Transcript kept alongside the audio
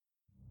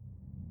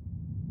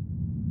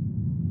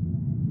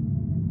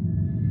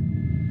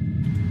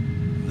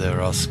There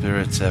are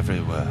spirits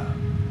everywhere,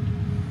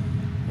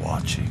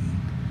 watching,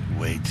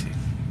 waiting,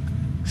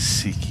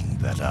 seeking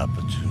that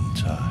opportune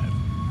time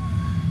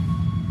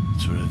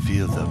to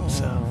reveal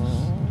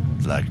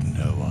themselves like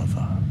no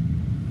other.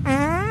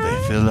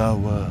 They fill our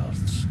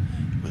worlds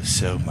with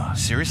so much.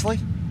 Seriously?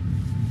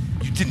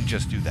 You didn't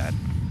just do that.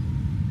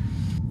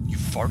 You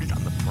farted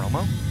on the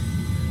promo?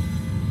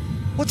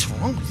 What's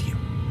wrong with you?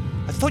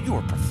 I thought you were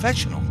a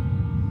professional.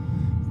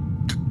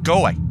 Go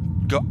away.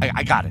 Go.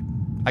 I got it.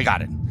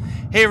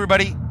 Hey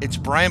everybody, it's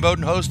Brian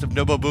Bowden, host of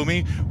Nobo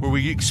Boomy, where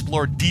we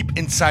explore deep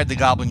inside the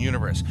Goblin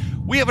universe.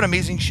 We have an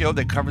amazing show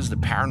that covers the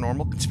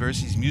paranormal,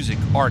 conspiracies, music,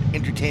 art,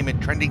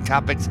 entertainment, trending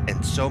topics,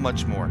 and so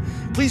much more.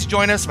 Please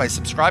join us by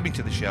subscribing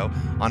to the show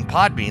on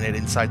Podbean at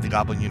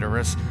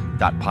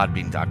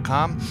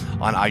InsideTheGoblinUniverse.podbean.com,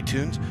 on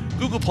iTunes,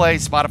 Google Play,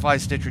 Spotify,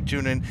 Stitcher,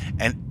 TuneIn,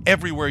 and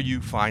everywhere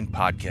you find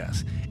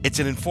podcasts. It's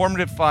an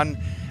informative, fun,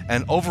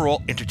 and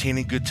overall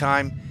entertaining good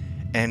time,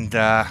 and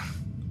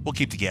we'll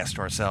keep the gas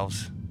to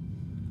ourselves.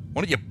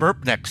 Why don't you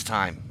burp next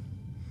time?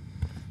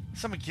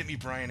 Someone get me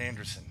Brian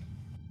Anderson.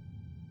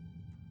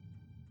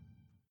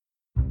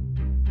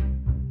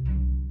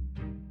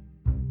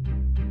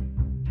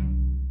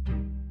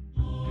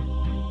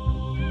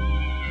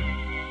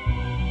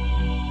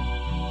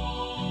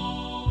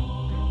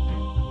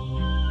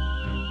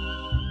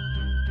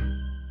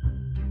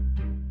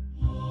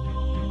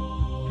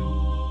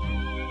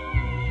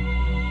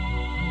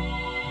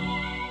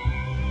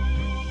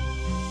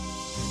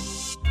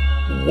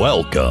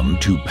 Welcome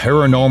to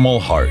Paranormal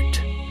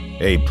Heart,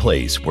 a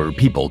place where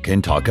people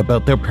can talk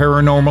about their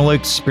paranormal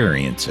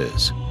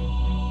experiences.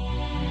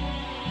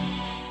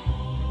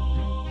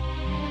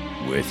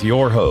 With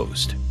your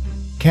host,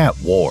 Kat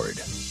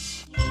Ward.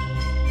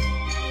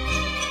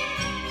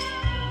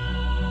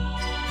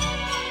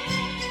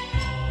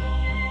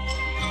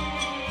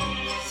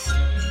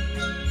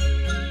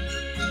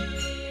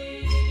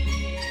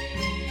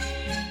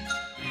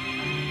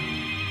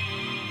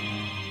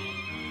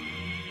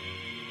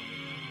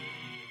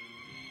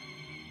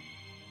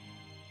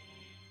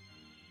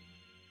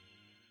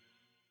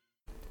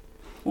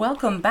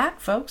 Welcome back,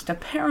 folks, to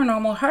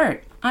Paranormal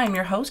Heart. I'm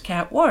your host,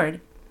 Kat Ward.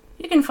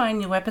 You can find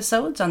new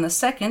episodes on the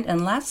second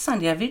and last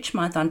Sunday of each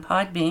month on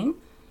Podbean,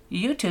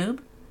 YouTube,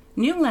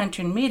 New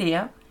Lantern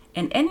Media,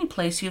 and any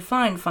place you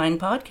find fine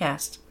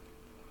podcasts.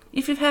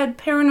 If you've had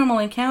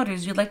paranormal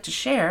encounters you'd like to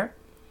share,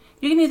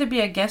 you can either be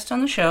a guest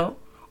on the show,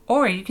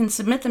 or you can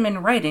submit them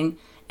in writing,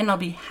 and I'll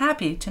be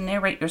happy to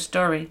narrate your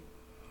story.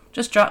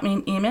 Just drop me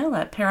an email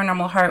at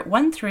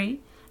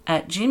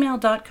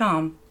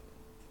paranormalheart13@gmail.com.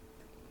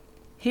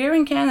 Here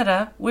in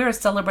Canada, we're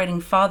celebrating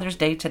Father's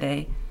Day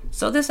today,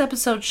 so this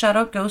episode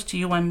shout-out goes to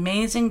you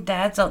amazing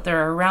dads out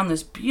there around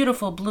this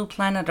beautiful blue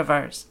planet of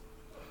ours.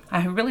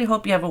 I really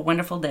hope you have a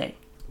wonderful day.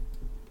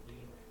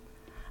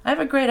 I have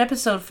a great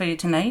episode for you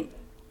tonight.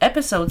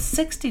 Episode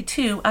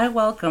 62, I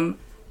welcome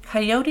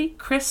Coyote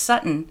Chris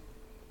Sutton.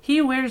 He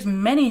wears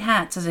many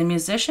hats as a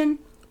musician,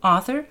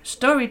 author,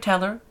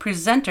 storyteller,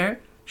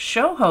 presenter,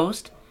 show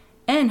host,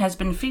 and has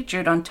been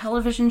featured on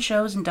television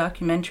shows and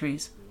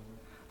documentaries.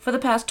 For the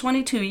past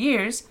 22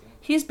 years,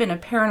 he's been a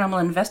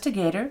paranormal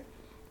investigator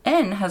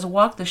and has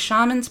walked the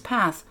shaman's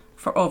path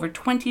for over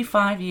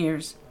 25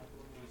 years.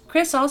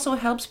 Chris also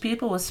helps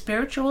people with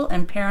spiritual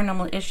and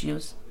paranormal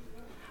issues.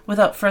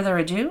 Without further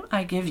ado,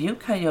 I give you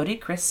Coyote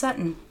Chris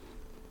Sutton.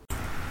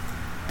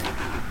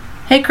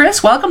 Hey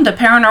Chris, welcome to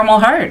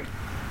Paranormal Heart.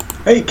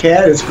 Hey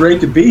Kat, it's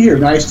great to be here.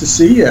 Nice to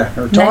see you,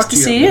 or talk Nice to to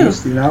you see at you.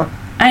 least, you know.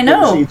 I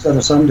know. We'll see each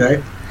other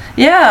someday.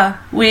 Yeah,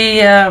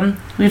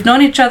 we've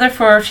known each other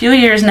for a few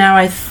years now,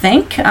 I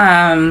think,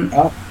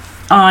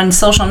 on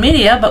social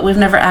media, but we've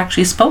never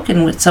actually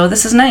spoken with, so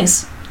this is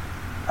nice.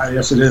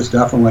 Yes, it is,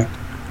 definitely.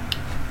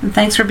 And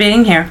thanks for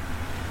being here.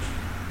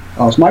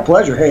 Oh, it's my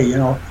pleasure. Hey, you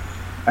know,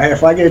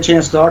 if I get a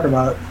chance to talk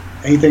about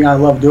anything I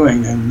love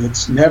doing, then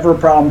it's never a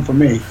problem for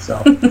me,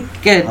 so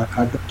Good. I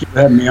thank you for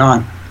having me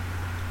on.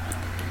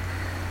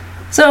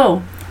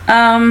 So,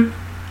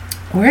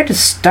 where to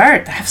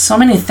start? I have so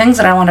many things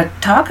that I want to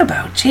talk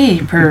about.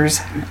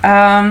 Jeepers.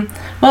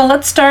 Well,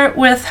 let's start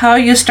with how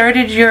you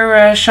started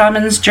your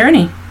shaman's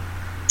journey.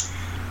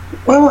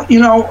 Well, you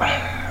know,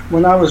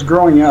 when I was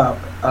growing up,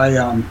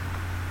 I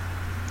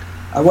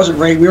wasn't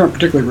raised, we weren't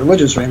particularly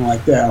religious or anything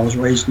like that. I was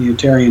raised in the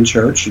Unitarian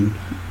Church, and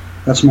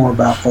that's more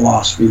about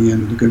philosophy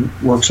and the good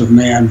works of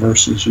man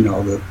versus, you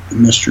know, the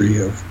mystery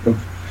of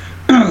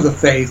the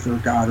faith or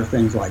God or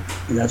things like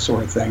that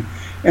sort of thing.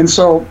 And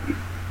so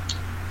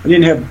I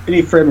didn't have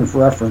any frame of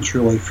reference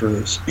really for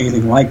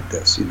anything like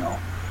this, you know.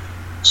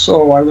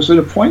 So I was at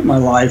a point in my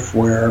life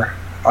where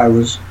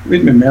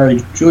we'd been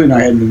married, Julie and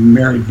I hadn't been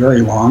married very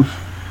long,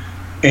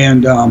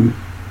 and I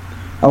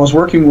was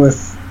working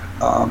with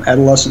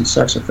adolescent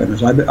sex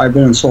offenders. I've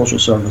been in social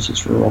services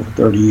for over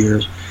 30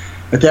 years.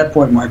 At that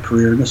point in my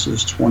career, and this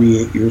is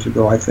 28 years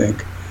ago, I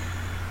think,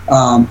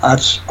 I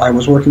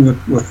was working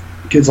with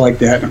kids like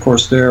that, and of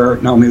course they're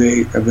not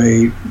only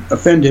they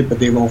offended, but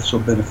they've also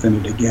been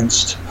offended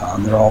against.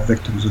 They're all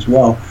victims as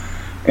well,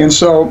 and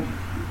so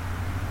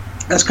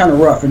that's kind of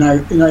rough. And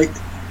I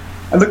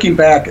looking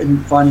back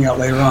and finding out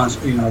later on,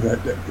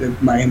 that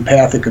my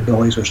empathic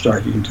abilities were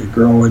starting to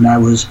grow, and I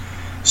was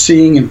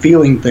seeing and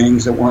feeling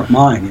things that weren't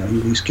mine.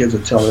 These kids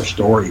would tell their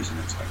stories, and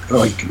it's like,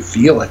 oh, you can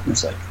feel it. And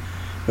it's like,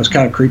 it was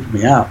kind of creeping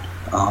me out.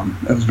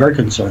 It was very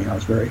concerning. I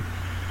was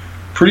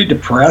pretty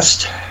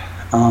depressed.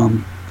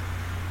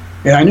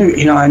 And I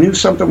knew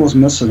something was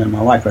missing in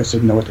my life. I just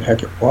didn't know what the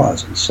heck it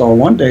was. And so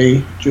one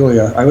day,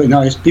 Julia,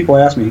 people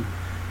ask me,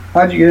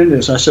 how'd you get into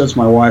this? I said it's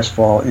my wife's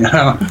fault,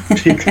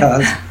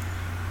 because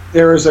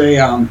there was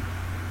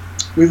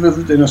we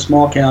lived in a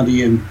small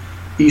county in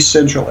east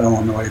central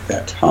Illinois at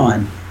that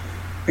time.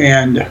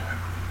 And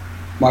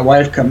my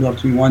wife comes up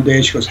to me one day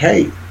and she goes,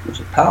 hey, there's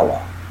a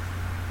powwow.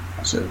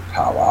 I said,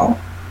 powwow?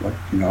 What,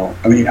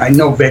 I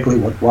know vaguely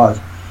what it was,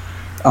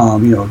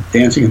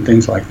 dancing and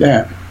things like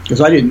that. Because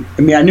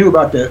I knew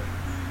about the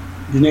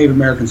Native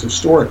Americans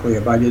historically,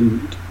 but I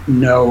didn't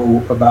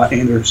know about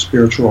any of their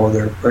spiritual or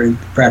their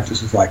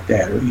practices like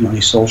that, or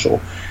any social,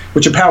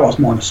 which a powwow is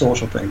more a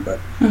social thing, but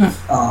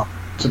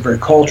it's a very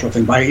cultural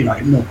thing. But I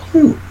had no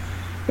clue.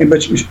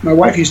 But my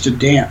wife used to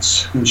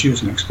dance when she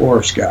was an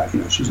Explorer Scout.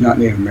 She's not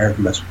Native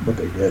American, that's what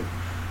they did.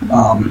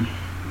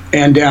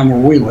 And down where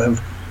we live,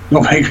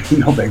 nobody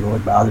really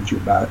bothered you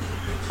about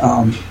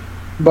it.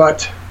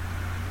 But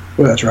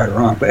whether that's right or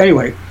wrong. But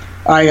anyway.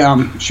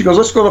 She goes,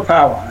 let's go to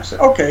powwow. And I said,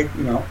 okay,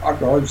 I'll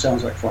go. It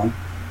sounds like fun.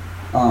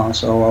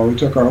 So we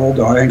took our old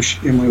daughter. I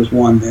think Emily was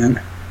 1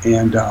 then,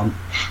 and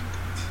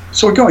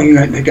so we're going.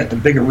 They got the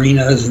big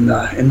arenas in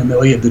the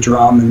middle of the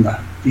drum and the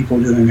people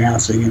doing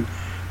announcing, and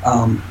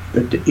and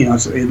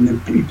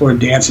the people are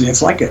dancing.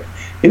 It's like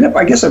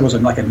I guess it was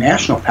like a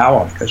national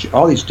powwow because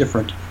all these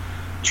different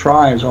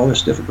tribes, all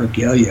this different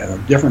regalia,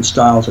 different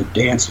styles of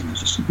dancing.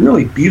 It's just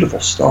really beautiful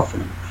stuff,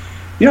 and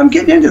I'm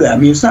getting into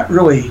that. It's not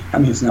really.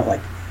 It's not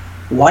like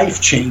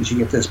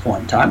life-changing at this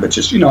point in time, but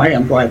just hey,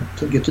 I'm glad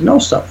to get to know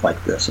stuff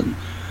like this, and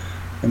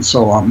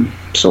so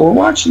we're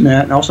watching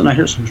that, and all of a sudden I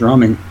hear some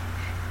drumming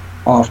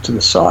off to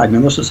the side.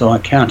 Now this is on a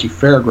county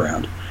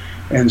fairground,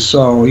 and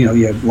so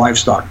you had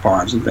livestock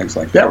barns and things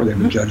like that where they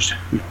were judged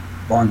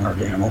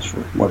barnyard animals for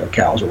whether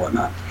cows or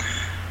whatnot.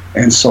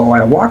 And so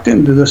I walked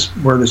into this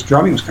where this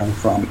drumming was coming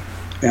from,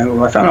 and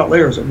what I found out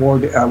later was a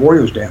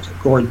warrior's dance, a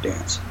gourd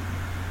dance.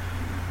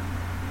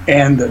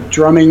 And the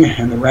drumming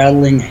and the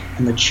rattling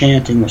and the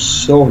chanting was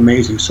so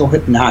amazing, so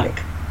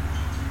hypnotic,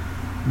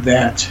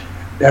 that's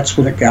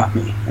when it got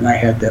me. And I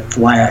had that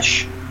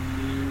flash,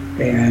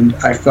 and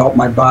I felt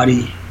my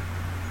body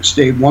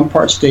one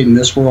part stayed in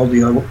this world,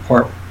 the other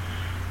part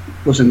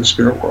was in the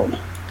spirit world.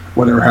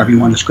 However you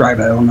want to describe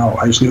it, I don't know.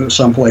 I just knew it was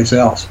someplace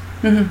else.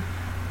 Mm-hmm.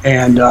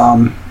 And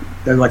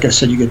then, like I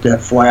said, you get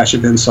that flash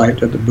of insight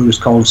that the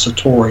Buddhists call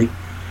Satori,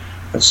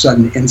 that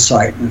sudden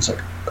insight, and it's like,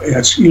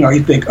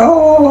 you think,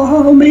 oh,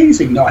 how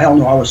amazing. No, hell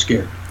no, I was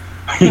scared.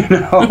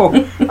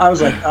 I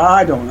was like,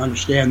 I don't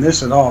understand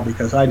this at all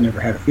because I'd never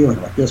had a feeling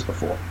like this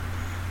before.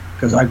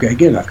 Because I've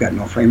got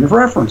no frame of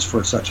reference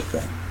for such a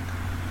thing.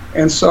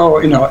 And so,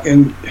 and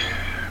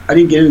I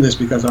didn't get into this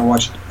because I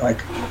watched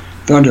like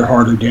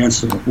Thunderheart or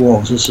Dancing with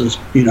Wolves. This is,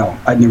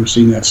 I'd never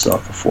seen that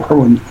stuff before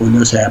when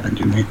this happened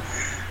to me.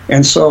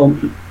 And so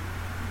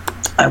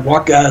I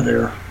walk out of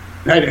there.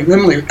 I had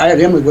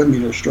Emily with me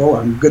to a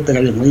stroller. Good thing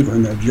I didn't leave her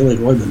in there. Julie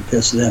would have been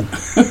pissed then.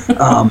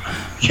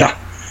 Yeah.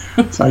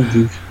 So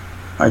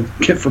I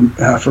get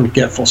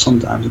forgetful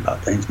sometimes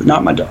about things, but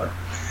not my daughter.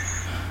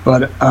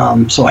 But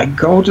so I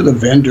go to the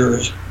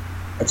vendors.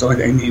 That's all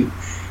I mean.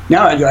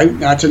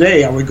 Now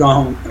today I would go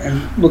home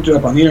and looked it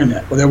up on the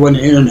internet. Well, there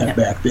wasn't internet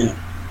back then.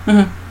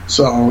 Mm-hmm.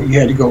 So you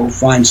had to go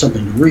find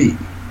something to read.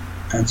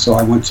 And so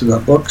I went to the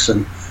books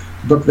and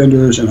book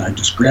vendors, and I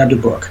just grabbed a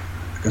book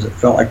because it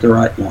felt like the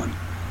right one.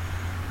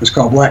 It's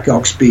called Black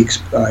Elk Speaks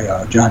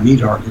by John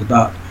Neidhart. It's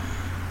about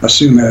a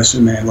Sioux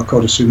medicine man,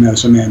 Lakota Sioux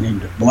medicine man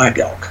named Black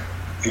Elk.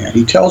 And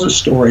he tells a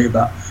story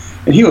about,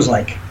 and he was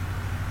like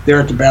there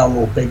at the Battle of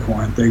Old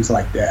Bighorn and things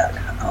like that.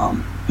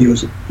 He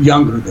was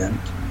younger then.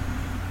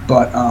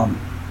 But, and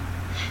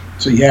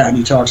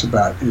he talks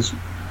about his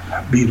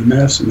being a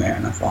medicine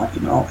man. I thought,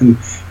 and,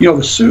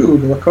 the Sioux,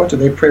 the Lakota,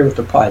 they pray with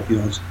the pipe.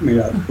 It's made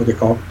out of what they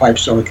call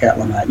pipestone or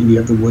catlinite, and you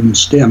have the wooden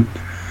stem.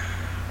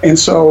 And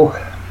so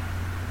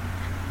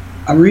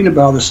I'm reading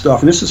about this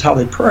stuff, and this is how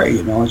they pray,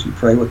 as you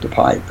pray with the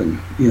pipe, and,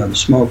 the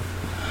smoke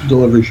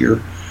delivers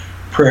your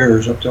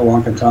prayers up to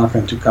Oankantaka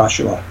and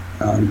Tukashila.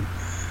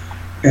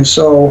 And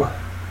so,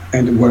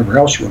 and whatever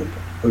else you want to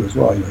put as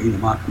well,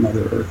 Enamak,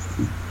 Mother Earth,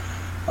 and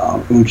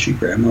Unchi,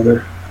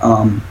 Grandmother.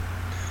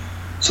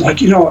 So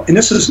and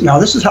this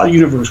is how the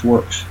universe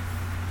works.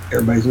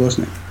 Everybody's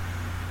listening.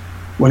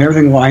 When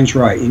everything lines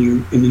right, and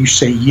you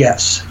say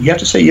yes, you have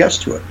to say yes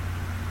to it.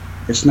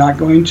 It's not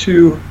going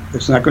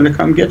to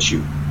come get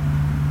you.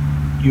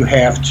 You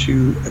have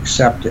to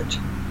accept it.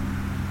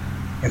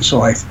 And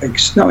so I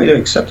not only did I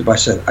accept it, but I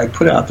said, I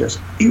put out this.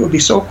 It would be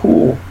so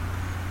cool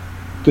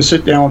to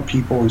sit down with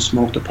people and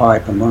smoke the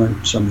pipe and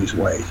learn some of these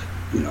ways,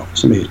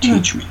 somebody to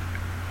teach me.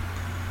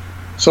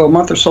 So a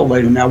month or so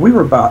later, now we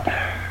were about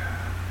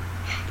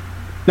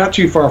not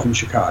too far from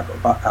Chicago,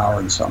 about an hour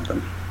and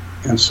something.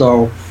 And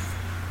so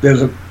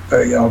there's a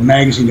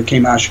magazine that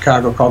came out of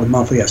Chicago called the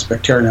Monthly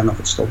Aspectarian. I don't know if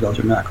it still does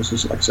or not, because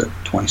this is, like I said,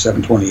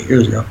 27, 28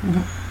 years ago.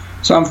 Mm-hmm.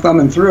 So I'm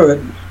thumbing through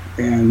it,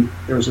 and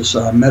there was this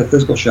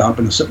metaphysical shop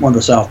in one of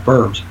the South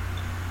Burbs,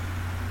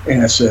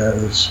 and it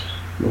says,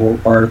 the whole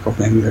article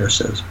thing there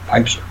says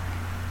pipe circle.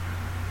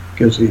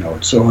 Because,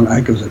 it's so, I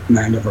think it was a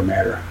Mind Over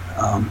Matter.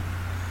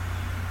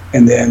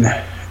 And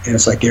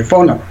it's like, your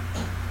phone number.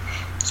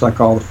 So I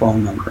called the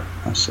phone number.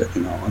 I said,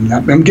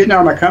 I'm getting out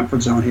of my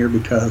comfort zone here,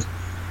 because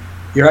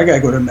here I got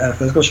to go to a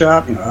metaphysical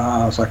shop.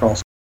 It's like all.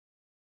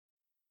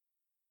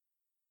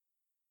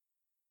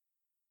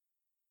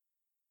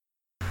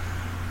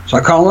 So I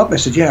called up. I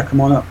said, yeah,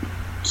 come on up.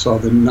 So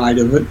the night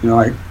of it,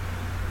 I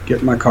get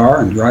in my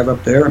car and drive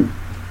up there and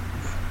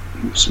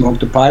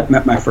smoked a pipe,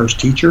 met my first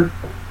teacher,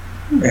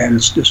 and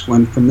it's just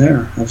went from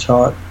there. That's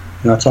how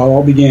it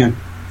all began.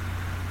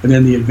 And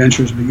then the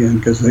adventures begin,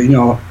 because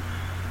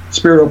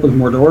Spirit opens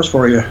more doors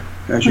for you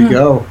as you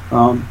go.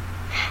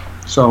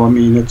 So I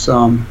mean, it's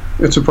a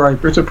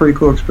pretty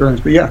cool experience.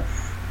 But yeah,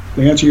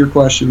 to answer your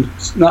question,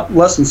 it's not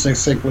less than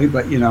succinctly,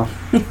 but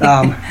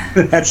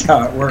that's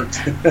how it works.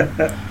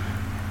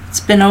 It's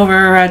been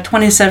over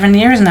 27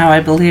 years now, I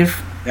believe.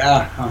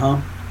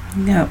 Yeah.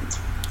 Yep.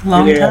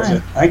 Long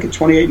time. I think it's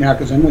 28 now,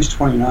 because Emily's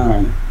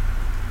 29.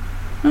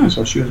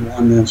 So she was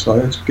 1 then, so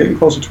it's getting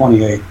close to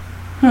 28.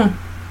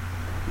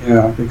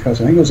 Yeah,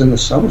 because I think it was in the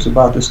summer, it was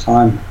about this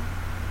time,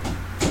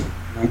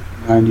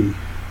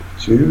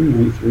 92,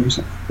 93,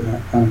 something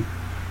like that.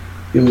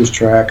 You lose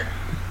track.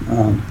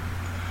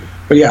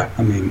 But yeah,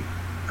 I mean,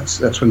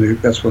 that's when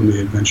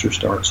the adventure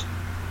starts.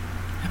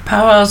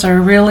 Powwows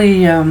are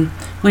really,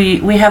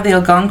 we have the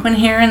Algonquin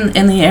here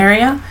in the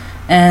area,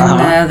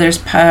 and there's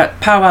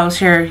powwows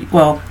here.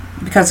 Well,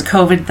 because of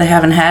COVID, they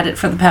haven't had it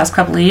for the past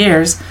couple of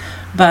years.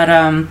 But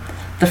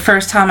the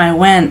first time I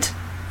went,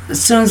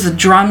 as soon as the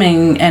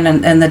drumming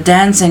and the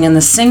dancing and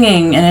the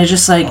singing, and it's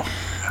just like,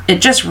 it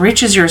just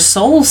reaches your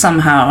soul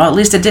somehow. At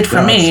least it did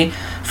for me.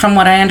 From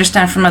what I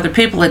understand from other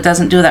people, it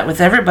doesn't do that with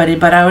everybody.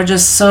 But I was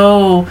just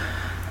so,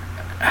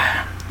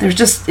 there's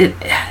just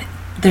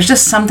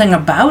something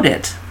about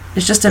it.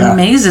 It just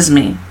amazes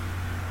me.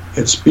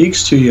 It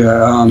speaks to you.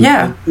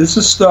 This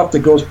is stuff that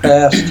goes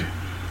past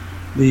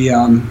the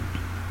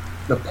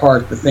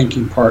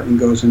thinking part, and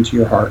goes into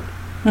your heart.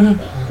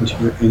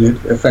 Mm-hmm. And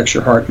it affects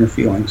your heart and your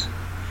feelings.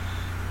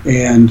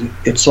 And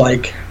it's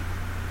like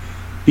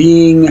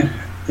being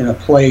in a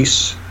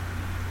place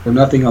where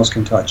nothing else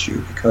can touch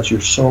you, because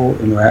you're so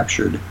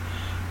enraptured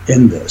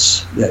in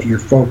this that your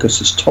focus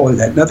is totally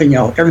that. Nothing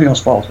else, everything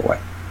else falls away.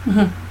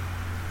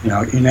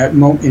 Mm-hmm. In that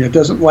moment, and it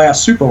doesn't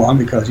last super long,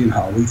 because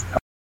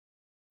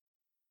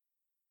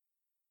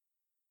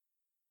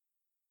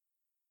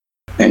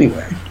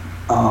anyway.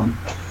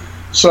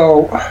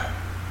 So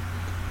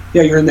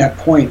you're in that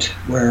point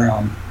where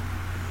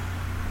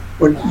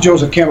what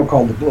Joseph Campbell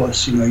called the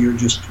bliss. You're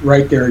just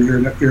right there. You're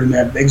in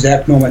that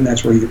exact moment, and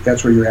that's where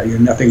you're at. You're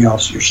nothing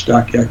else. You're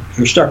stuck.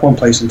 You're stuck one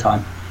place in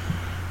time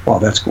while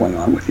that's going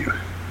on with you.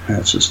 And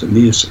it's just the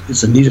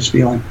neatest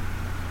feeling.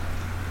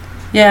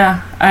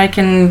 Yeah, I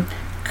can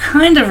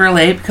kind of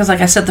relate, because like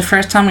I said, the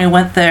first time we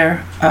went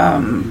there,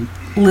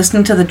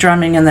 listening to the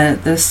drumming and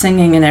the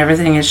singing and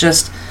everything, is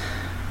just,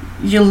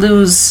 you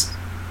lose.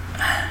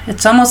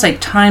 It's almost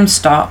like time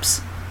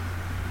stops.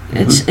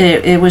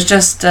 It was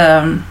just.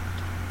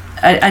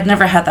 I'd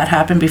never had that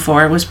happen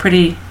before. It was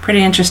pretty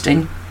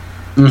interesting.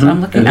 Mm-hmm. So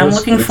I'm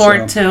looking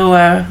forward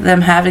to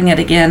them having it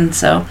again.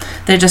 So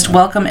they just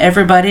welcome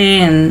everybody,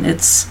 and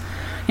it's,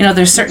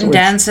 there's certain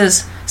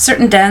dances.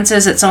 Certain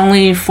dances, it's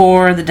only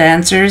for the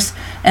dancers,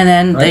 and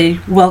then they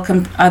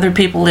welcome other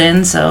people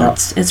in. So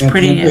it's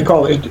pretty. And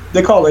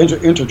they call it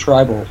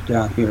intertribal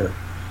down here.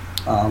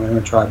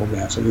 Intertribal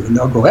dance, and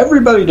they'll go,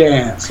 everybody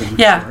dance, and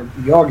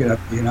you all get up.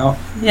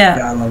 Yeah,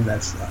 I love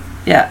that stuff.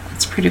 Yeah,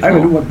 it's pretty cool. I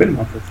haven't been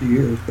one for a few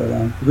years, but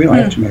we don't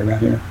have too many around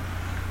here.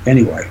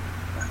 Anyway,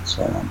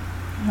 so.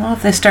 Well,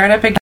 if they start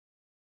up again,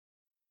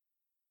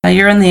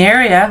 you're in the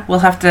area, we'll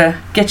have to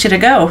get you to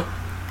go.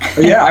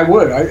 Yeah, I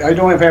would. I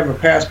don't have a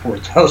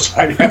passport, though, so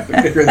I'd have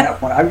to figure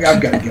that one. I've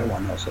got to get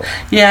one, though. So.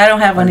 Yeah, I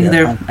don't have one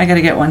either. I got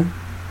to get one.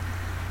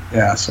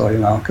 Yeah, so,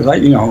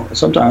 because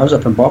sometimes I was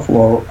up in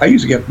Buffalo. I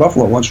usually get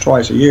Buffalo once,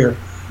 twice a year.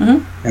 Mm-hmm.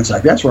 And it's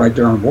like, that's right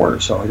there on the border.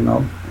 So,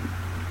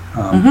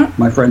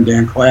 my friend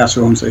Dan Class,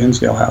 who owns the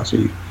Hinsdale House,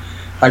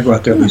 I go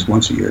out there at least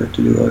once a year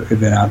to do an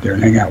event out there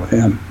and hang out with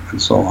him. And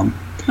so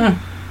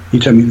he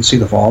took me to see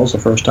the falls. The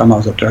first time I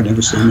was up there, I'd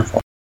never seen the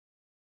falls.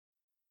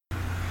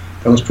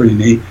 That was pretty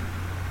neat.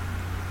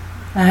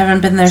 I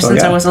haven't been there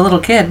since I was a little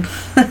kid.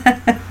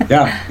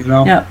 Yeah.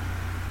 Yep.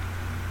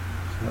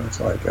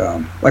 So it's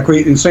like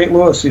we in St.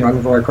 Louis. I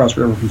live right across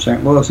the river from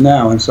St. Louis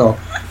now, and so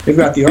they've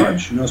got the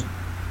arch, this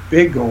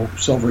big old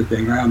silvery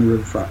thing around the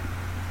riverfront.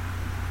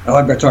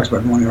 Everybody talks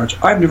about going to the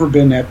arch. I've never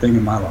been that thing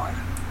in my life.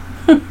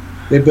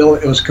 They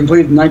built it. Was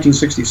completed in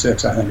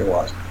 1966, I think it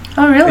was.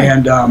 Oh, really?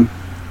 And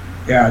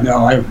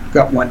I've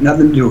got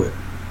nothing to do with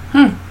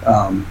it.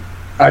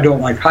 I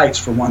don't like heights,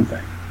 for one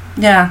thing.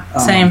 Yeah,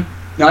 same.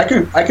 Now I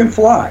can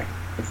fly.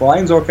 The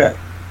flying's okay.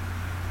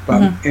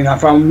 And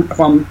if I'm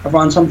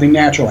on something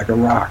natural like a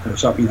rock or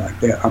something like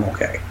that, I'm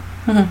okay.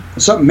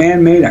 If something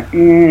man-made,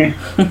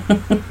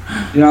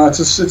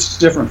 it's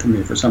different for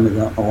me for some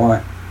reason. I don't know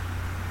why.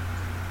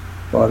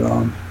 But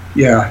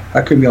yeah,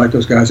 I couldn't be like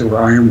those guys that were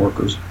iron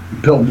workers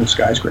building those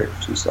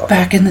skyscrapers and stuff.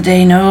 Back in the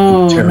day,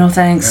 no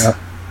thanks.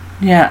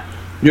 Yeah.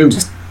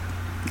 Just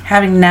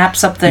having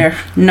naps up there,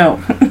 no.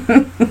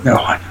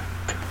 No,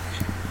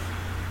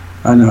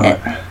 I know it.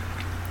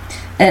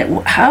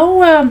 And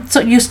how? So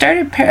you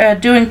started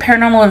doing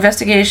paranormal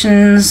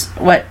investigations?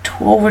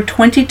 Over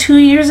 22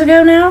 years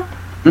ago now?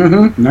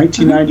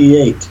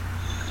 1998.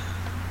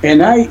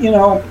 And a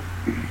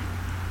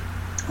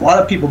lot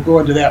of people go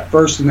into that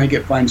first and they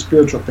find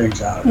spiritual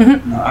things out of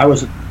it. I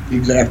was the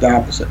exact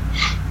opposite.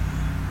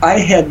 I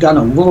had done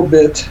a little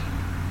bit,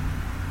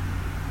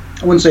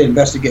 I wouldn't say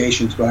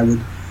investigations, but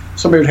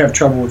somebody would have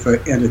trouble with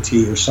an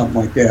entity or something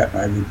like that,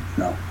 and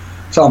I would,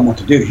 tell them what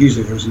to do.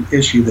 Usually there was an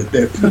issue that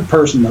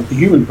the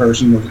human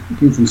person was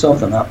goofing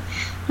something up.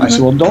 I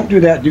said, well, don't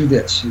do that, do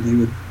this.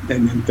 And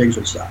then things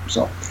would stop.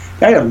 So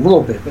I had a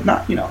little bit, but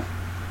not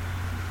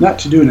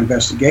to do an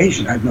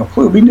investigation. I had no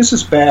clue. I mean, this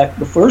is back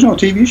before there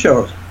was no TV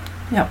shows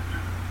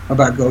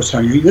about ghost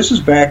hunting. This is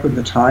back with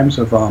the times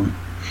of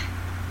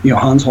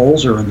Hans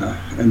Holzer and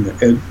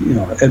Ed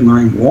and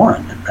Lorraine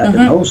Warren back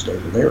in those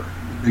days. They were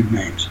big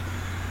names.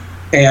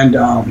 And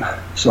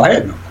so I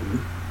had no clue.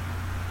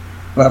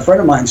 But a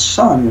friend of mine's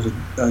son was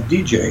a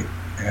DJ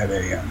at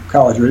a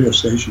college radio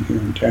station here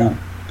in town.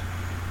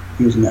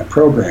 He was in that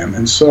program,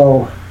 and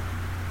so,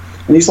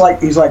 and he's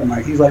like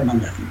my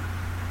nephew.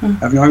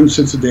 I've known him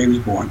since the day he was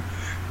born.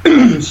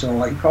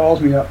 So he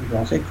calls me up and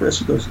goes, "Hey Chris,"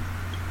 he goes,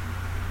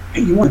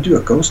 "Hey, you want to do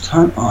a ghost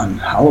hunt on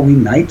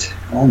Halloween night,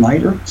 all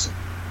nighter?"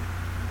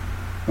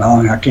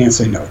 Well, I can't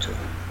say no to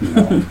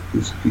him.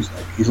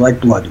 He's like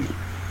blood to me.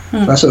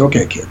 So I said,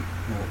 "Okay, kid,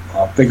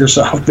 I'll figure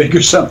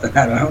something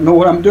out. I don't know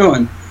what I'm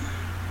doing."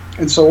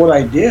 And so what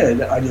I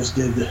did, I just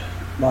did a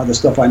lot of the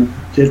stuff I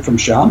did from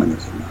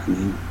shamanism. I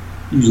mean,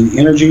 using the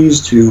energies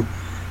to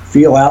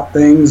feel out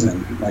things,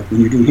 and like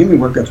when you're doing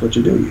healing work, that's what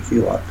you do. You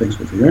feel out things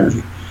with your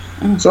energy.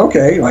 So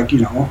okay,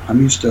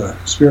 I'm used to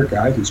spirit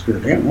guides and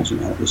spirit animals.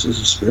 This is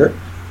a spirit.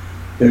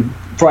 They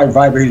probably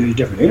vibrated at a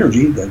different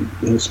energy than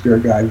a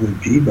spirit guide would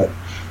be, but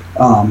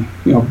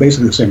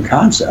basically the same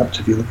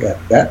concept if you look at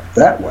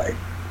that way.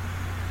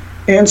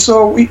 And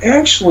so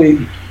I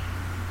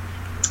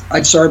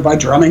started by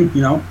drumming.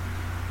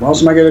 What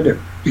else am I going to do?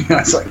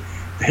 It's like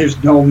there's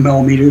no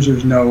millimeters.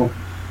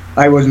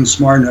 I wasn't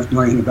smart enough to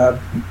know anything about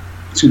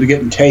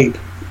getting tape.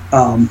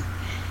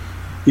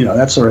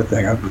 That sort of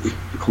thing. I'm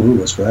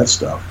clueless for that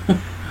stuff.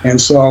 And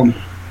so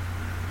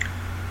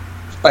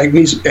I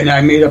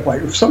made up I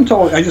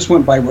just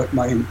went by what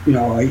my,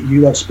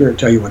 you let spirit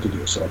tell you what to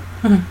do. So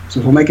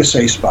we'll make a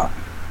safe spot,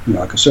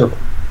 like a circle.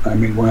 I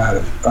made one out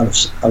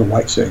of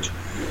white sage.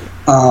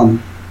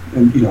 And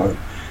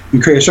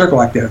you create a circle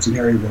like that, it's an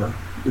area where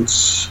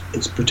it's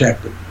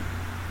protected.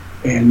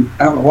 And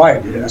I don't know why I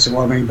did it. I said,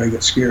 well, if anybody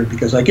gets scared,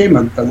 because I gave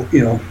him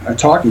a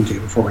talking to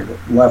before we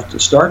left to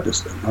start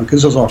this thing,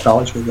 because it was all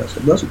college kids. I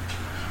said, listen,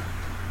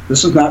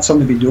 this is not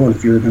something to be doing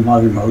if you're in a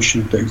lot of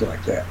emotion and things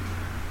like that.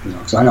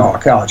 Because I know how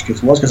college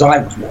kids was, because I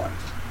was one.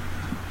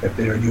 If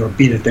you were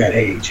beat at that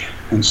age,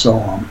 and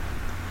so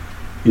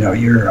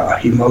your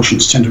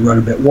emotions tend to run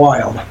a bit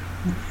wild.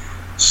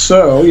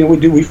 So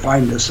we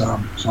find this. So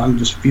I'm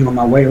just feeling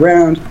my way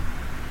around.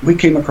 We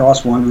came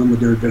across one of them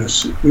where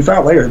we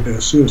found later there had been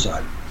a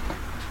suicide.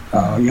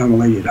 A young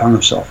lady had hung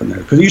herself in there,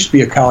 because it used to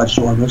be a college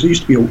dorm. It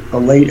used to be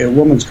a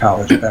women's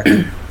college back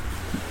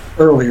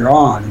earlier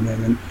on, and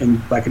then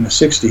like in the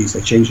 60s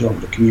they changed it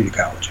over to community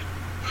college.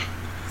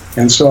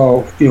 And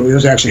so it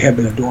was actually had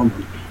been a dorm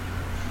room,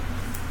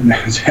 and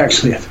that was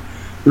actually a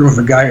room of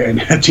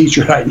a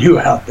teacher I knew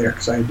out there,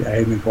 because I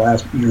had him in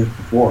class years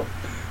before.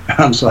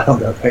 So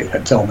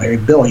I'd tell him, "Hey,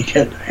 Bill, you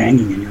get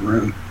hanging in your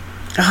room."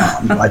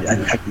 I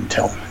didn't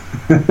tell him.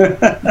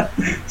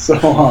 So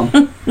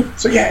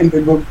yeah, and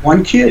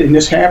one kid, and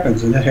this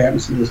happens, and it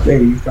happens to this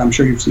day. I'm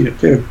sure you've seen it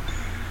too.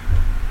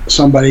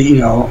 Somebody,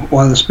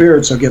 one of the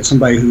spirits will get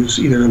somebody who's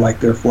either like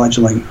they're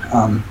fledgling,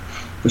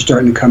 they're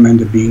starting to come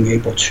into being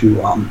able to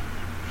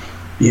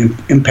be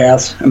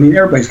empaths. I mean,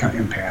 everybody's kind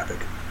of empathic.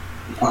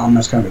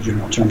 That's kind of a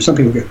general term. Some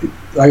people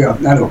I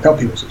know a couple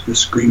people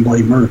just scream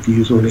bloody murder if you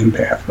use the word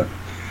empath, but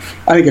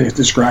I think it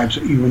describes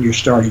you when you're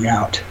starting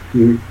out.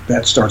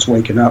 That starts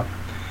waking up.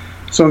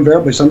 So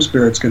invariably, some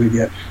spirit's going to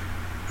get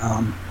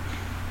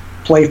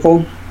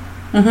playful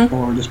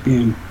or just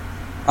being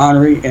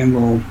ornery, and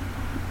will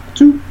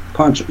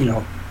punch,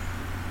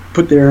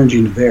 put their energy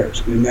into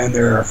theirs, and then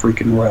they're a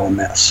freaking royal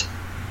mess.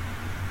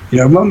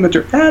 The moment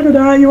they're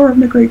you're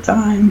having a great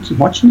time,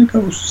 watching the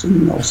ghosts,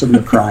 and all of a sudden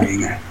they're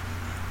crying,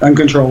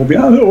 uncontrollably.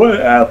 I know what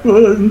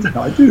happened.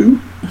 I do.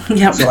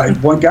 Yep. So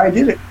one guy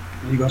did it.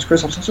 And he goes,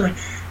 "Chris, I'm so sorry.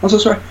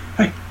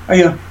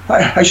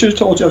 I should have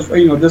told you.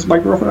 This is my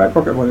girlfriend. I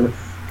broke up, whatever.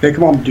 Okay,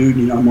 come on,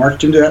 dude. I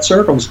marched into that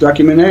circle and stuck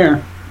him in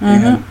there,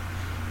 and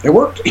it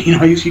worked.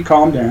 He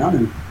calmed down,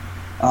 and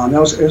It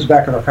was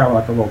back at our kind of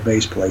like a little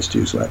base place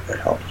too, so that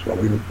helped as well.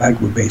 I think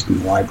we were based in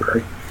the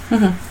library,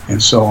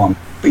 and so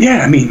but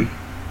yeah, I mean,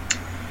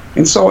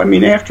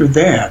 after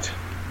that,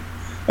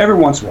 every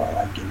once in a while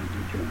I'd get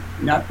into doing.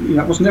 Not,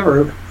 it was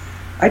never.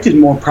 I did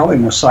probably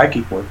more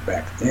psychic work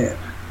back then,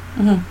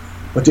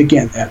 but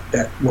again,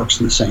 that works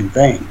in the same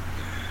vein.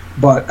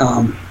 But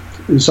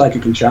in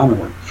psychic and shaman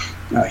work,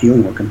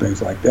 healing work, and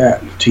things like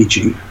that,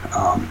 teaching.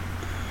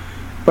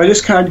 But I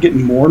just kind of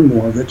getting more and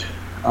more of it.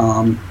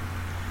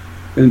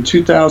 In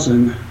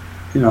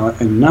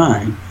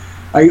 2009,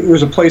 there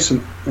was a place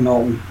in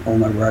Alton,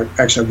 where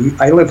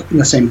I live in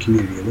the same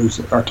community.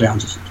 Our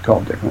town's is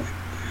called differently.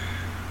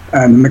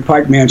 And the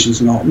McPike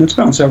Mansion's in Alton. It's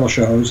been on several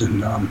shows,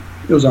 and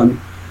it was on.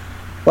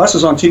 Last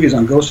was on TV. It was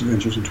on Ghost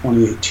Adventures in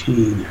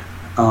 2018,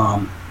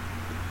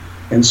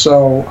 and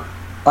so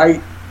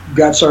I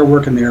started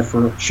working there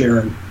for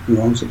Sharon,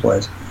 who owns the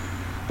place.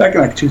 Back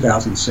in like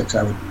 2006,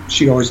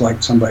 she always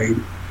liked somebody,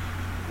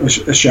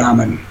 a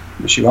shaman.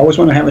 She always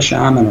wanted to have a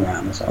shaman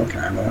around. I said, okay,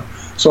 well.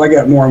 So I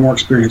got more and more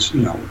experience,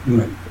 doing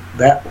it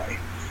that way.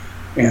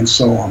 And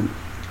so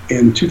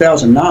in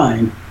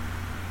 2009,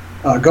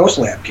 Ghost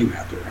Lab came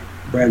out there,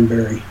 Brad and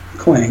Barry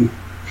Kling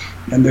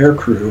and their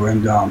crew.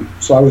 And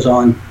so I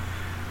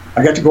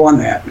got to go on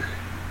that,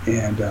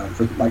 and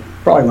for like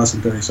probably less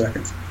than 30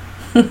 seconds,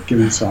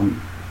 giving some,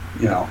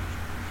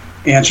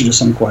 answer to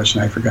some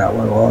question. I forgot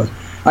what it was.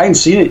 I hadn't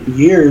seen it in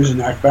years,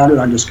 and I found it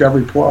on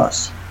Discovery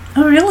Plus.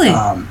 Oh, really?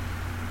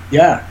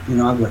 Yeah,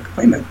 I was like,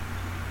 wait a minute.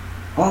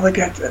 Oh, they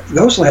got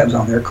Ghost Labs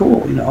on there.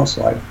 Cool,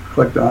 So I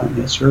clicked on it,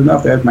 and sure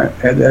enough, they had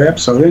that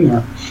episode in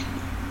there.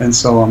 And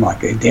so I'm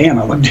like, hey, damn,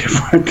 I look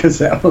different, because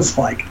that was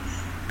like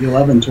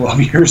 11,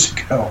 12 years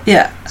ago.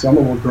 Yeah. So I'm a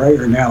little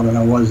grayer now than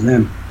I was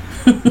then.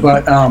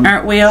 But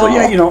aren't we all? So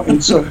yeah,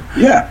 and so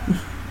yeah,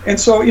 and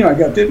so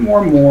I did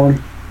more and more.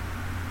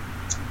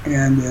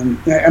 And then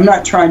I'm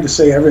not trying to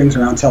say everything's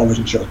around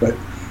television shows, but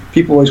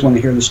people always want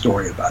to hear the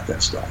story about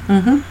that stuff.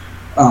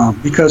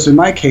 Because in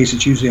my case,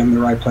 it's usually I'm in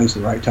the right place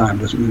at the right time.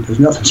 Doesn't mean there's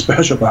nothing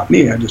special about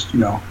me. I just,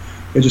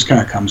 it just kind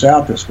of comes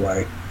out this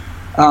way.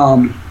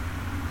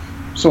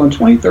 So in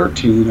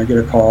 2013, I get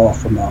a call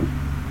from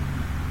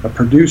a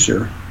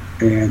producer,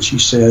 and she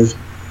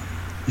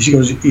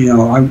goes,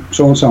 I'm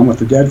so-and-so, I'm with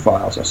the Dead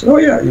Files. I said, oh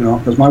yeah,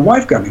 because my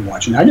wife got me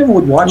watching. I never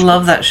would watch it.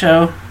 Love that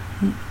show.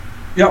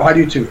 I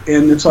do too.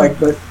 And it's like,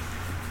 but,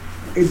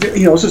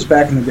 this is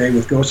back in the day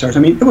with Ghost Stars. I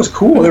mean, it was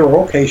cool. They were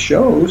okay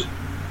shows.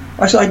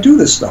 I said, I do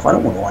this stuff. I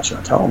don't want to watch it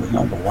on television. I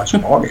want to watch a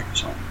ball game or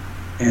something.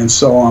 And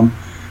so,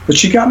 but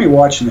she got me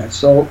watching that.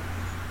 So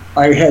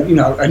I had,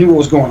 I knew what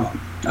was going on.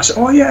 I said,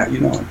 oh yeah,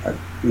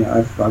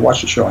 I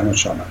watched the show. I know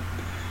it's about.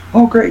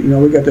 Oh great,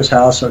 we got this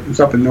house. It's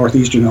up in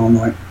northeastern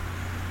Illinois.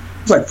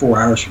 It's like 4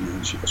 hours from me.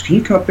 And she goes, can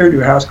you come up there to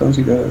your house? Because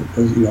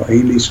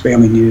Amy's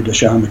family needed a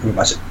shaman to come up.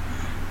 I said,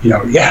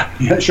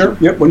 yeah, sure.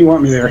 Yep, when you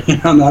want me there,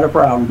 not a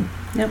problem.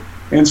 Yep.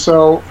 And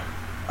so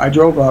I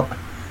drove up.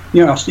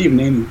 Steve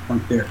and Amy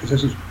weren't there because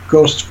this is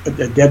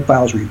Dead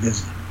Files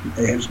Revisited.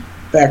 It was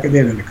back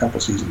in a couple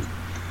seasons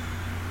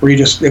where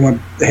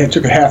they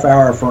took a half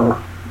hour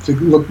to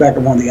look back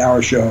at one of the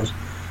hour shows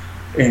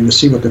and to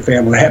see what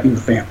happened to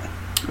the family.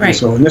 Right. And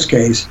so in this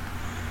case,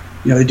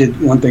 they did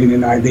one thing,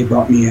 and then they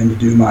brought me in to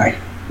do my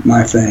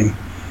thing,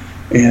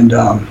 and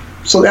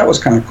so that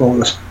was kind of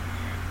cool.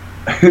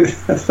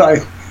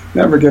 I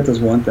never get this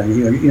one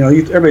thing.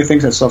 Everybody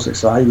thinks that stuff's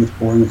exciting. It's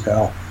boring as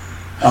hell.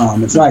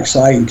 It's not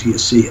exciting until you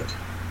see it.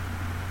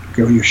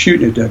 Okay, when you're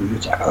shooting it,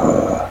 it's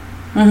like,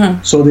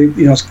 So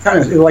it's kind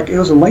of like it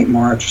was in late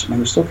March. It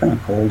was still kind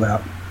of cold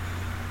out,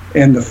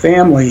 and the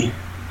family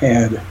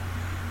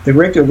they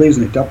raked their leaves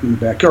and they dumped them in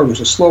the backyard. There's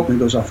a slope and it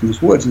goes off in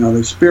these woods. Now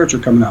the spirits are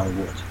coming out of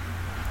the woods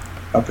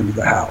up into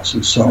the house,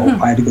 and so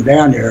I had to go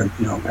down there and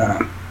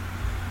kind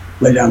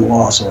of lay down the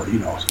law, or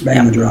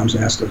bang the drums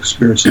and ask the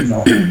spirits,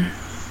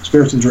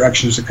 spirits and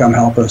directions to come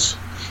help us.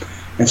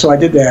 And so I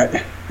did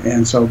that,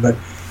 and so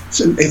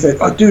they said,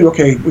 oh dude,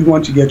 okay, we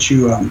want to get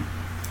you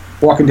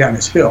walking down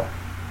this hill.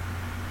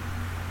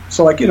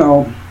 So at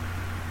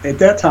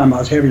that time I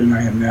was heavier than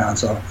I am now, and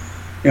so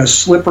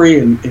slippery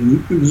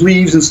and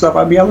leaves and stuff.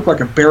 I mean, I look like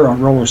a bear on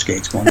roller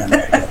skates going down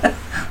that hill.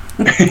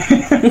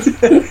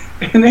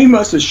 And they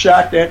must have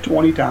shot that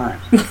 20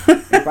 times.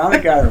 I finally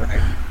got it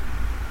right.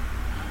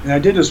 And I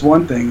did this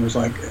one thing. It was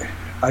like,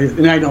 I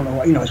don't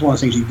know, it's one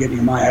of those things you get in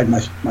your mind. I had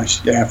my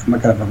staff, my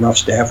kind of a rough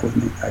staff with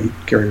me. I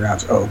carry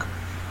around oak.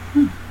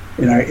 And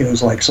it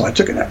was like, so I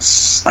took it and I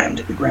slammed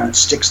it in the ground. It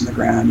sticks in the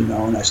ground, and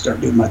I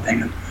started doing my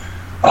thing. And,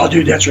 oh,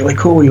 dude, that's really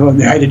cool. I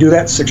had to do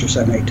that 6 or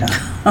 7, 8 times.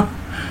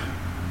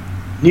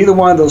 Neither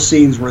one of those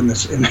scenes were in the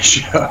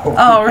show.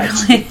 Oh,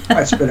 really?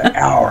 I spent an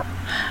hour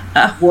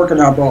working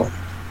on both.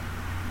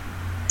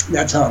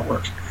 That's how it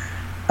works.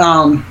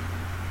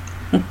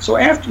 So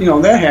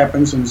after, that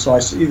happens, and so I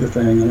see the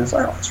thing, and it's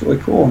like, oh, that's really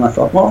cool. And I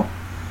thought, well,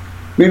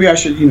 maybe I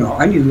should,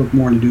 I need to look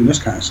more into doing this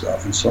kind of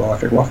stuff. And so I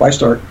figured, well, if I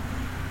start,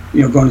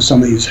 going to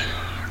some of these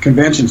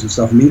conventions and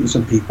stuff, meeting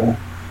some people,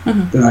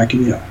 then I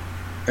can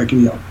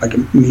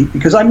meet,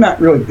 because I'm not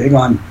really big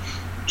on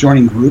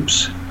joining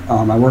groups.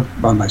 I work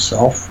by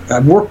myself. I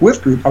work with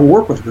a group. I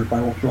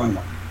won't join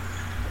one.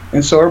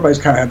 And so everybody's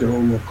kind of had their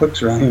own little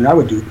cliques around here, and I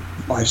would do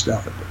my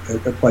stuff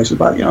at places.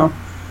 But,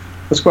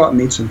 let's go out and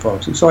meet some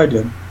folks. And so I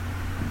did.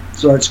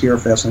 So at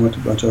Scarefest, I went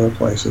to a bunch of other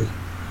places.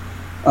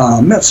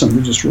 Met some who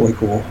are just really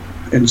cool.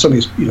 And some of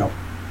these,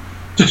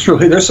 just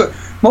really,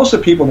 most of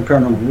the people in the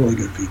paranormal are really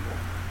good people.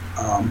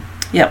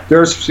 Yep.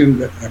 There's some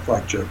that act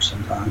like jerks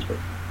sometimes, but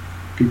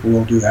people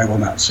will do that. I will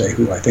not say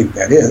who I think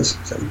that is.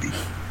 That would be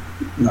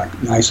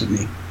not nice of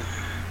me.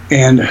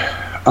 And,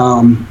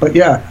 but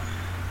yeah,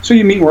 so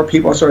you meet more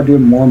people. I started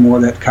doing more and more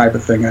of that type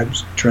of thing. I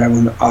was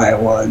traveling to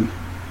Iowa and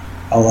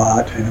a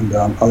lot, and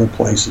other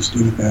places,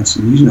 doing events.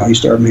 And, you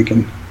start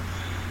getting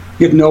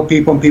to know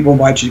people, and people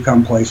invite you to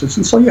come places.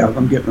 And so, yeah,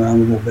 I'm getting around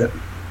a little bit.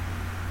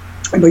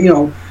 But,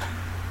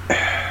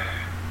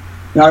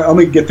 now let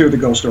me get through the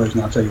ghost stories,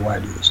 and I'll tell you why I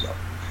do this stuff.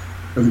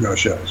 Or the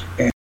ghost shows.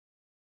 And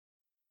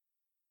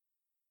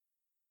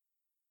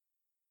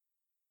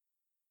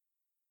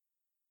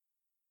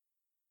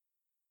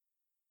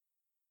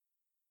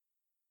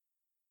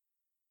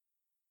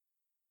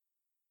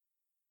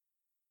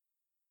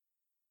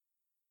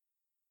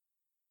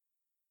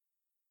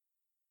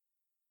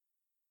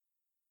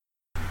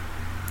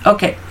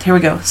Okay, here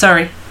we go.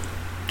 Sorry.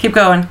 Keep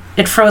going.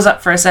 It froze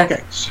up for a second.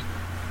 okay,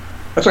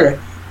 that's okay.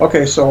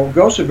 Okay, so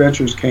Ghost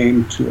Adventures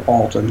came to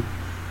Alton,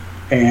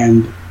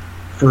 and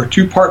for a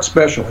 2-part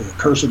special, The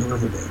Curse of the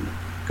River Bend,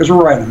 because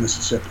we're right on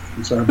Mississippi,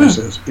 and so everybody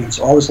says it's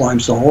all this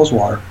limestone, all this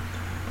water.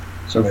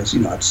 So it's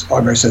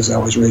everybody says that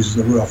always raises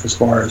the roof as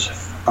far as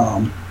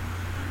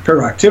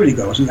paranormal activity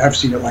goes, and I've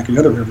seen it like in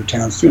other river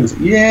towns too. And it's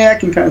like, yeah, I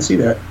can kind of see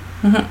that.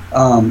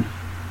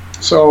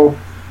 So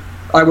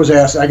I was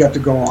asked. I got to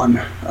go on.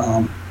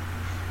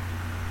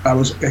 I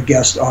was a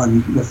guest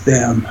on with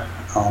them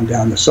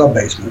down the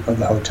sub-basement of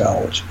the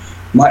hotel, which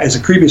is a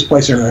creepiest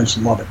place there. I just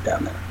love it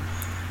down there.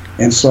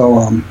 And so,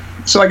 I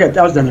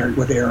was down there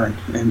with Aaron,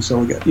 and so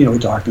we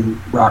talked, and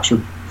rocks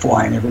were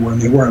flying everywhere,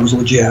 and they were. It was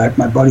legit.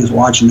 My buddy was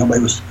watching.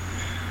 Nobody was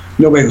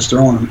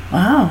throwing them.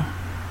 Wow.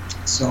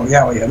 So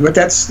yeah. But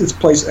this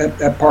place,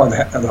 that part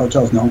of the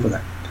hotel is known for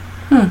that.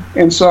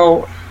 And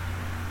so,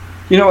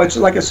 it's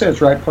like I said,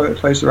 it's right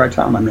place at the right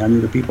time. I mean, I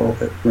knew the people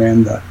that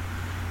ran the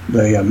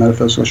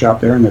metaphysical shop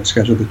there, and that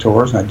scheduled the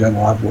tours, and I'd done a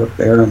lot of work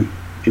there and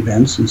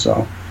events, and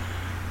so.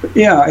 But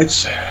yeah,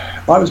 it's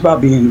a lot about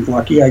being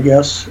lucky, I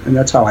guess, and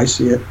that's how I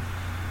see it.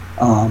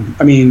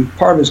 I mean,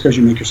 part of it is because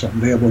you make yourself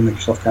available, make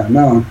yourself kind of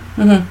known.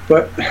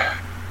 But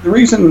the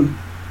reason,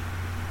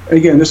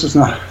 again,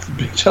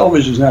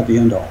 television is not the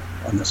end all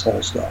on this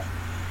whole stuff.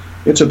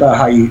 It's about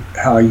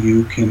how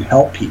you can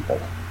help people.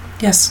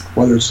 Yes.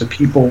 Whether it's the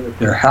people at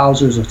their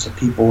houses, it's the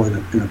people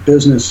in a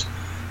business,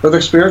 or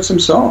their spirits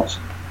themselves.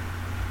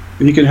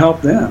 And you can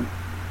help them.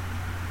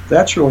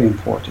 That's really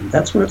important.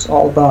 That's what it's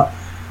all about.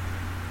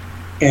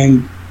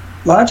 And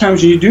a lot of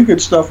times you do good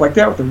stuff like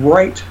that with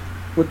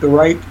the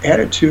right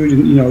attitude,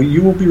 and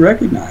you will be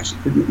recognized.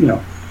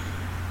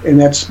 And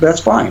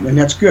that's fine, and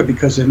that's good,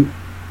 because then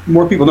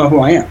more people know who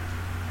I am.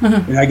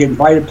 And I get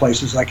invited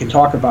places I can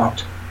talk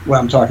about what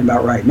I'm talking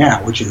about right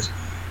now, which is,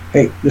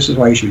 hey, this is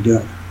why you should be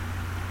doing it.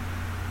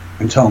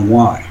 And tell them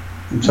why,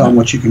 and tell them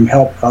what you can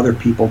help other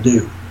people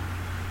do.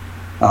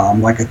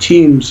 Like a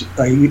team's,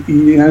 I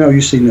know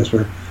you've seen this,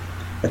 where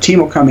a team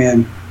will come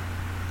in,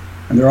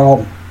 and they're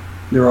all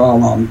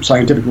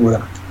scientific or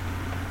whatever.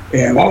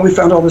 And we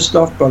found all this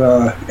stuff, but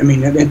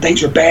and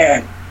things are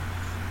bad.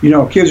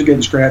 Kids are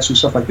getting scratched and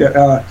stuff like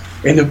that.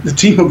 And the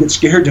team will get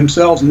scared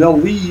themselves, and they'll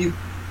leave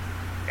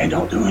and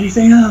don't do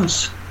anything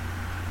else.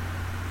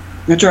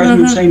 That drives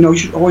me insane. No, you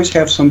should always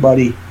have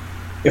somebody,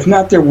 if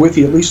not there with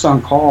you, at least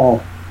on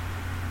call,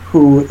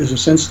 who is a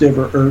sensitive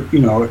or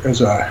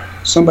as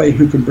somebody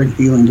who can bring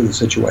healing to the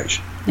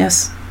situation.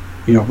 Yes.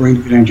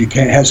 Bring good energy,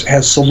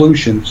 has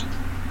solutions,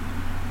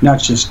 not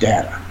just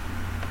data.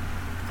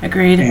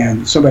 Agreed.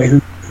 And somebody who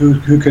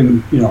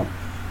can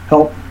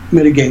help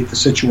mitigate the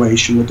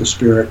situation with the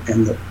spirit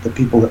and the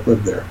people that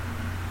live there.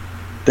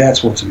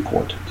 That's what's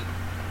important.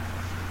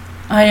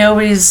 I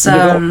always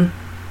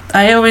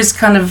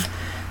kind of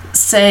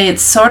say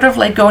it's sort of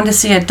like going to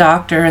see a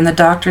doctor, and the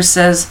doctor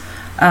says,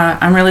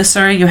 I'm really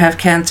sorry you have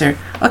cancer.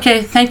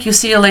 Okay, thank you,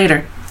 see you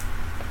later.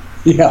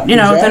 Yeah.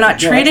 They're not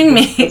treating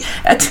me.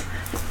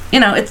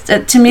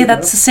 To me,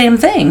 that's the same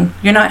thing.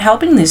 You're not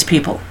helping these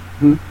people.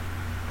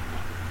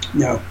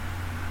 No.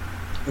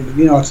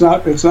 It's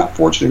not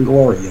fortune and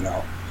glory,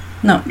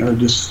 No. Or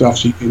just stuff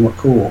so you can look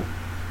cool.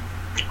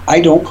 I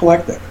don't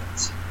collect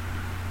evidence.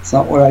 It's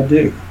not what I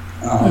do.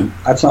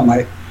 That's what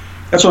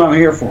I'm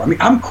here for. I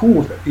mean, I'm cool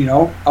with it,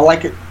 I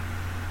like it.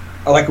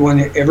 I like it when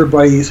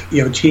everybody's,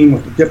 you have a team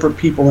with different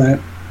people in it.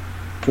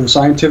 For the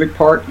scientific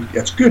part,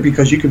 it's good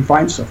because you can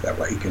find stuff that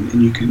way. You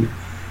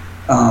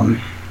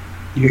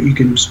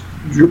can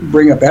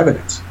bring up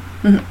evidence.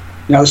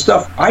 Now, the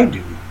stuff I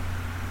do,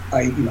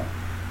 the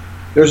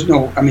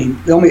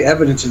only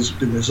evidence is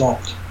the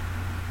result.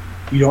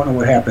 You don't know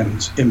what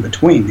happens in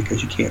between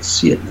because you can't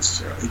see it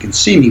necessarily. You can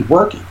see me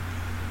working.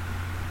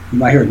 You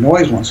might hear a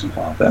noise once in a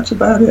while, but that's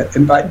about it.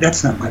 And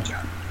that's not my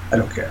job. I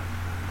don't care.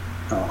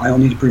 I don't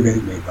need to prove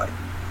anything to anybody.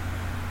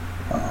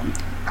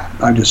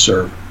 I just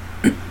serve.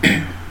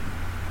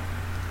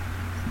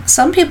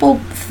 Some people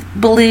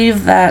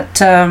believe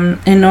that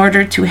in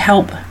order to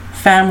help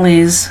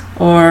families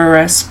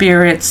or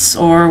spirits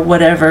or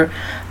whatever,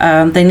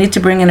 they need to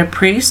bring in a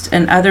priest,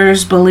 and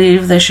others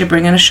believe they should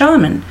bring in a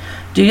shaman.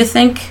 Do you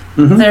think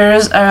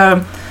there's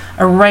a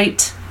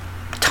right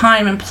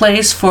time and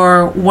place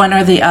for one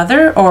or the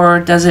other, or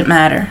does it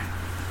matter?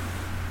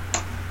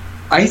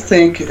 I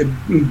think,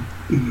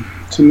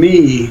 to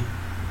me,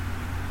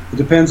 it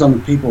depends on the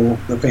people,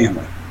 the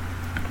family.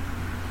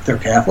 If they're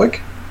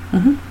Catholic,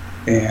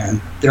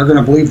 and they're going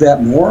to believe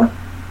that more,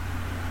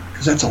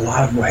 because that's a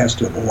lot of what has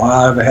to. A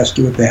lot of it has to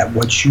do with that,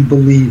 what you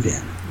believe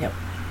in. Yep.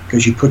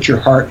 Because you put your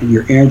heart and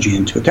your energy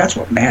into it. That's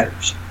what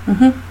matters.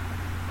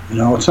 You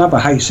know, it's not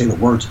about how you say the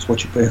words. It's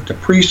what you put. If the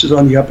priest is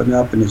on the up and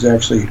up and is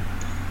actually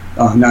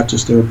not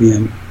just there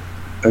being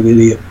an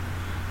idiot,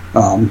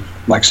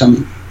 like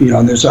some, you know,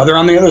 and there's other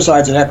on the other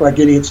sides that act like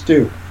idiots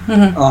too.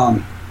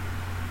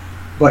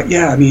 But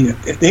yeah, I mean,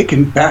 if they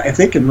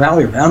can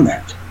rally around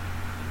that,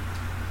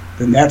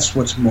 then that's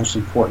what's most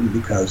important.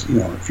 Because, you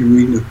know, if you're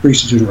reading the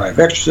priest is doing the right of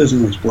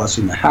exorcism, he's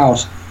blessing the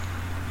house,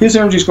 his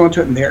energy is going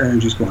to it, and their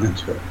energy is going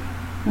into it.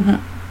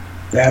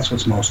 That's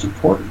what's most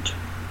important.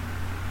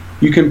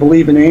 You can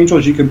believe in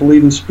angels. You can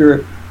believe in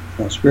spirit,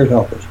 spirit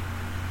helpers.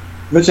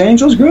 If it's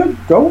angels, good.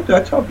 Go with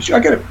that. I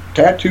got a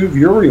tattoo of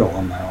Uriel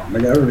on my arm. I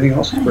got everything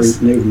else. Nice. It's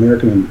very Native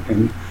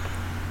American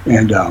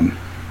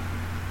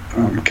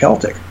and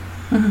Celtic.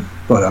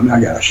 But I mean, I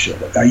got a shit.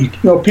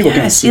 People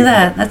can't see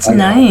that. That's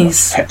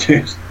nice.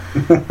 Tattoos.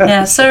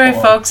 Yeah, sorry,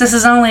 folks. This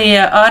is only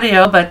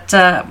audio, but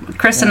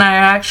Chris and I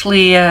are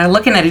actually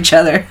looking at each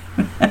other.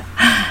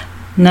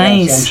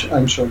 Nice. Yeah, so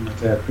I'm showing the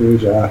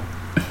tattoos.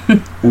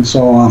 And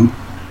so,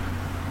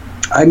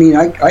 I mean,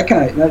 I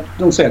kind of,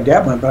 don't say I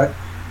dabble in it, but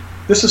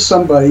this is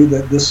somebody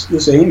that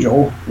this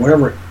angel,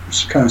 whatever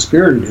kind of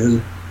spirit it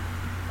is,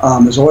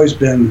 has always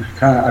been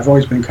I've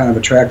always been kind of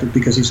attracted,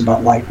 because he's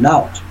about light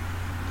knowledge.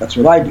 That's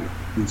what I do.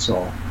 And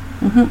so,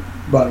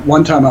 but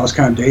one time I was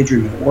kind of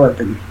daydreaming at work,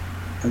 and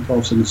all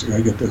of a sudden I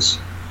get this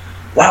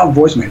loud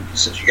voice, man. He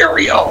says,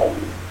 "Uriel."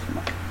 I'm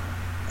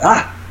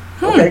like,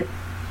 okay.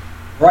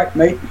 Right,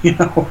 mate. You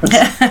know, so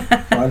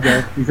I've got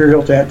a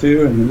Uriel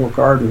tattoo and a little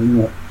card.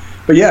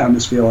 But yeah, I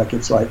just feel like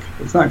it's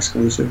not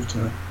exclusive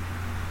to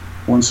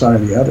one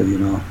side or the other. You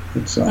know,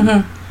 it's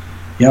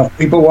you know,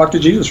 people walk to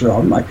Jesus road.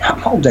 I'm like,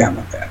 I'm all down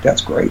with that.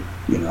 That's great.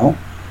 You know,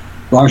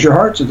 as long as your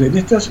heart's in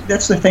it.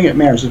 That's the thing that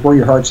matters, is where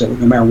your heart's at,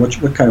 no matter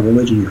what kind of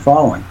religion you're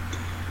following.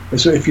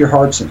 So if your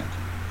heart's in it,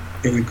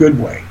 in a good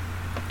way,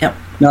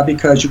 not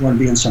because you want to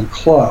be in some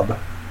club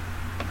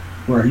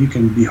where you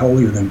can be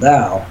holier than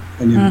thou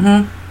and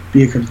then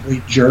be a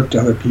complete jerk to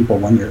other people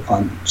when you're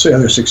on, say,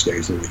 other 6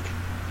 days a week.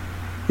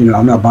 You know,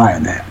 I'm not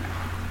buying that.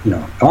 You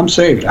know, I'm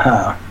saved.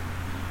 Yeah,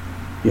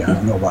 I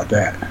don't know about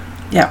that.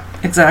 Yeah,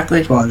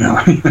 exactly. But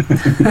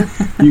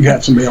you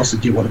got somebody else to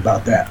deal with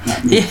about that.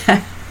 Not me.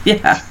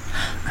 Yeah.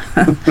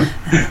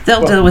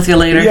 They'll deal with you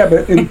later. Yeah,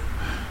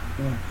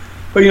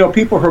 but you know,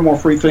 people who are more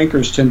free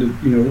thinkers tend to,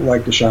 you know,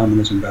 like the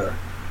shamanism better.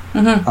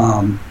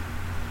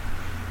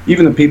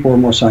 Even the people who are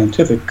more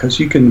scientific, because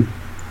you can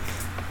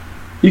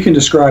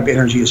describe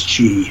energy as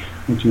chi,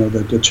 which, you know,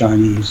 the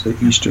Chinese, the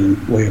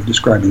Eastern way of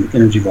describing the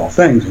energy of all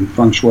things, and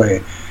feng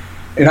shui.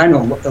 And I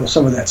know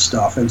some of that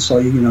stuff, and so,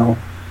 you know,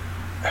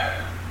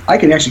 I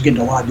can actually get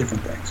into a lot of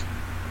different things.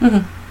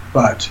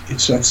 But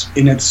it's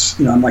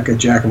you know, I'm like a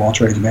jack of all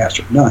trades,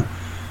 master of none.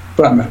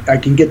 But I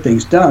can get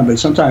things done. But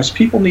sometimes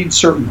people need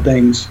certain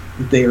things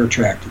that they are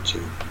attracted to,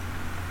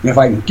 and if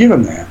I can give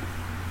them that,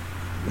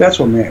 that's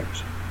what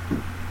matters.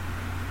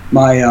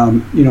 My,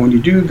 you know, when you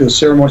do the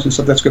ceremonies and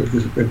stuff, that's good,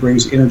 because it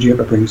brings the energy up,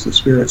 it brings the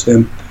spirits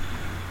in.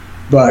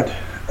 But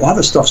a lot of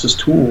the stuff's just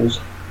tools,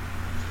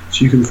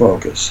 so you can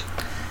focus.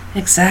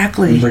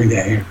 Exactly. And bring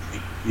that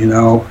energy, you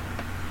know.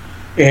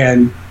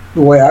 And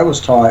the way I was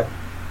taught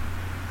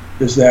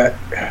is that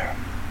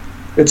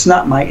it's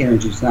not my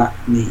energy, it's not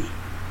me.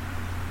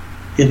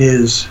 It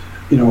is,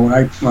 you know,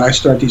 when I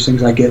start these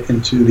things, I get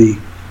into the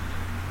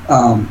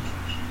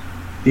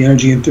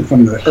energy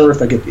from the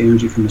earth, I get the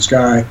energy from the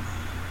sky,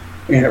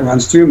 and it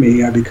runs through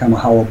me. I become a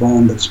hollow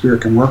bone that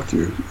spirit can work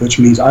through, which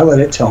means I let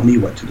it tell me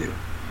what to do.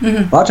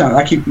 A lot of times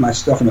I keep my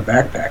stuff in the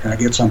backpack, and I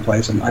get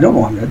someplace, and I don't know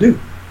what I'm going to do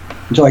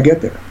until I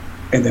get there.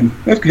 And then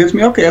it hits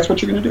me, okay, that's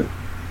what you're going to do.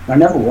 I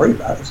never worry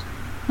about it.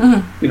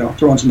 You know,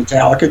 throw in some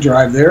Metallica,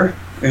 drive there,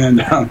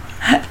 and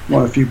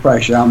one of the few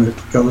probably shaman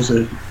that goes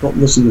to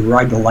listen to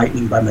Ride the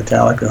Lightning by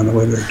Metallica on the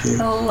way to the gig.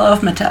 I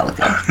love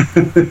Metallica.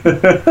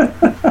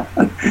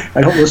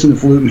 I don't listen to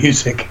flute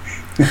music.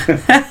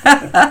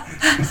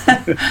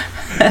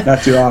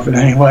 Not too often,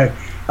 anyway.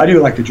 I do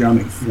like the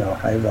drumming. You know,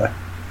 I have a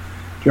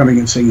drumming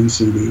and singing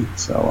CD,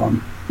 so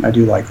I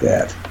do like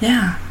that.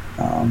 Yeah.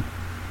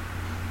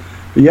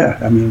 But yeah,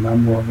 I mean,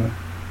 I'm more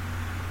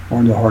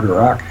into harder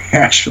rock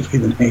actually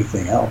than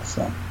anything else.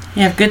 So.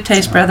 You have good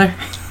taste, brother.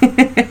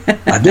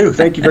 I do.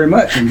 Thank you very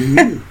much. And do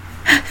you?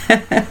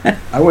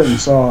 I went and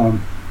saw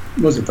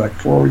was it like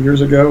 4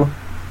 years ago?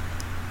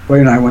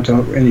 Wade and I went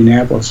to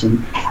Indianapolis,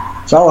 and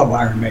so I love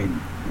Iron Maiden,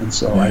 and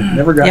so I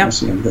never got to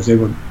see them because they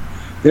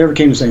never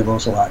came to St.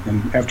 Louis a lot.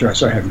 And after I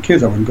started having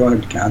kids, I wouldn't go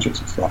to concerts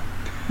and stuff.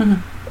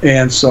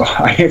 And so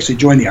I actually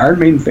joined the Iron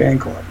Maiden fan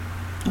club.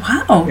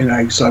 Wow!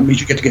 And so it means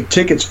you get to get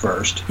tickets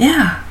first.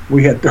 Yeah.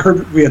 We had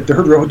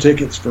third row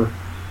tickets for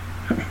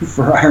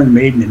Iron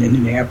Maiden in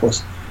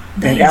Indianapolis.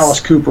 Nice. And Alice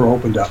Cooper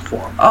opened up for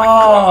him.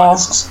 Oh,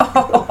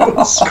 it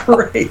was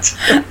great.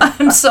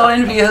 I'm so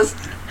envious.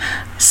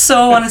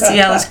 So want to see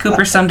Alice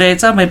Cooper someday.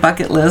 It's on my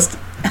bucket list.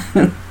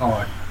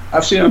 Oh,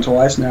 I've seen him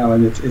twice now,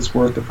 and it's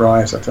worth the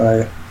price, I tell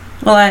you.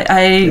 Well,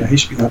 yeah, he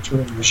should be on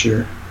tour this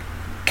year.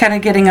 Kind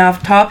of getting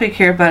off topic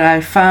here, but I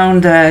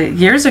found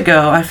years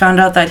ago, I found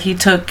out that he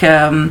took,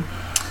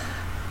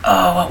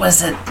 what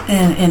was it,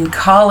 in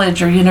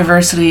college or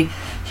university,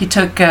 he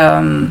took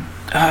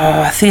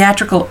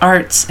theatrical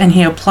arts, and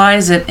he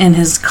applies it in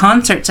his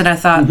concerts, and I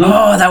thought,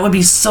 oh, that would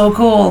be so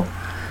cool.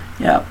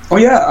 Yeah. Oh,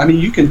 yeah, I mean,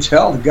 you can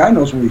tell the guy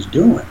knows what he's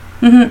doing.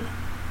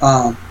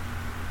 I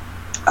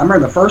remember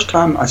the first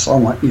time I saw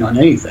him on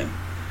anything,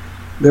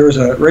 there was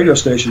a radio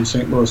station in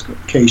St. Louis,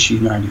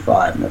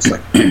 KC95, and that's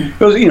like, it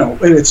was,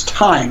 in its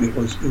time, it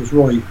was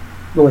really,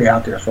 really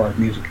out there as far as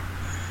music.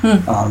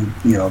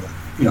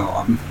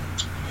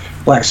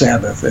 Black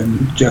Sabbath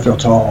and Jethro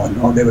Tull,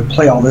 and they would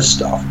play all this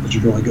stuff, which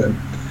was really good.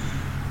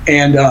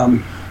 And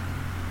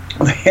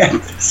they had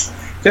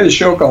a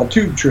show called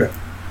Tube Trip.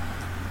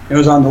 It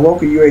was on the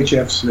local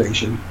UHF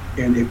station,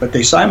 but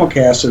they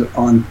simulcast it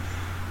on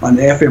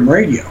the FM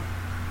radio.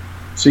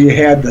 So you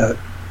had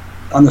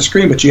on the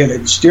screen, but you had it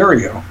in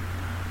stereo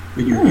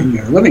in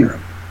your living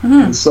room.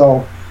 And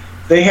so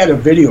they had a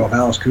video of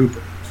Alice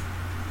Cooper,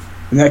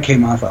 and that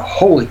came off.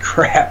 Holy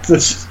crap!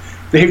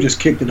 They've just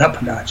kicked it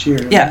up a notch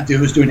here. Yeah, the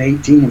dude was doing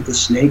 18 with the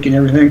snake and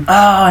everything.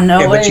 Oh no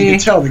way! But you could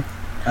tell.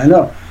 I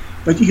know,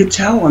 but you could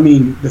tell. I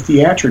mean, the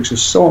theatrics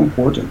is so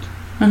important,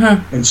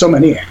 and so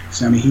many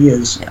acts. I mean, he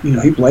is.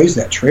 He blazed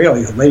that trail.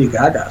 Lady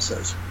Gaga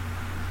says,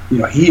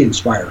 he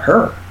inspired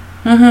her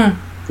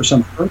for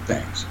some of her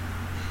things.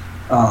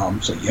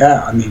 So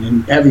yeah, I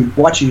mean, and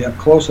watching it up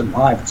close and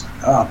live, it's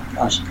like, oh my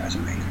gosh, the guy's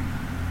amazing.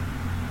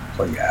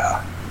 So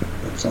yeah,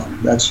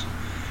 that's,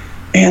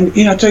 and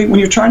I tell you, when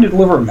you're trying to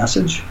deliver a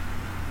message,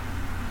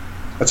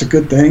 that's a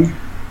good thing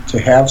to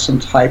have some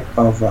type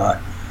of. I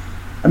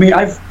mean,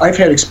 I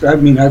acted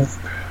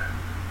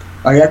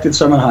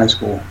some in high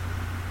school.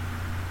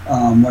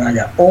 When I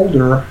got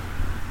older,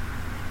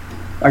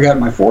 I got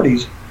in my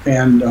 40s,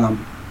 and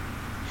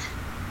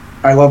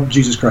I loved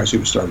Jesus Christ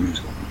Superstar the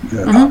musical.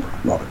 Opera,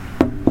 love it.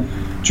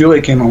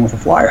 Julia came home with a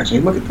flyer and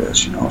said, "Look at this."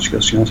 She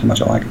goes, "She knows how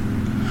much I like it."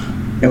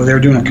 And they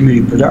were doing a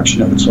community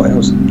production of it, so that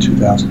was in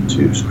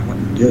 2002. So I went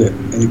and did it,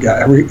 and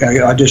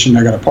I auditioned.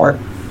 I got a part,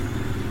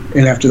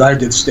 and after that, I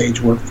did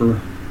stage work for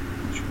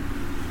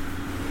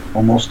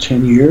almost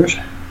 10 years.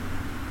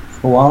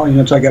 For a while,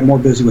 until I got more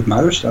busy with my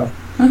other stuff.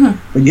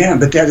 But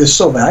that is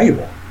so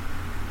valuable.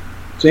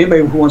 So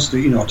anybody who wants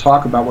to,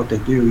 talk about what they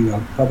do,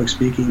 public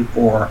speaking,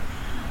 or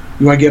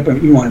you want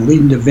to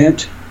lead an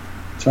event,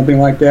 something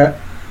like that,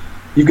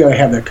 you've got to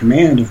have that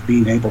command of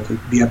being able to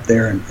be up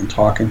there and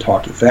talk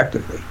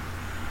effectively.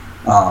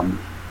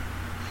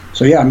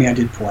 So yeah, I mean, I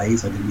did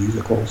plays, I did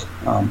musicals,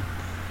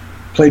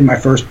 played in my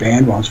first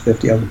band when I was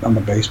 50. I'm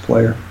a bass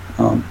player.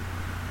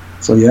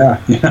 So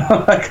yeah,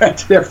 I got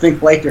to everything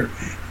later.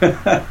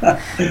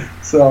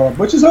 So,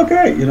 which is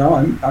okay,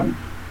 I'm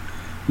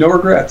no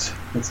regrets.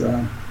 It's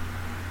been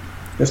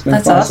That's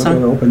fun. awesome. So I go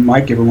to open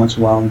mic every once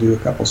in a while and do a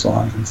couple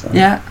songs and stuff.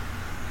 Yeah.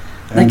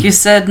 Like you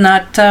said,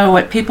 not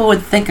what people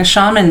would think a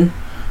shaman,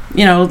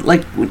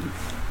 like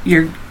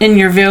you're in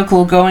your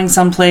vehicle going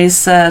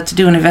someplace to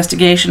do an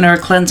investigation or a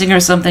cleansing or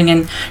something,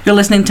 and you're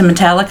listening to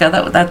Metallica.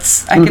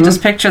 That's I could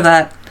just picture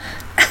that.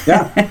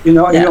 Yeah,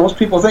 most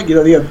people think,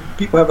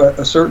 people have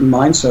a certain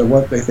mindset of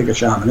what they think a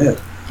shaman is.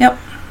 Yep.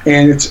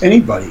 And it's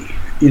anybody,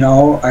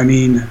 I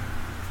mean,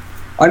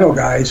 I know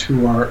guys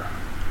who are,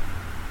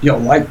 you're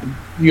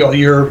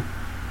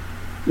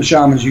the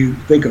shamans you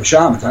think of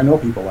shamans. I know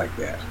people like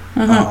that.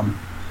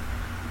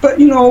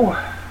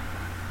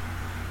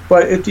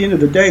 But at the end of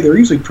the day, they're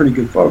usually pretty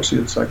good folks.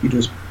 It's like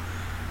and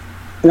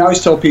I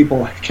always tell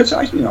people, because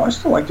I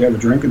still like to have a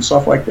drink and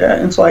stuff like that.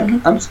 And it's like,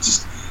 I'm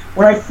just,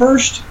 when I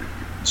first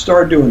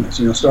started doing this,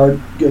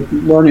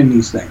 learning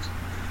these things,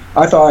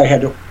 I thought I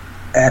had to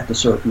act a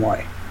certain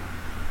way,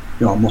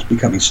 almost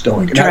becoming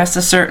stoic. Dress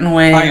a certain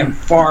way. I am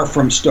far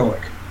from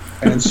stoic.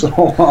 And so,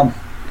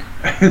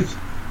 I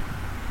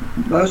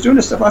was doing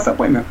this stuff. I thought,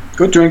 wait a minute,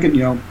 good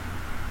drinking,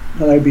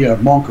 I'd be a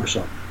monk or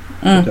something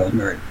if I was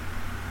married.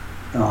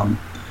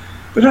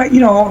 But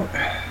I'm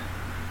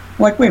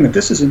like, wait a minute,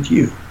 this isn't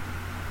you.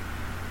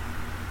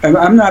 And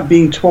I'm not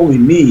being totally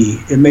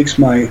me. It makes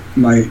my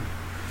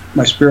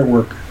spirit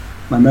work,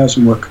 my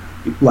medicine work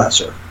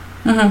lesser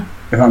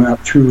if I'm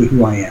not truly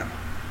who I am.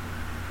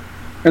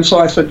 And so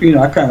I said,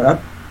 I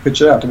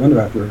pitched it out the window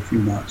after a few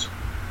months,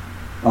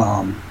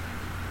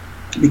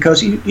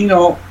 because you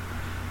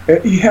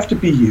have to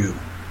be you.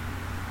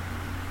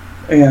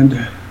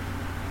 And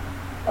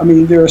I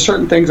mean, there are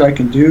certain things I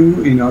can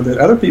do, that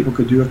other people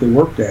could do if they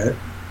worked at it.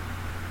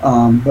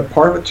 But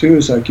part of it too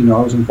is like, I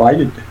was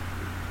invited to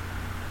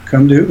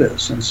come do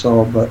this, and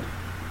so, but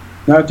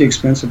not at the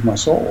expense of my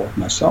soul, of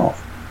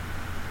myself.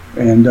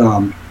 And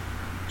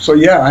so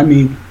yeah, I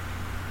mean,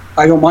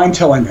 I don't mind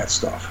telling that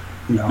stuff.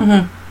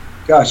 God,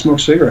 I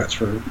smoked cigarettes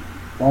for a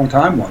long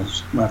time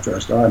once after I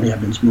started. I mean,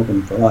 I've been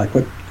smoking for I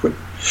quit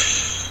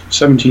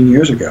 17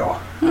 years ago.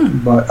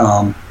 But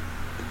I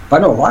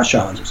know a lot of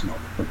shamans that smoke,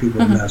 or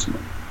people in medicine.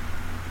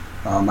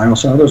 I know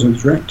some others that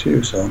drink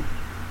too. So,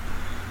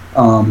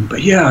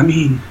 but yeah, I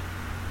mean,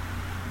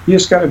 you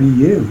just got to be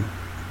you.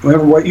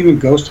 Even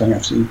ghost hunting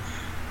I've seen,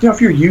 if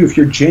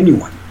you're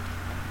genuine,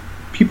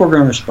 people are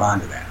going to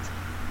respond to that.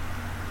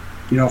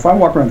 If I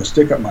walk around with a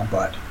stick up my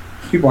butt,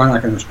 people are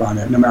not going to respond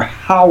to that, no matter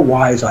how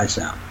wise I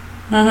sound,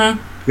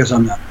 because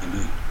I'm not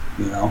me.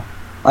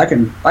 I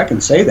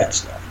can say that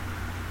stuff,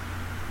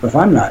 but if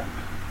I'm not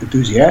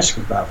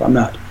enthusiastic about it, if I'm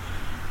not,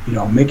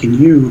 making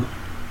you,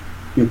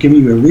 giving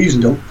you a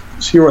reason to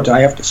hear what I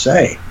have to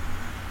say,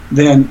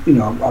 then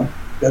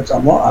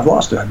I've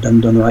lost it. I've done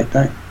the right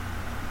thing.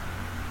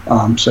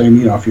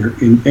 Saying, if you're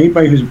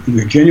anybody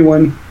you're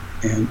genuine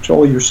and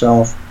totally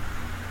yourself,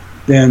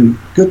 then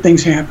good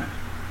things happen.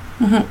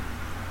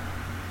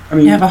 I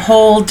mean, you have a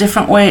whole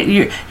different way.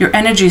 Your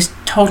energy is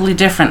totally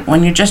different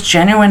when you're just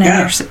genuine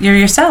and you're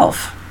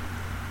yourself.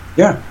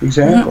 Yeah,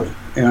 exactly.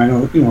 And I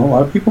know, a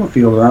lot of people in the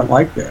field aren't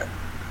like that.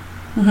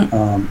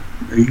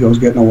 Their ego's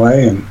getting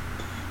away, and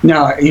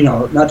now,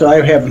 not that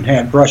I haven't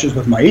had brushes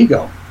with my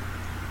ego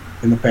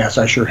in the past.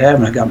 I sure have,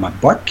 and I got my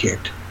butt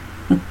kicked.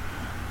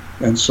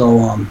 And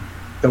so,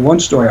 the one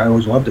story I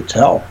always love to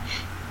tell,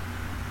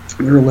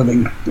 we were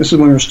living, this is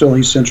when we were still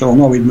East Central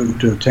Illinois. We'd moved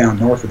to a town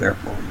north of there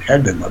where we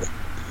had been living.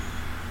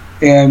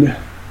 And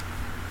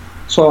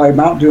so I'm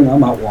out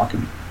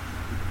walking,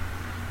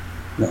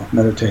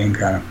 meditating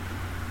kind of.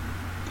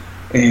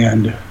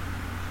 And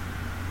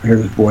I hear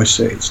this voice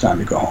say, "It's time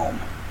to go home."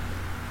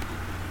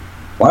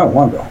 Well, I don't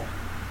want to go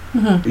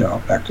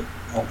home. Back to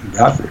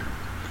Godfrey.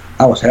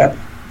 I was happy.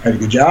 Had a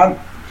good job.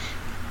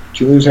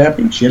 Julie was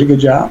happy. She had a good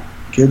job.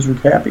 Kids were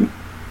happy.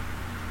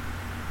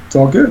 It's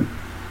all good.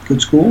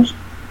 Good schools.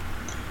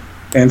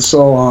 And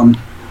so, a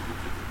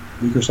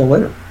week or so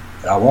later,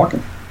 out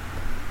walking.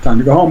 Time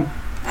to go home.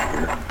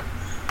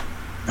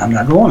 I'm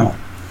not going home.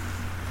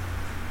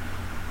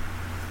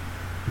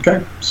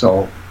 Okay,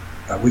 so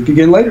a week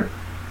again later,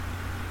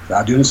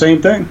 out doing the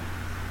same thing.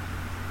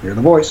 Hear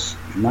the voice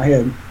in my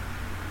head.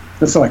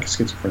 That's not like a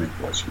schizophrenic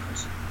voice.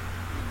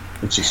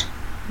 It's just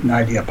an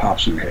idea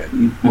pops in your head.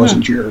 It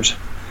wasn't yours.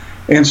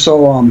 And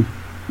so,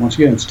 once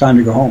again, it's time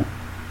to go home.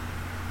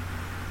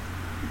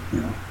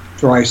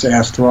 Thrice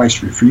asked,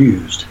 thrice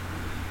refused.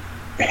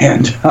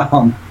 And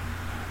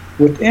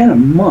within a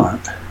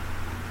month,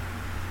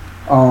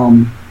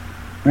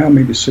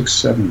 maybe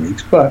 6-7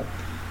 weeks, but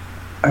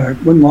it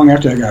wasn't long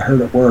after I got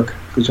hurt at work,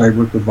 because I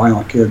worked with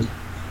violent kids.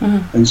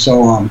 And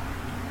so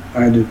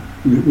I had to,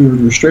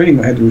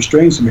 I had to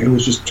restrain somebody who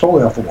was just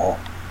totally off the wall.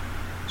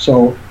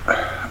 So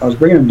I was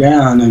bringing him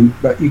down,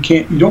 but I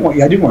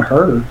didn't want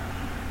to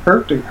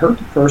hurt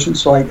the person,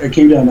 so I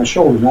came down on my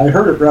shoulders. And I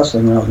hurt at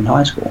wrestling when I was in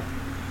high school,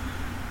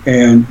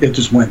 and it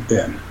just went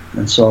thin,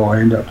 and so I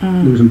ended up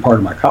losing part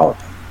of my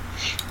collarbone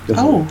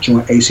because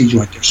the AC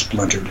joint just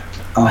splintered.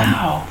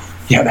 Wow.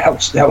 Yeah, that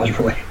was really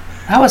fun.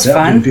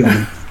 Didn't feel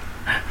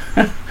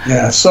me.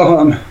 Yeah.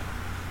 So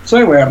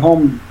anyway, I'm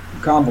home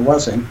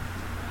convalescing,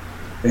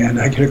 and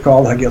I get a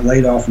call that I get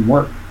laid off from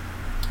work.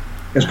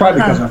 It's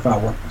probably because I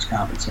filed workman's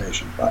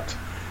compensation, but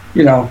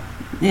Yeah.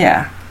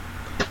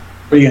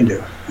 What are you gonna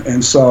do?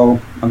 And so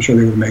I'm sure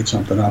they would have made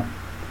something up.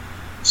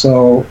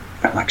 So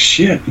I'm like,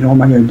 shit, what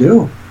am I gonna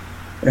do?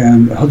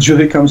 And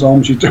Julie comes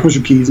home, she throws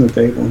her keys on the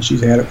table, and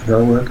she's had it with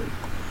her work.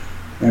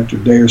 After a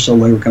day or so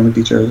later, we come with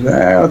each other,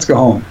 let's go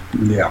home.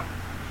 Yeah.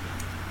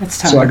 It's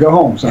time. So I go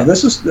home. So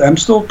I'm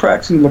still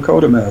practicing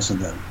Lakota medicine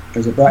then,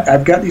 because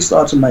I've got these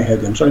thoughts in my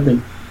head. I'm starting to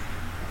think,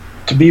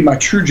 to be my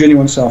true,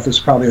 genuine self, is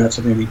probably not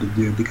something I need to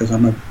do, because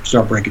I'm gonna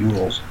start breaking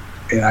rules,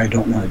 and I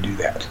don't want to do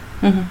that.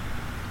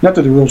 Not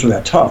that the rules are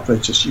that tough, but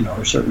it's just,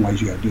 there's certain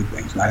ways you got to do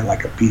things, and I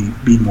like to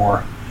be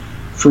more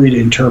free to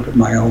interpret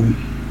my own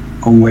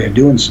way of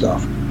doing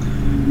stuff.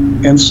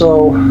 And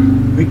so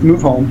we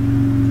move home,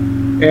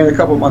 and a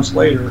couple of months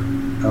later,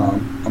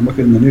 I'm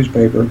looking in the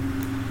newspaper,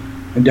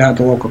 and down at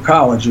the local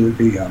college,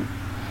 the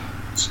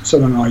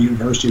Southern Illinois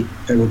University,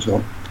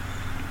 Edwardsville,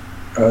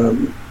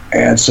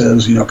 ad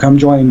says, come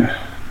join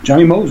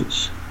Johnny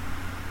Moses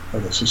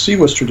of the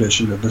Sasiwas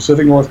tradition of the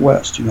Pacific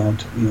Northwest,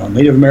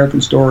 Native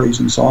American stories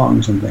and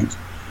songs and things.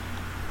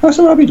 I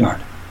said, I'll be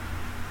darned.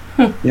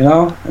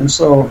 And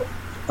so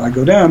I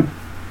go down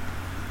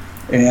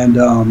and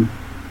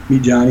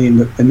meet Johnny,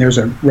 and there's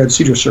a Red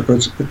Cedar Circle,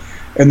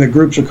 and the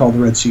groups are called the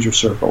Red Cedar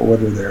Circle, where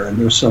they're there, and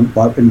there's some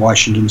in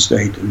Washington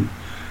State and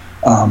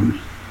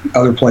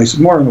other places,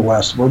 more in the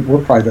West.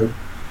 We're probably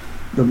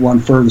the one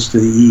furthest to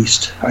the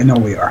east. I know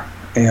we are.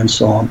 And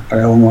so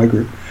our Illinois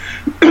group.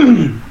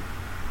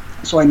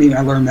 So I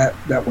learned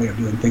that way of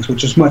doing things,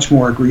 which is much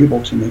more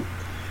agreeable to me.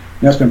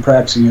 that's been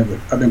practicing it.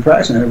 I've been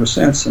practicing it ever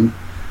since. And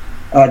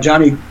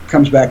Johnny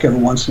comes back every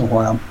once in a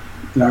while,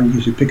 and I'm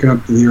usually picking up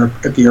at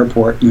the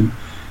airport, and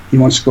he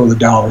wants to go to the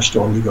dollar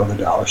store. We go to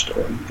the dollar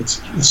store. And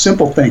it's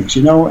simple things,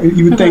 you know.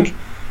 You would think,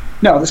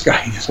 no, this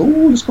guy just,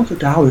 let's go to the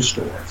dollar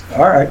store. Like,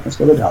 all right, let's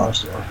go to the dollar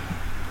store.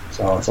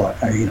 So it's like,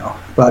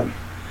 but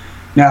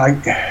now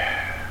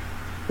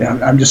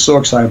I'm just so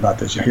excited about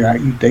this.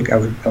 You'd think I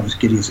was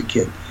giddy as a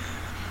kid.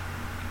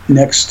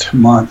 Next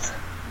month,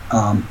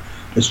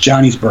 it's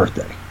Johnny's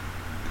birthday.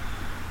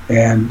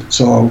 And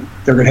so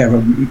they're going to have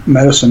a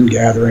medicine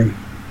gathering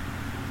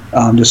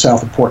just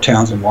south of Port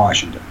Townsend,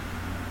 Washington.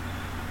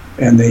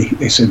 And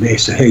they said,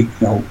 hey,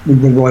 we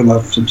would really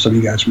love some of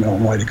you guys from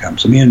Illinois to come.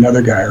 So me and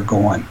another guy are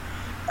going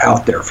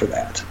out there for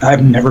that.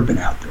 I've never been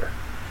out there.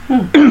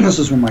 This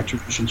is where my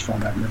tradition's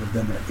from. I've never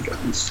been there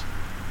because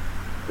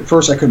at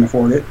first I couldn't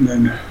afford it, and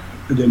then I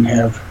didn't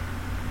have.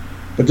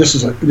 But this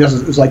is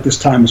like this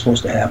time was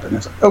supposed to happen.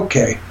 It's like,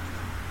 okay.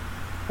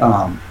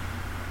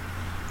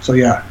 So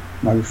yeah,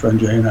 my good friend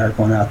Jay and I are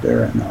going out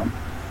there, and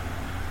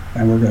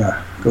we're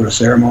gonna go to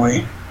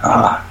ceremony.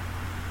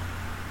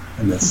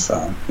 And it's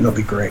it'll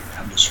be great.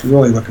 I'm just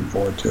really looking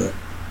forward to it.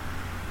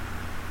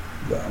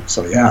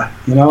 So yeah,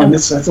 and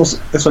that's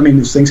what I mean.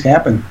 These things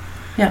happen.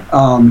 Yeah.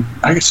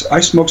 I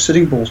smoked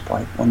Sitting Bull's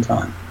pipe one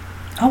time.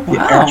 Oh wow. The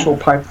actual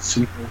pipe that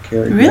Sitting Bull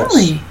carried.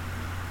 Really? Yes.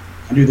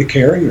 I knew the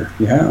carrier.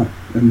 Yeah,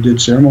 and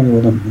did ceremony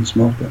with him and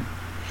smoked it.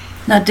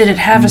 Now, did it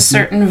have a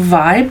certain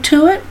vibe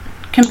to it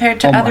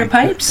compared to other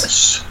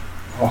pipes?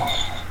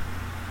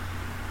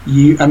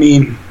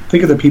 Goodness.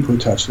 Think of the people who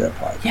touched that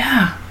pipe.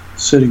 Yeah.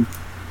 Sitting,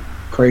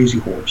 Crazy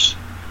Horse,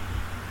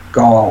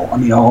 Gall.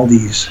 All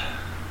these,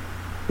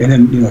 and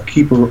then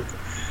Keeper.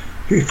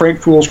 Frank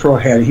Fool's Crow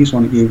had it. He's the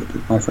one that gave it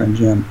to my friend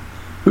Jim.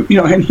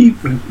 And he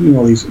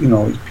knew these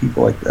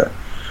people like the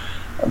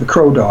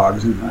Crow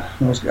Dogs and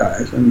those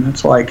guys, and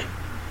it's like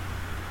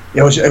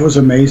it was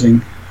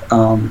amazing.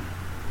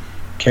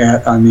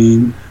 Cat,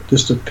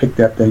 just to pick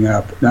that thing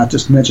up, not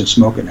just to mention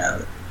smoking out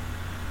of it.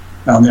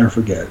 I'll never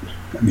forget it.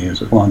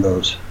 It's one of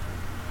those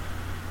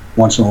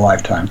once in a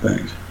lifetime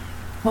things.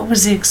 What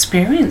was the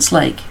experience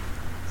like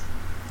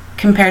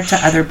compared to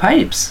other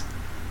pipes?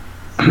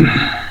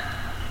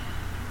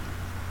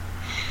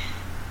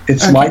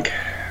 It's like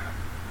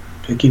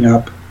picking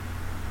up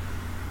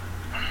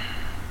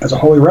as a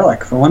holy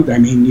relic. For one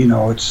thing,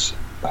 it's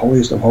the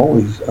holiest of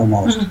holies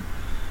almost.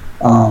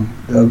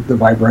 The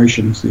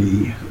vibrations,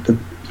 the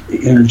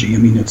energy.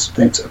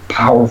 It's a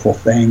powerful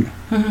thing.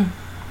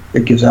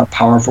 It gives out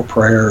powerful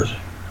prayers.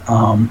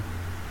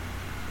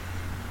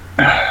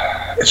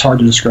 It's hard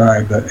to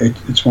describe, but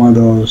it's one of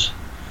those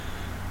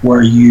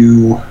where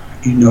you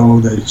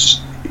know that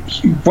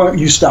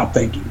you stop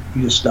thinking.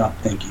 You just stop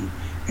thinking.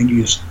 And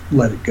you just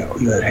let it go.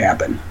 You let it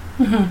happen.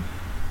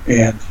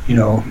 And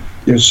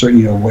there's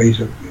certain ways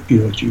of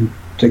that you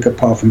take a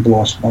puff and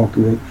blow smoke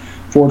through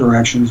 4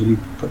 directions, and you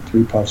put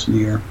 3 puffs in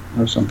the air.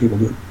 Or some people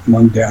do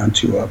 1 down,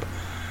 2 up.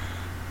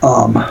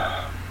 And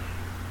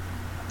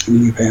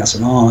then you pass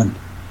it on.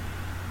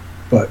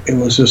 But it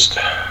was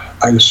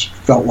I just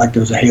felt like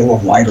there was a halo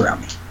of light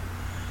around me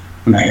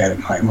when I had it.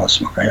 I had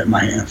it in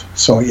my hands.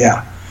 So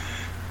yeah,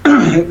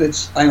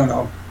 it's I don't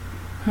know.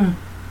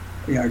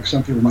 Yeah,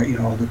 some people might,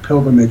 the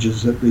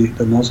pilgrimages that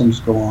the Muslims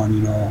go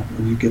on,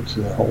 when you get to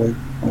the holy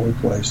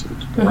place,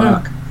 the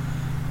Rock,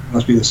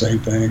 must be the same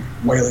thing.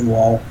 Wailing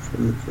Wall for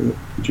the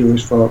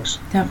Jewish folks.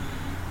 Yep.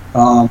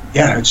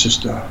 It's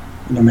just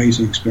an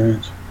amazing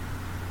experience.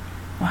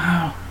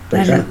 Wow.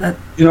 But and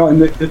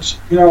it's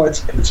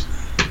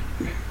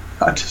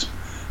not just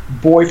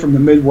boy from the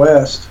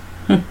Midwest.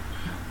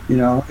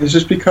 It's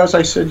just because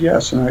I said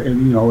yes, and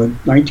in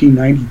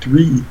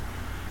 1993.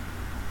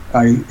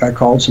 I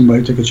called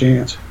somebody, took a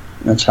chance.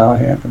 That's how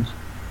it happens.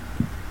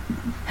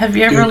 Have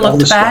you ever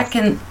looked back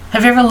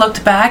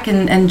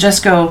and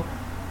just go,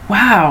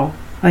 wow,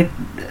 like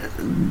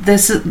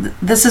this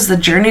is the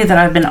journey that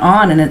I've been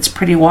on, and it's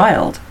pretty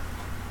wild.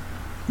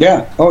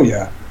 Yeah. Oh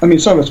yeah.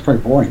 Some of it's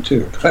pretty boring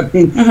too.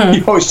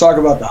 You always talk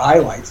about the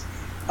highlights.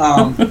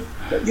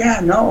 But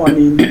yeah, no.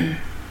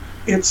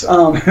 It's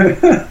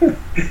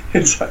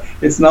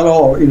it's not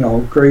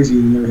all crazy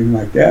and everything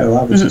like that. A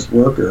lot of it's just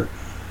work or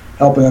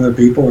helping other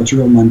people. It's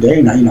real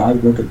mundane. I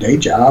work a day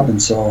job, and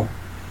so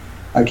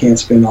I can't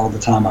spend all the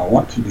time I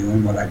want to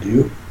doing what I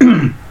do,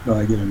 but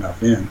I get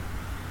enough in.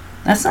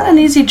 That's not an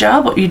easy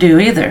job what you do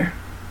either.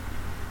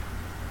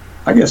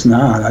 I guess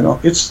not. I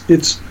don't. It's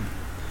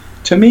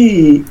to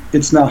me,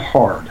 it's not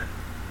hard.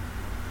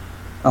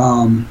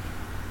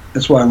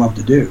 That's what I love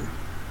to do,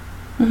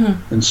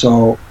 and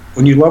so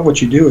when you love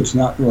what you do, it's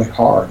not really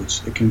hard.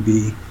 It can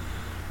be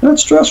not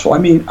stressful.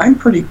 I'm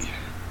pretty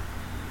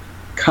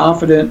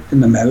confident in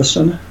the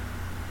medicine.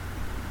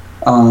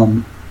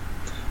 One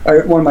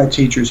of my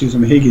teachers, he's a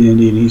Mohegan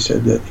Indian, he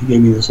said that he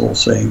gave me this little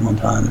saying one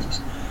time.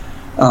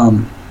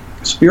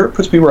 Spirit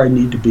puts me where I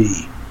need to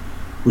be,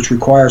 which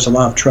requires a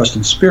lot of trust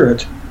in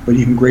spirit, but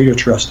even greater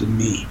trust in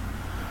me.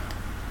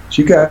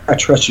 So you got to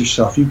trust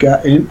yourself.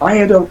 And I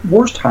had a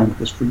worse time with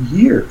this for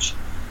years,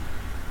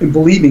 in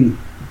believing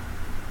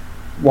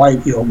why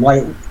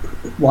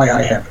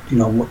I have it.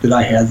 What did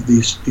I have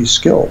these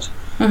skills?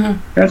 Mm-hmm.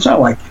 And it's not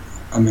like,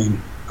 I'm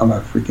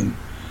a freaking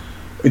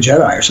a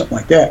Jedi or something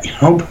like that,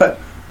 but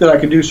that I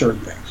can do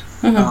certain things.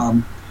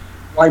 Mm-hmm.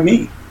 Why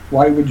me?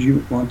 Why would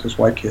you want this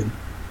white kid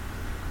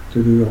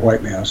to do the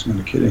white man? I'm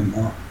not a kid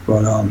anymore.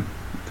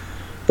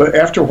 But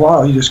after a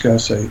while, you just gotta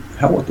say,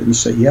 hell with it, and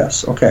say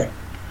yes, okay.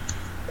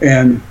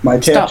 And my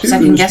Stop tattoos,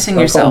 second guessing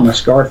I call them yourself. my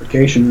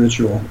scarification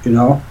ritual.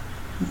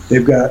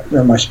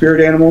 They're my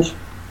spirit animals.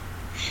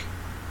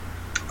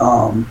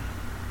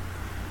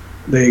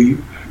 They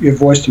give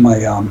voice to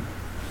my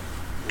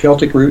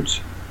Celtic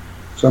roots.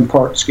 So I'm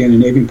part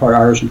Scandinavian, part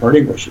Irish, and part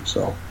English.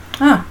 So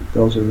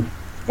those are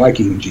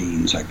Viking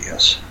genes, I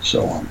guess.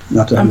 So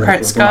not that I'm ready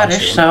part for a glass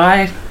Scottish, sword. so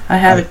I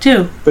have it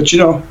too. But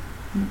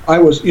I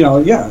was,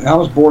 I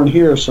was born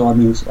here, so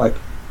it's like,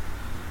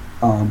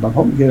 I'm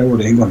hoping to get over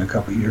to England in a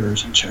couple of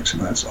years and check some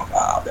of that stuff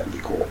out. That'd be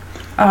cool.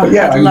 Oh, But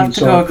yeah, I'd love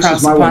to go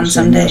across the pond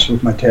someday. This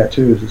with my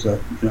tattoos is that,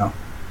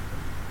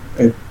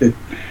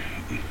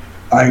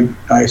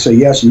 I say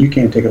yes, and you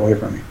can't take it away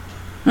from me.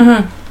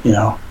 Mm-hmm.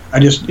 I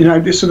just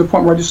to the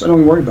point where I don't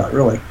even worry about it,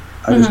 really.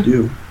 I just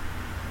do.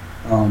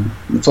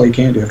 That's all you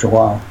can do after a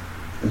while.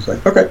 It's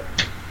like, okay,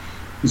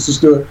 let's just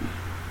do it.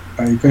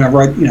 You can have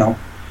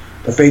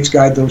the fates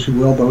guide those who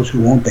will, those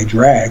who won't, they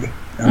drag.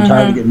 I'm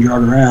tired of getting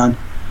dragged around.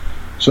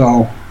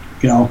 So,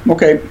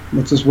 okay,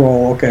 let's just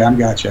roll. Okay, I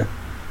got you.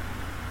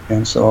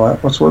 And so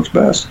that's what works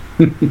best.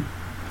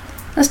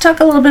 Let's talk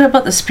a little bit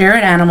about the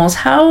spirit animals.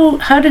 How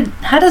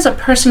does a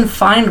person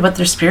find what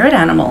their spirit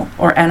animal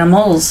or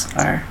animals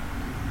are?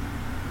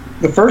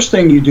 The first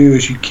thing you do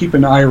is you keep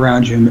an eye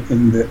around you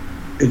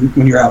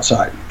when you're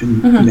outside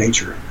in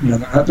nature.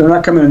 They're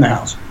not coming in the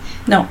house.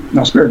 No.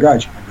 Now, spirit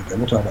guides you.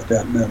 We'll talk about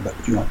that in a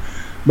minute.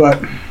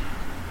 But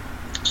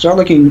start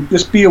looking.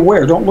 Just be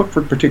aware. Don't look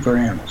for particular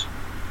animals.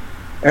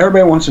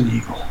 Everybody wants an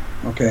eagle.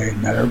 Okay,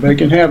 not everybody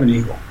can have an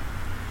eagle.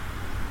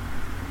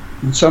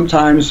 And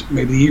sometimes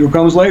maybe the eagle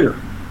comes later,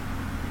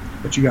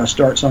 but you got to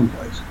start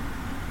someplace.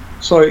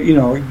 So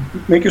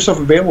make yourself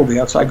available to be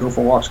outside. Go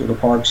for walks, go to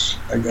parks.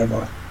 I have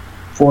a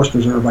forest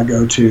preserve I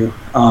go to.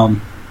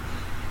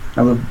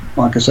 I live,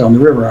 like I said, on the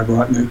river. I go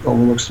out and it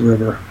overlooks the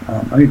river.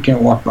 I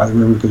can't walk by the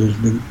river because there's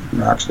big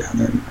rocks down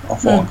there, and I'll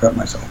fall and cut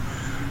myself,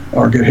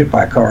 or get hit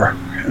by a car.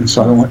 And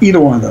so I don't want either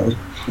one of those.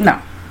 No.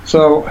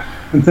 So,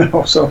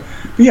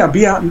 be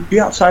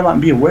outside a lot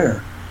and be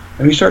aware.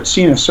 And you start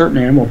seeing a certain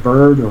animal, a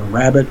bird or a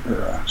rabbit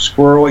or a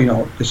squirrel,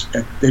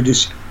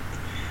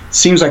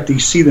 seems like you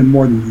see them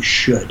more than you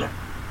should.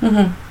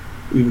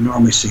 Mm-hmm. You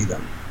normally see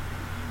them.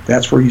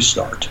 That's where you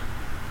start.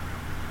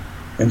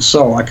 And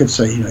so I could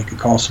say, you could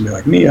call somebody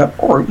like me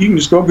up, or you can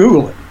just go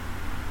Google it.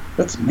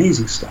 That's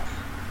amazing stuff.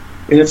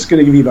 And it's going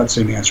to give you about the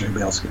same answer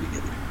anybody else is going to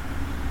give you.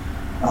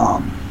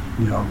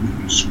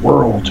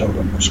 Squirrel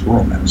totem or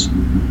squirrel medicine.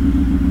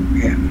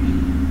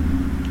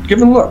 And give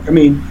it a look.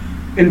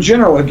 In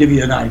general, it'll give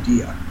you an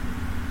idea of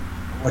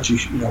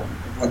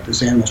what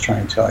this animal's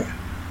trying to tell you.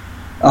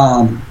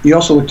 You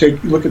also look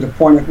at the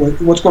point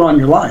of what's going on in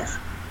your life.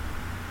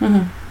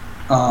 Mm-hmm.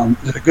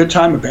 Is it a good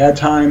time, a bad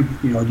time?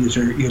 Is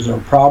there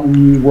a problem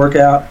you need to work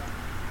out?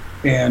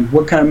 And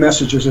what kind of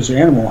message does this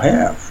animal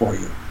have for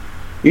you?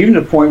 Even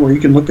to the point where you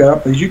can look it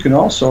up, is you can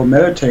also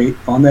meditate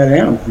on that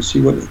animal and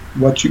see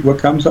what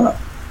comes up.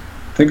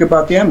 Think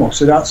about the animal.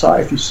 Sit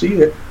outside if you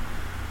see it.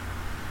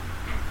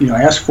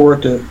 Ask for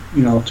it to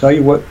tell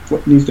you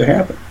what needs to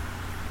happen.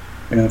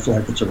 And if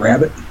it's a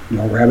rabbit,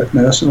 rabbit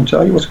medicine will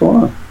tell you what's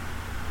going on.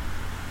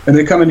 And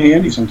they come in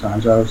handy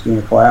sometimes. I was doing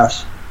a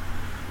class.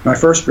 My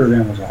first spirit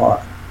animal was a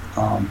hawk.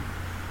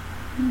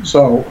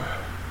 So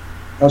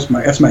that's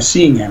my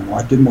seeing animal.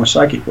 I did more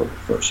psychic work at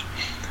first.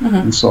 Mm-hmm.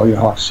 And so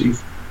hawks see.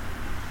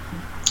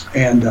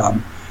 And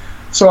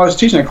so I was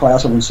teaching a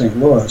class over in St.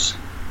 Louis,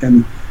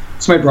 and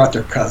somebody brought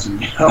their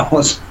cousin.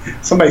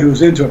 Somebody who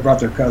was into it brought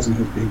their cousin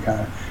who was being kind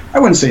of, I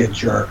wouldn't say a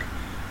jerk,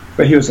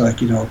 but he was like,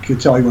 could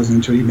tell he wasn't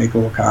into it. He'd make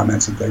little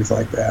comments and things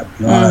like that.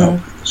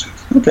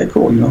 Okay,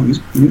 cool.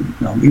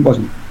 He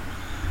wasn't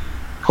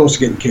close to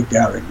getting kicked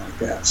out or anything like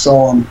that.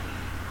 So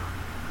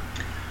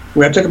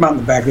I took him out in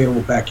the back. They had a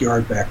little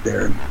backyard back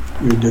there, and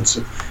I did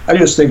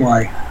this thing where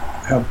I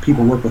have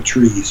people work with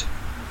trees,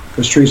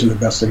 because trees are the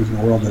best things in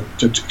the world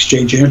to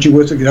exchange energy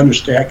with. To get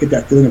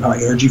that feeling of how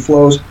energy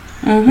flows.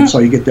 Mm-hmm. And so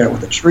you get that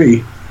with a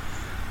tree.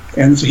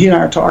 And so he and I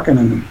are talking,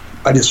 and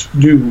I just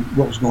knew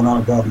what was going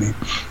on above me.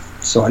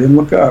 So I didn't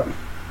look up.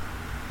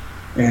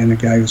 And the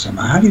guy was saying,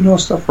 how do you know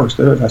stuff works?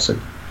 I said,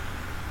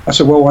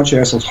 well, why don't you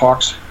ask those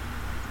hawks,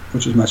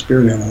 which is my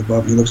spirit animal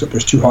above me. He looks up,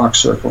 there's two hawks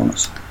circling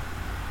us.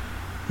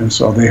 And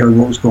so they heard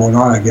what was going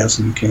on, I guess,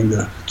 and came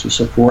to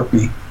support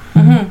me.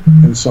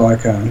 Mm-hmm. And so I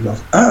kind of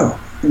goes, oh.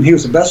 And he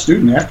was the best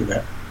student after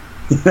that.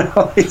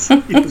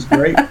 He was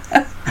great.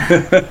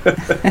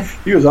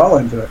 He was all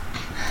into it.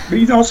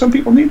 But some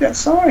people need that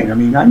sign.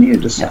 I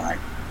needed a sign.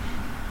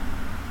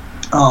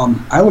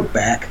 I look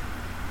back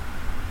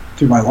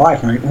through my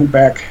life, and I went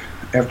back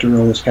after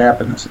all this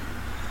happened. I said,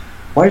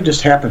 why did this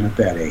happen at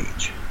that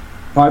age?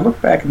 Well, I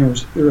looked back, and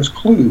there was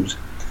clues.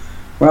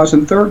 When I was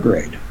in 3rd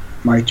grade,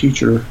 our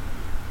teacher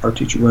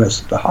read us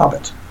The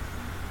Hobbit.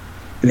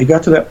 And they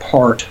got to that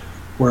part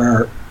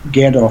where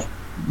Gandalf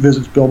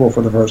visits Bilbo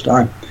for the first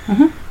time.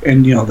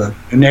 And, the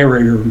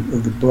narrator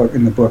of the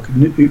book,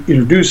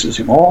 introduces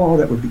him. Oh,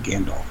 that would be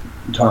Gandalf.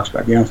 And talks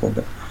about Gandalf a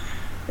little bit.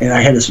 And I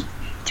had this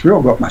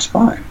thrill go up my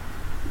spine.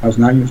 I was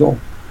 9 years old.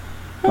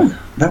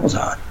 That was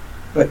odd.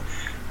 But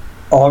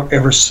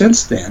ever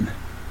since then,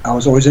 I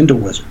was always into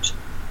wizards.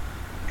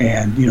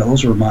 And,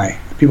 those were my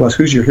people ask,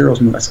 who's your heroes?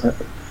 And I said,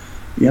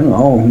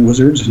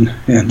 wizards and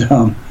then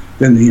and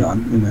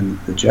then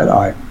the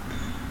Jedi.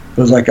 It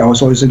was like I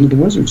was always into the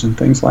wizards and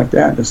things like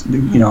that. This,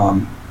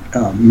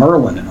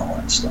 Merlin and all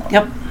that stuff.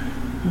 Yep.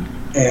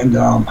 And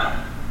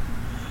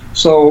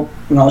so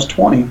when I was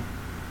 20,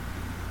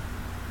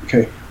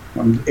 okay,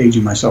 I'm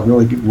aging myself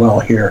really well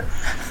here.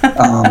 When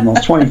I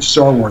was 20,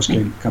 Star Wars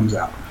game comes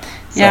out.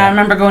 So, yeah, I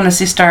remember going to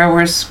see Star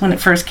Wars when it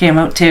first came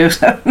out too.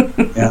 So.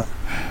 Yeah.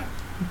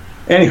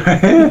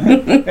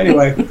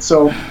 Anyway,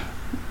 so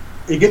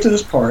you get to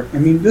this part. I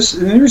mean, and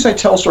the reason I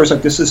tell stories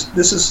like this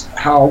is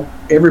how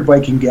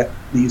everybody can get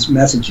these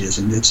messages,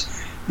 and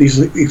it's these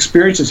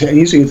experiences. And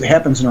usually, it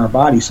happens in our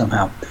body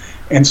somehow,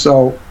 and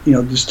so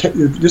just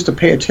to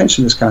pay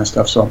attention to this kind of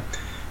stuff. So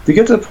to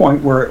get to the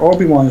point where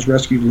Obi-Wan has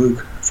rescued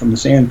Luke from the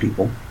Sand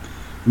People,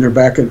 and they're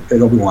back at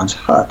Obi-Wan's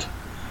hut,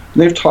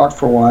 and they've talked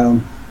for a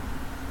while,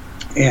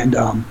 and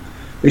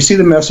they see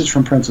the message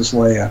from Princess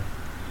Leia.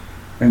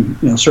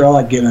 And, Sir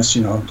Alec Guinness,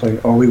 played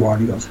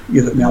Obi-Wan. He goes,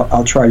 now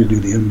I'll try to do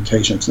the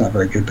imitation. It's not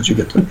very good, but you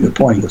get the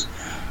point. He goes,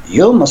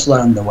 you must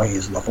learn the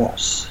ways of the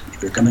Force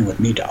if you're coming with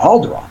me to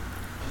Alderaan.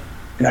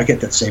 And I get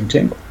that same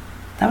tingle.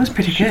 That was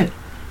pretty good.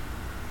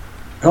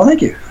 Oh,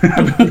 thank you.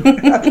 I've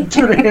been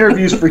doing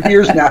interviews for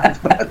years now. I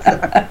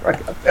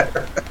got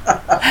better.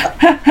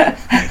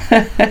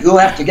 You'll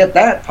have to get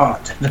that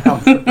part down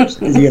first.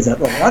 Because he has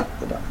that little what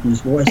in his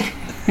voice.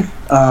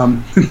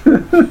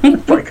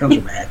 Probably comes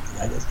from acting,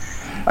 I guess.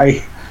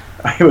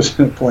 I was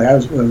in a play. I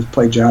was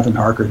played Jonathan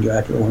Harker in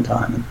Dracula one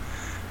time,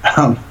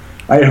 and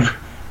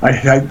I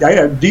had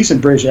a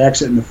decent British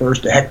accent in the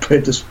first act,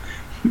 but just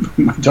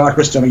my daughter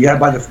was telling me,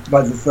 by the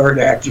 3rd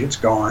act, it's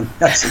gone.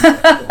 That's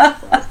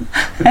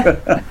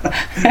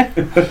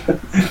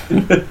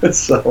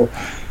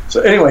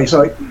so anyway,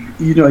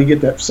 you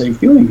get that same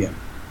feeling again.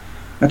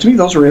 Now, to me,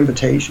 those were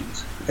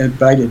invitations,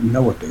 but I didn't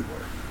know what they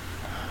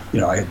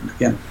were. I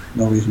had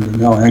no reason to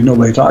know. I had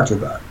nobody to talk to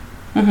about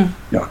it.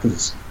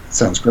 Because it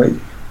sounds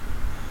crazy.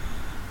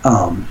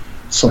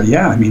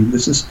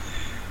 This is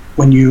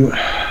when you,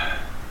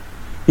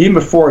 even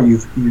before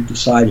you've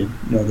decided,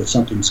 that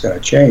something's got to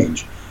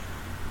change,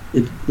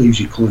 it leaves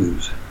you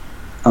clues.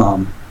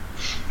 When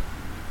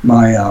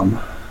I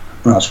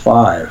was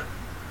 5,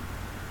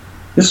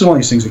 this is one of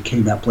these things that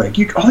came out like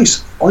all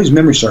these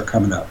memories start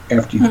coming up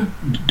after you've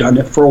done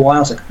it for a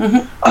while. It's like,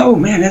 oh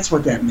man, that's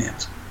what that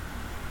meant.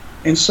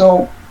 And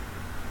so,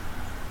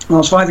 when I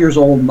was 5 years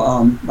old,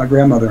 my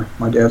grandmother,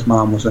 my dad's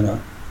mom, was in a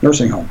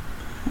nursing home.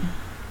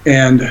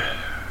 And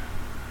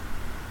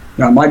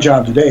my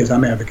job today is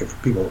I'm an advocate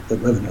for people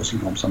that live in nursing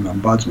homes. I'm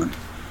an ombudsman.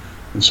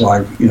 And so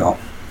I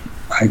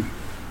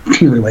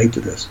can relate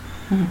to this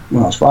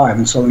when I was 5.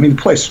 And so, the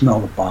place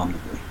smelled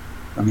abominably.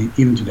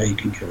 Even today you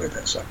can get away with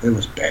that stuff. It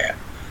was bad,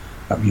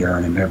 of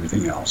urine and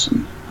everything else.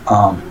 And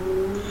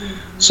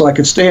so I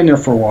could stay in there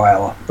for a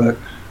while, but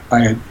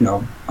I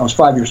was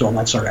 5 years old and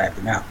I'd start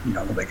acting out.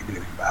 Nobody could do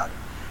anything about it,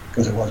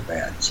 because it was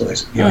bad. So they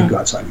said, I'd go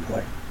outside and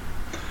play.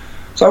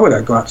 So I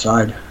would go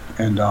outside,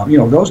 and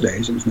those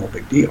days it was no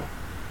big deal.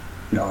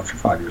 If you're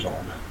 5 years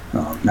old,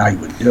 now you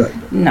wouldn't do it.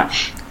 But, no.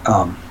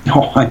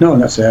 No, I know,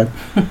 that's sad.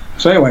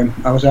 So anyway,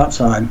 I was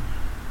outside,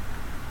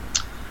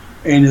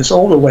 and this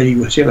older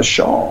lady, she had a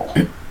shawl,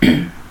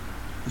 and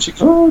she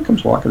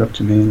comes walking up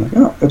to me, and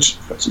like,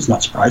 it's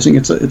not surprising.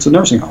 It's a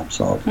nursing home,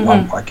 so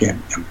I'm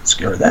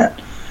scared of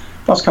that.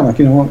 But I was kind of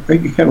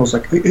like, I was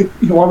like,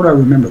 why would I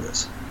remember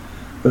this?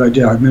 But I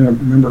did. I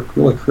remember it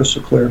really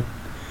crystal clear.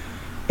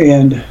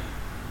 And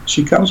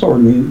she comes over to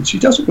me, and she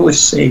doesn't really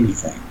say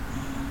anything.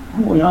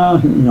 Kind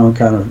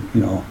of,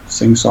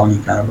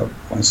 sing-songy kind of a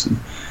voice, and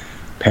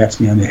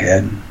pats me on the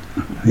head,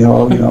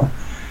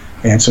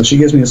 And so she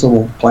gives me this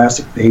little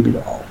plastic baby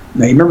doll.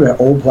 Now, you remember that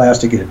old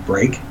plastic, it'd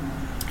break?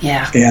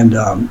 Yeah. And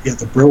it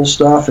the brittle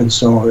stuff, and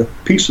so a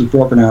piece was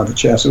broken out of the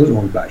chest. It was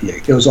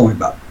only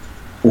about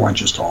 4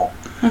 inches tall.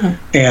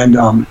 And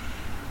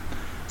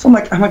so I'm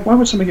like, why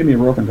would somebody give me a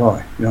broken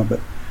toy? But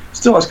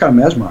still, I was kind of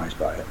mesmerized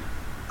by it,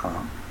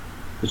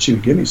 that she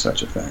would give me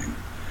such a thing.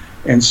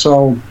 And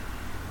so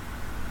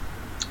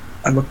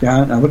I looked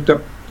down and I looked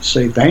up to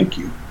say thank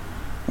you,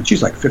 and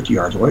she's like 50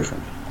 yards away from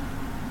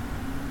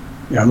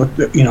me. I looked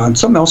at, and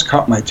something else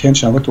caught my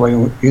attention. I looked away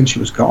and she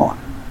was gone.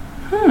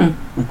 Like,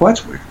 well,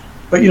 that's weird.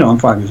 But I'm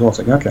 5 years old.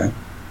 It's like, okay.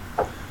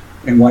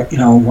 And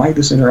why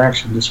this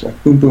interaction just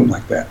like boom, boom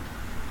like that?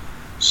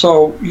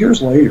 So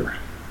years later,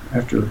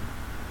 after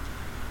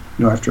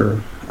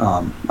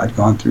I'd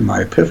gone through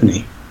my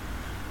epiphany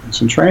and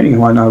some training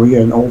and whatnot, we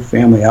had an old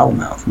family album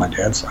out from my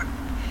dad's side,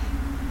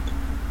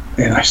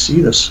 and I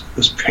see this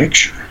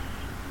picture,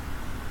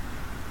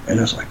 And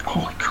it was like,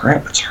 holy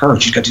crap, it's her.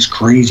 She's got these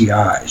crazy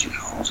eyes,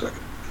 It's like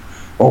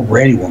old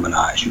granny woman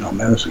eyes,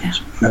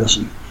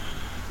 medicine,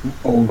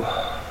 old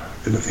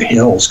in the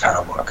hills kind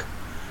of look.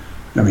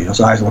 I mean,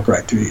 those eyes look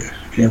right through you.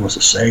 And it was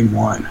the same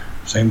one,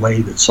 same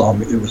lady that saw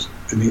me.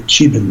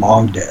 She'd been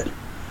long dead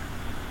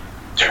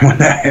when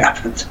that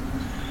happened.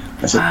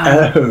 I said,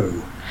 wow.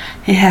 oh.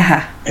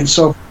 Yeah. And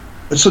so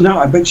now,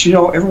 I bet,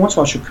 every once in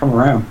a while she'll come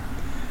around.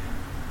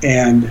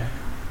 And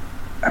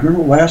I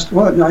remember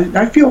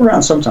I feel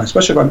around sometimes,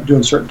 especially if I'm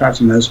doing certain types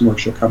of medicine work,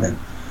 she'll come in.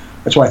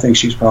 That's why I think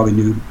she's probably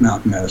new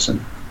mountain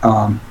medicine.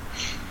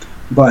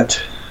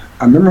 But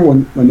I remember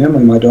when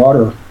Emily, my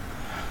daughter,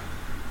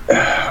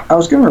 I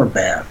was giving her a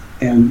bath,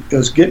 and it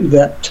was getting to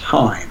that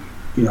time.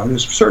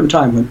 There's a certain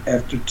time when,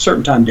 after a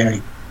certain time,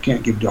 Daddy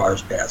can't give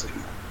daughters baths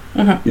anymore.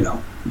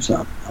 Mm-hmm. It's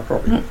not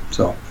appropriate. Mm-hmm.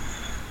 So,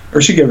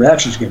 or she's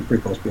getting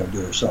pretty close to be able to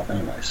do it herself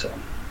anyway. So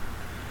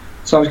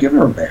I was giving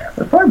her a bath.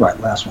 That's probably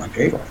the last one I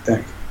gave her, I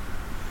think.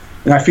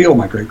 And I feel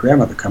my great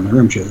grandmother come in the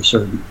room. She has a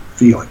certain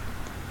feeling.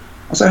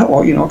 I say,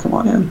 hello, come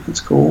on in. It's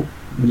cool.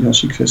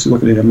 She's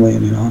looking at Emily,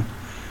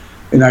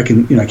 and I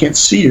can, I can't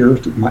see her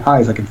through my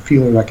eyes. I can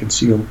feel her. I can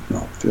see her,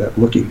 through that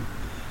looking.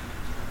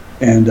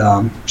 And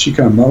she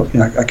kind of,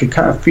 I could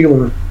kind of feel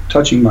her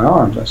touching my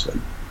arms. I said,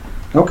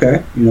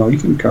 okay, you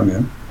can come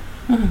in.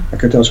 Mm-hmm. I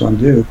could tell us what I'm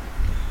doing.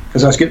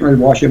 Because I was getting ready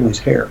to wash Emily's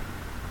hair.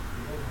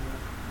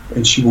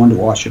 And she wanted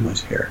to wash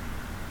Emily's hair.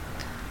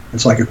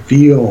 And so I could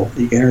feel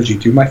the energy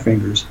through my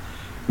fingers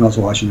when I was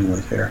washing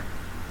Emily's hair.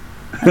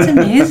 That's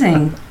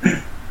amazing.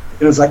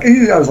 It was like,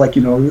 I was like,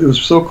 it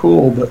was so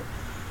cool, but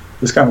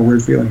it's kind of a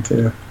weird feeling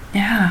too.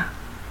 Yeah.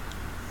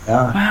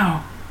 Yeah.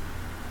 Wow.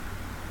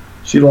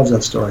 She loves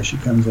that story. She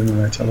comes in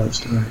when I tell that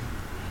story.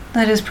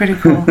 That is pretty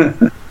cool.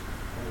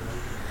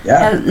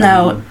 Yeah.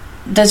 Now,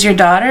 does your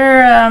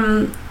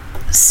daughter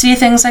see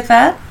things like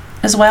that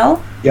as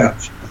well? Yeah.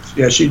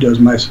 Yeah, she does.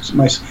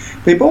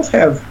 They both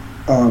have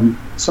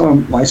some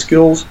of my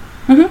skills.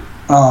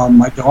 Mm-hmm.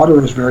 My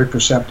daughter is very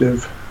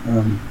perceptive.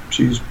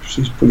 She's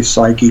pretty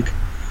psychic.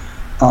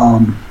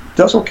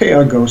 Does okay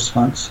on ghost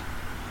hunts.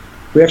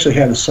 We actually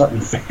had a Sutton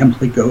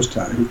family ghost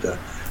hunt at the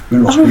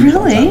Mineral Springs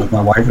really? With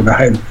my wife and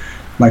I, and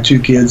my 2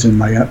 kids and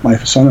my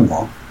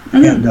son-in-law,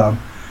 mm-hmm. and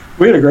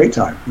we had a great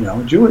time.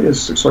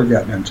 Julia's sort of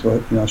gotten into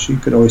it. She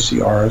could always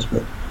see auras,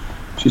 but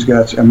she's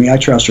got. I mean, I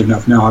trust her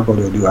enough now. I'll go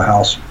to do a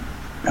house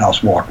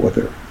walk with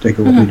her. Take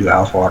her with me, do a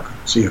house walk,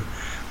 see if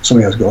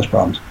somebody has ghost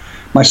problems.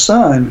 My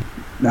son,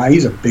 now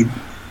he's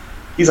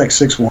he's like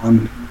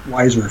 6'1",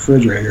 wide as a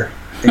refrigerator,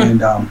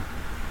 and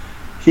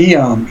he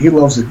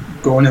loves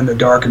going in the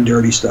dark and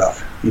dirty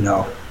stuff,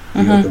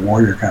 mm-hmm. the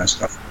warrior kind of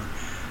stuff,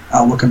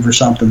 looking for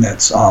something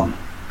that's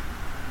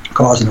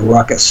causing a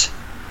ruckus.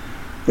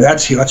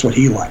 That's what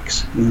he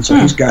likes, and so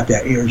he's got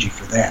that energy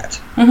for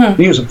that.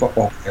 Mm-hmm. He was a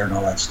football player and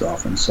all that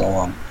stuff, and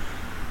so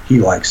he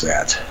likes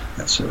that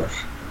sort of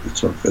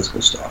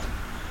physical stuff.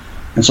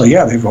 And so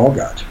they've all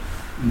got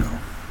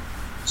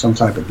some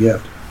type of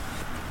gift.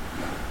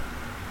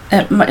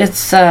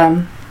 It's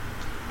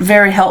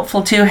very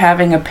helpful too,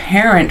 having a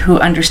parent who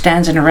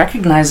understands and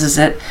recognizes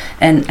it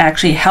and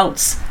actually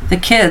helps the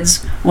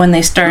kids when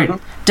they start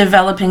mm-hmm.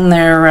 developing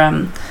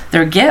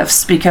their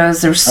gifts,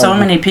 because there's so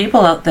many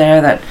people out there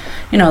that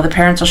the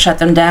parents will shut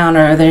them down,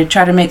 or they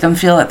try to make them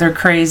feel that they're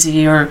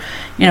crazy, or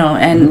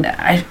and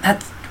mm-hmm.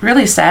 That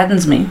really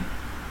saddens me.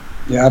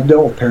 Yeah, I've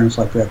dealt with parents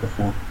like that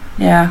before.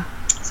 Yeah.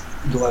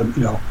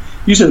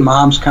 Usually the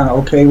mom's kind of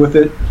okay with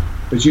it,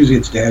 but usually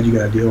it's dad you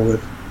got to deal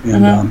with.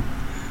 And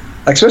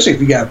mm-hmm. Especially if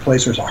you got a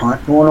place there's a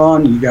hunt going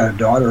on, and you got a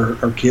daughter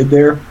or kid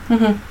there,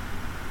 mm-hmm.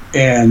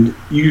 and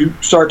you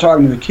start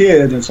talking to the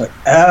kid, and it's like,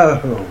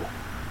 oh,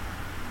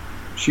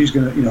 she's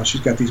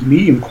got these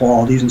medium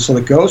qualities, and so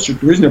the ghosts, the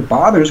reason they're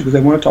bothering is because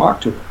they want to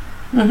talk to her.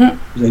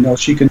 Mm-hmm. They know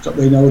she can.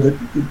 They know that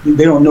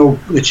they don't know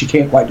that she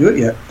can't quite do it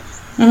yet,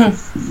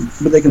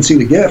 mm-hmm. but they can see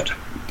the gift,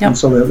 yep. and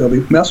so they'll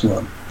be messing with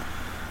them.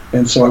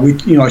 And so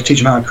I teach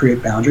them how to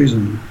create boundaries,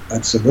 and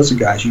I said, listen,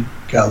 guys, you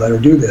gotta let her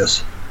do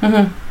this,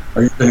 mm-hmm.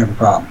 or you're gonna have a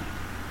problem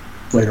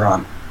later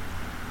on.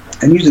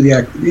 And usually they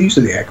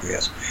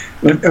acquiesce.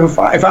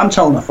 If I'm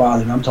telling the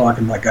father, and I'm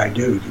talking like I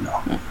do,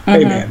 mm-hmm.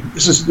 hey man,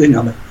 this is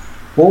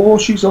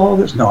she's all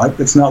this. No,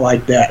 it's not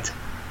like that.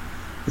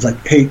 It's like,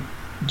 hey,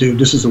 dude,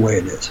 this is the way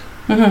it is.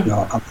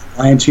 Mm-hmm. I'm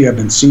lying to you. I've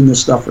been seeing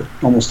this stuff for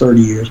almost 30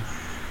 years.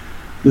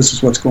 This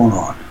is what's going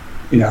on.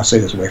 I say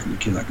this away from the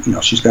kid. Like,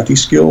 she's got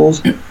these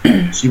skills.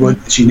 She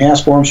didn't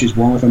ask for them. She's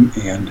born with them,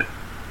 and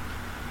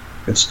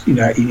it's you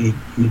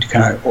need to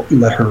kind of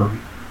let her,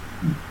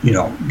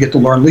 get to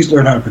learn, at least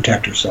learn how to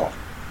protect herself,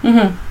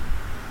 mm-hmm.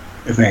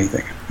 if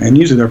anything. And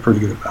usually they're pretty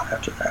good about it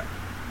after that.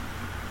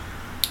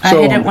 I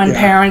hate it when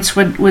parents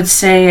would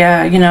say,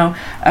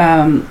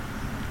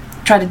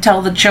 try to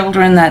tell the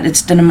children that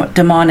it's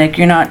demonic.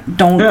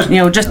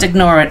 Just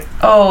ignore it.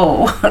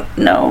 Oh,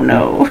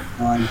 no.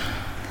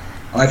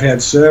 I've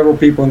had several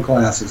people in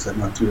classes that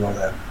went through all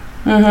that.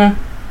 Mm-hmm.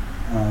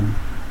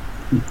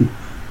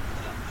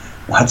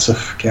 Lots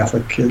of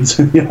Catholic kids,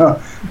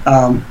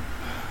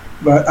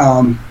 But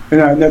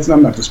And I'm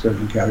not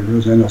disparaging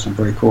Catholics. I know some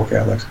very cool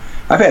Catholics.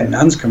 I've had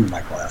nuns come to my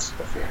classes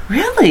before.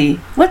 Really?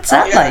 What's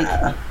that like?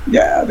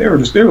 Yeah, there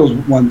was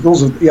one. I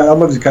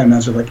love these kind of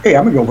nuns. They're like, hey,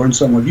 I'm gonna go learn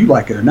something whether you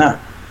like it or not.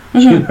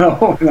 You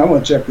know, and I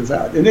want to check this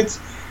out. And it's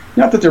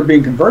not that they're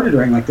being converted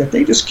or anything like that.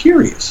 They're just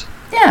curious.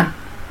 Yeah.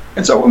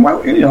 And so,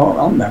 you know,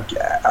 I'm like,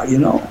 yeah, you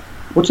know,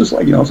 what's this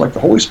like? You know, it's like the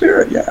Holy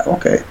Spirit. Yeah,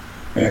 okay.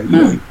 And you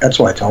know, that's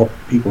why I tell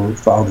people who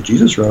follow the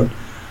Jesus Road,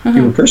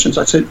 people Christians,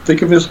 I say,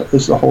 think of it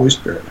as the Holy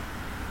Spirit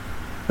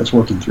that's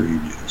working through you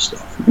to do this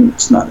stuff. I mean,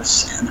 it's not a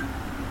sin.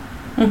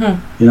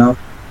 You know,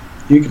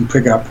 you can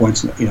pick out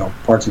points, you know,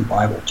 parts in the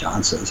Bible.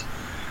 John says,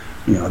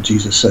 you know,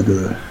 Jesus said to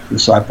the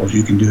disciples,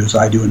 you can do as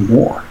I do and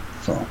more.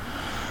 So,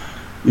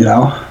 you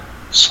know,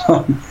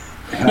 so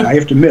I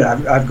have to admit,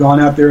 I've gone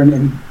out there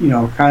and you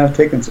know, kind of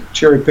taken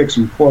cherry picked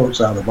some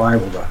quotes out of the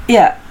Bible to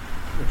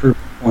prove a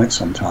point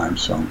sometimes.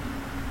 So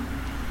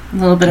a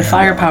little bit of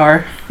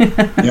firepower.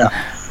 Yeah,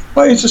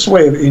 well, it's just a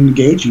way of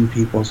engaging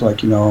people. It's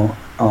like, you know,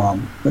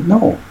 but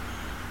no,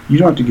 you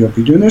don't have to give up.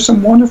 You're doing. There's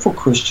some wonderful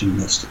Christian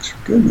mystics,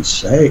 for goodness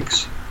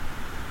sakes.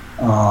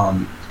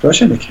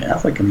 Especially in the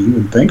Catholic. I mean, you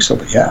wouldn't think so,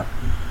 but yeah.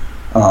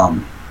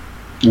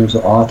 There's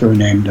an author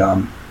named.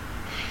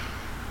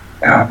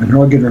 I've been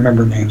really good to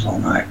remember names all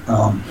night.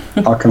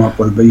 I'll come up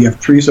with it. But you have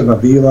Teresa of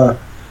Avila,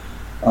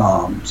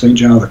 St.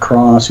 John of the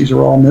Cross. These are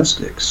all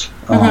mystics.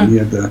 You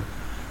have the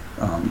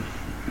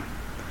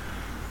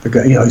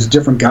guy, you know, these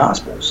different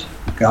gospels.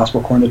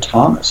 Gospel according to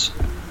Thomas,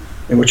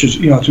 and which is,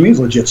 you know, to me is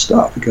legit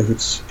stuff, because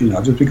it's, you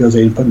know, just because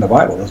they didn't put it in the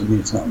Bible doesn't mean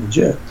it's not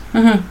legit.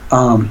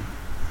 But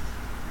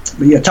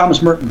yeah,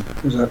 Thomas Merton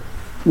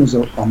was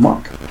a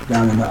monk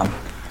down in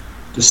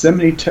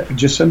Gethsemane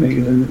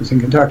is in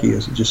Kentucky.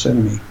 Is a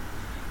Gethsemane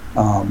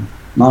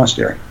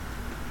monastery,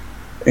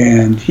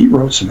 and he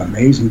wrote some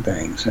amazing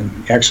things. And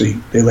actually,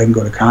 they let him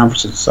go to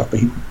conferences and stuff. But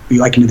he'd be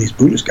like into these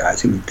Buddhist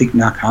guys. He would think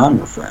Nag Hammadi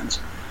were friends,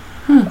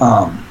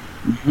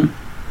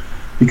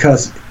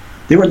 because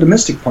they were the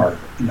mystic part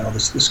of it. You know,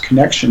 this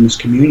connection, this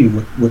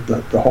communion with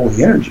the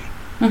holy energy,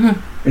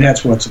 and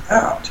that's what it's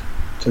about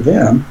to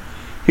them.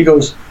 He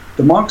goes,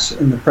 the monks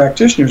and the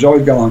practitioners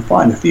always got on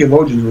fine. The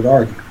theologians would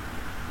argue,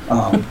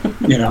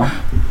 you know,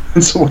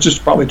 and so, which is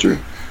probably true.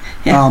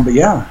 But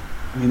yeah,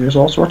 I mean, there's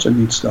all sorts of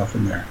neat stuff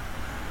in there.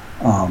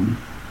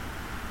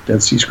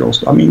 Dead Sea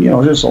Scrolls. I mean, you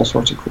know, there's all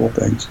sorts of cool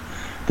things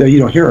that you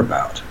don't hear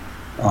about.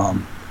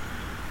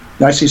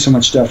 I see so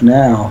much stuff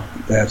now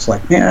that's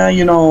like, yeah,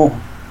 you know,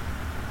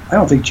 I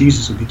don't think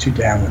Jesus would be too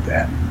down with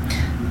that.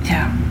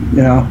 Yeah.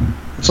 You know,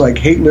 it's like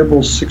hate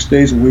liberals 6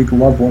 days a week,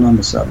 love one on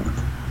the 7th.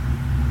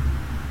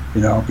 You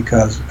know,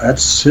 because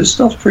his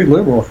stuff's pretty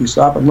liberal if you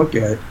stop and look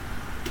at it.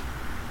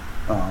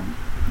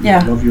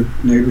 Love your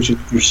neighbors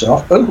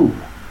yourself. Oh,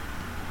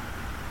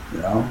 you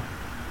know,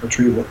 or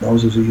treat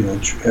those as you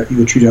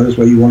would treat others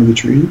the way you want to be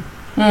treated.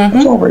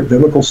 That's all very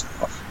biblical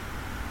stuff,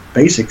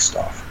 basic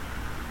stuff.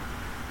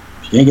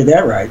 If you can't get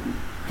that right,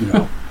 you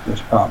know, there's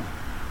a problem.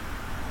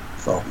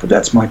 So, but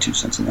that's my 2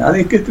 cents in that.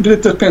 I think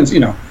it depends. You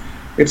know,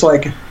 it's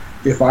like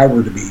if I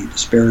were to be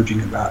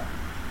disparaging about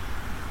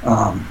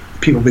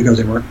people because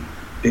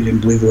they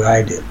didn't believe the way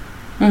I did.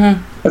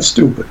 That's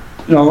stupid.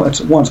 You know, it's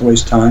a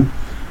waste of time.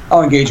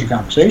 I'll engage in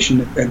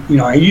conversation. And, you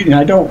know,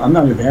 I'm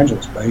not an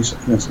evangelist by any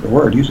sense of the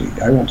word. Usually,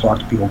 I won't talk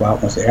to people about it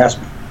unless they ask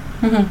me.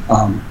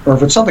 Or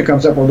if it's something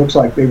comes up where it looks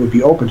like they would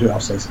be open to it, I'll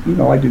say, you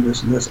know, I do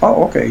this and this.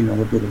 Oh, okay, you know,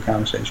 we'll get a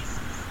conversation.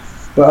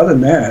 But other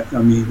than that,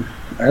 I mean,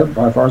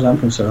 as far as I'm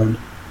concerned,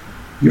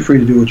 you're free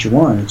to do what you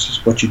want. It's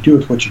just what you do.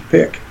 It's what you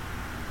pick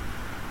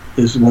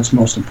is what's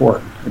most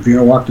important. If you're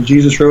going to walk the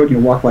Jesus road, you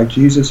walk like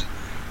Jesus.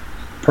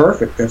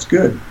 Perfect. That's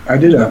good. I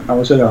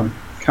was at a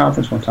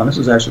conference one time. This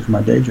is actually for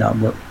my day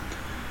job work,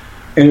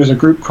 and there's a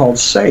group called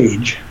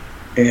SAGE,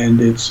 and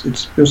there's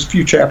a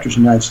few chapters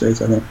in the United States,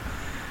 I think.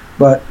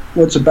 But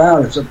what's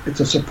about it's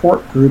a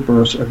support group,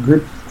 or a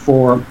group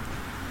for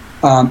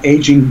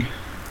aging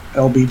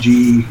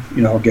LBG.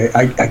 You know, gay.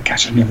 I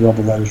never wrote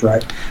the letters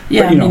right.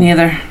 Yeah, but, you know, me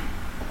neither.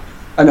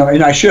 I know,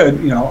 and I should.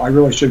 You know, I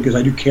really should, because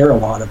I do care a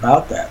lot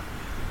about that.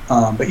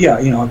 But yeah,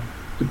 you know,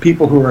 the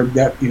people who are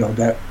that, you know,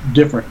 that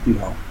different, you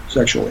know,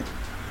 sexually,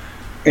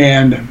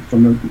 and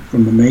from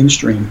the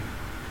mainstream.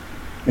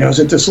 And it was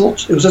at this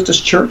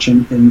church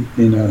in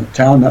a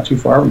town not too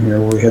far from here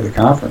where we had the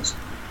conference,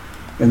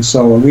 and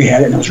so we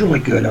had it, and it was really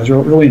good. I was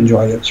really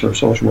enjoyed it, sort of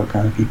social work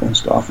kind of people and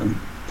stuff. And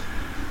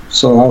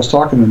so I was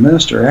talking to the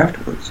minister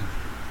afterwards,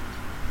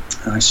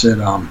 and I said,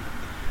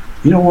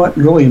 you know what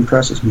really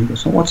impresses me? He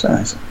goes, so what's that?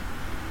 I said,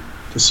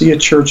 to see a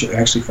church that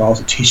actually follows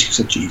the teachings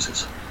of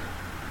Jesus.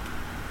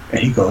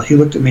 And he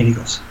looked at me and he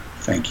goes,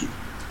 thank you.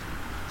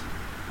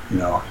 You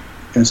know,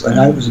 and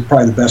that was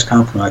probably the best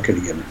compliment I could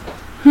have given.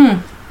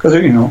 Because,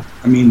 you know,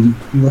 I mean,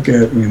 you look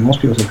at,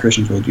 most people say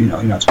Christians, well, you know,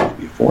 you're not supposed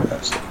to be for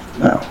that stuff.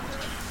 No.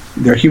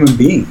 They're human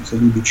beings. They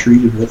need to be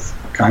treated with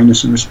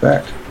kindness and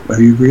respect,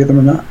 whether you agree with them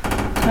or not.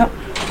 Yep.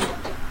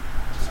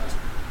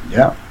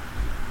 Yeah.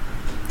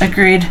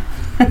 Agreed.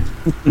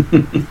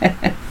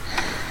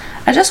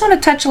 I just want to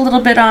touch a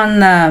little bit on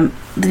the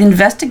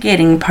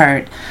investigating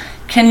part.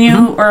 can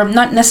you, or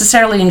not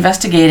necessarily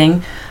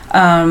investigating,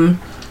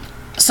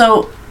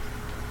 so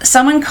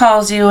someone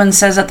calls you and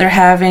says that they're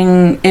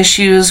having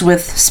issues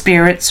with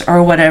spirits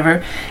or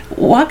whatever.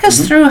 Walk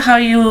us through how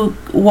you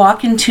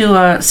walk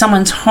into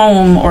someone's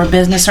home or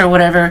business or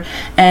whatever,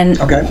 and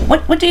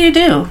what do you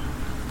do?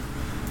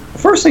 The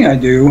first thing I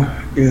do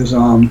is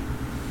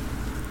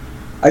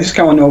I just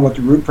kind of know what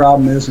the root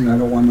problem is, and I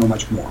don't want to know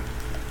much more.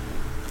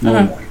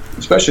 Normally,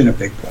 especially in a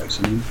big place.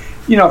 I mean,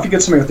 you know, if you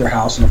get somebody with their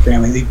house and a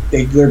family,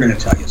 they're going to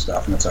tell you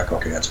stuff, and it's like,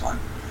 okay, that's fine.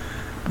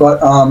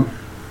 But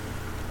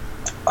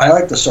I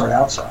like to start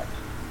outside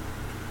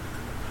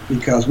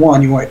because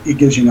one, it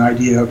gives you an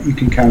idea. You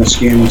can kind of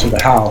scan into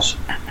the house,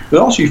 but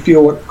also you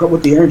feel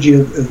what the energy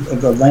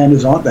of the land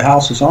is on, the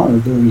house is on, or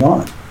the building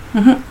on.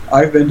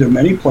 I've been to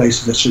many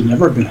places that should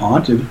never have been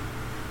haunted.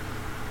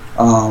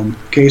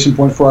 Case in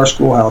point for our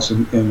schoolhouse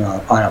in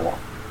Iowa.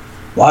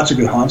 Lots of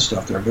good haunt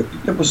stuff there, but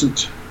there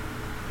wasn't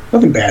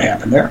nothing bad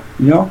happened there,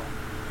 you know.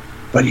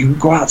 But you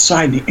go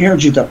outside, and the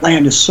energy of that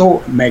land is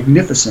so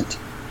magnificent.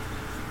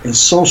 It's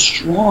so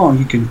strong,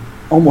 you can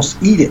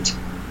almost eat it.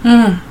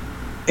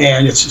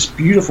 And it's just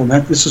beautiful.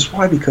 And this is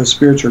why, because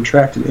spirits are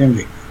attracted to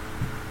energy.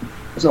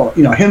 So,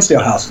 you know,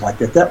 Hinsdale House is like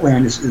that. That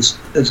land is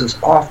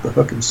just off the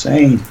hook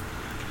insane.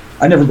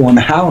 I never go in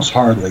the house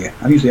hardly.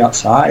 I'm usually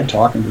outside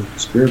talking to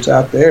spirits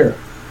out there.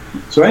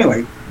 So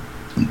anyway,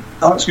 I'm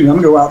going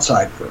to go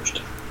outside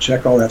first,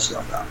 check all that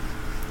stuff out.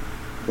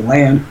 The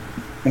land,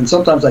 and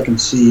sometimes I can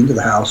see into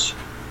the house,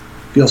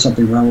 feel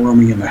something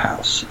roaming in the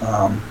house.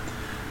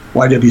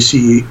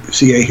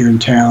 YWCA here in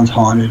town's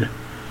haunted.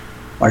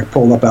 I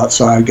pulled up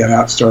outside, got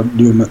out, started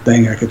doing my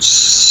thing. I could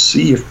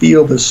see or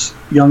feel this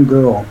young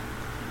girl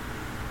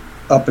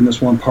up in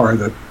this one part of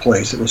the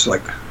place. It was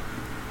like,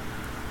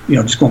 you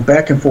know, just going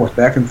back and forth,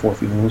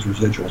 you know, those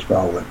residuals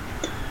probably.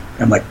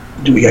 And I'm like,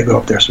 do we got to go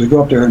up there? So we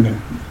go up there, and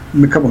then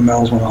a couple of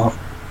mells went off,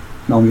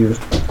 millimeters.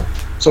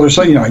 So there's,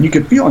 you know, and you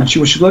could feel it. And she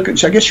looking,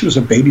 I guess she was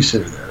a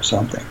babysitter there or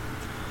something.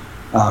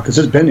 Because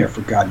it's been there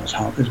for God knows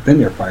how. It's been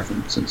there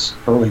probably since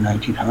early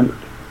 1900,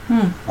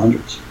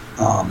 hundreds,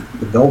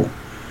 the building.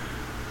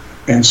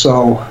 And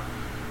so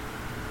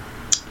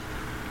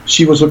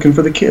she was looking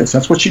for the kids.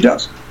 That's what she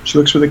does. She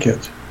looks for the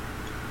kids.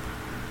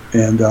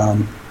 And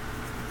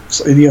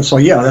so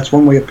that's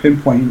one way of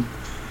pinpointing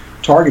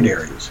target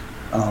areas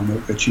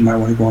that you might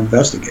want to go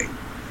investigate.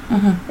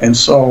 And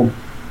so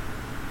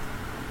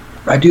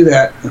I do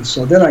that, and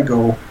so then I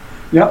go.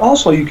 You know,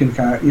 also you can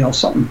kind of, you know,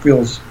 something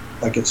feels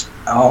like it's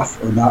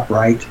off or not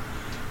right,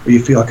 or you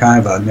feel kind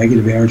of a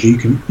negative energy.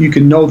 You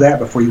can know that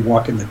before you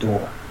walk in the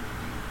door.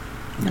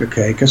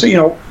 Okay, because you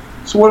know.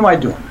 So what am I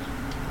doing?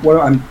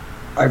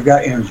 I've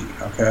got energy.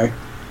 Okay,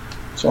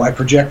 so I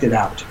project it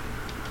out,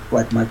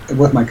 like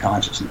with my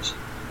consciousness.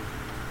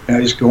 And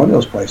I just go into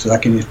those places.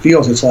 It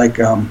feels, it's like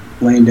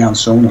laying down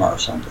sonar or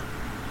something,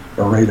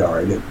 or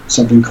radar.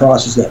 Something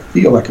crosses that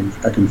field, I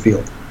can feel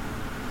it.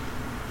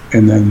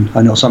 And then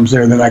I know something's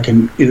there, and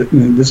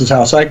then this is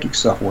how psychic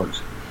stuff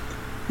works.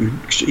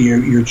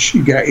 You're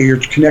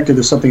connected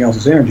to something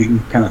else's energy, you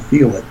can kind of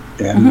feel it,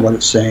 and what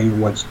it's saying,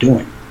 what it's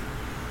doing.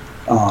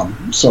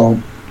 So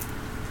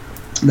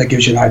that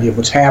gives you an idea of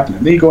what's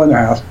happening. Then you go in their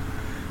house.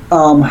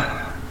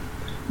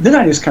 Then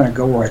I just kind of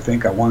go where I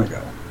think I want to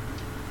go.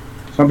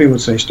 Some people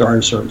would say start at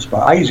a certain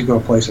spot. I usually go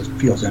to a place that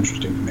feels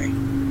interesting to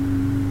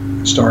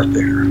me. Start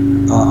there.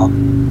 Now,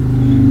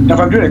 if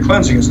I'm doing a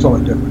cleansing, it's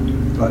totally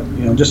different. But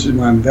you know, just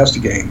when I'm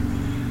investigating,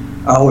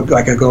 I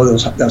go to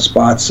those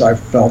spots I've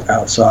felt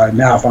outside.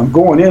 Now, if I'm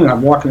going in and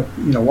I'm walking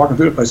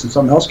through the place and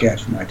something else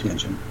catches my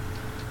attention,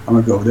 I'm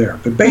gonna go there.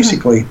 But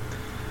basically,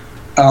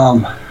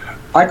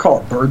 I call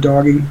it bird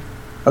dogging.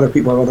 Other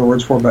people have other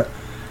words for it, but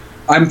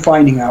I'm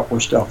finding out where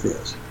stuff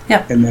is.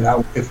 Yeah. And then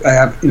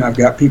I've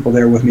got people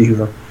there with me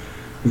who've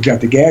got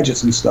the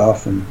gadgets and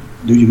stuff, and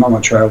dude, you might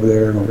want to try over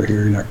there and over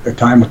here. And at the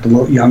time with the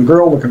little young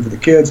girl looking for the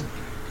kids,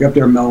 you up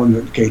there melting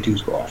the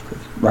K2s go off,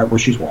 right where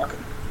she's walking.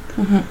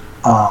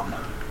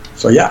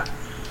 So yeah,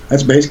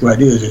 that's basically what I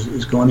do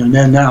is go in there. And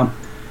then now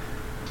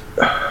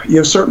you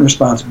have certain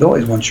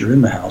responsibilities once you're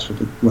in the house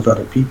with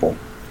other people.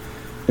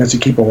 That's to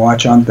keep a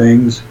watch on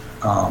things.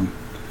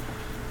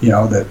 You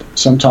know, that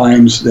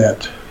sometimes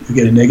that you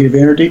get a negative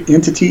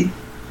entity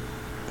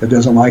that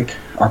doesn't like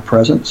our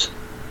presence.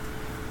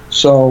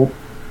 So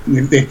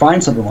if they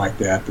find something like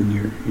that, then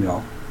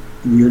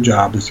your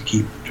job is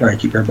to try to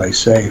keep everybody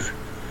safe.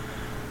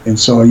 And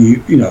so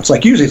it's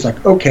like usually it's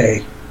like,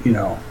 okay,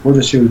 we're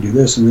just here to do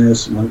this and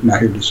this, and we're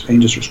not here to any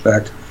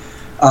disrespect.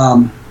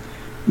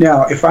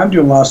 Now, if I'm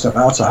doing a lot of stuff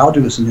outside, I'll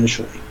do this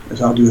initially.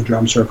 I'll do a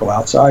drum circle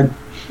outside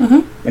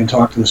and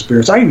talk to the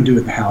spirits. I even do it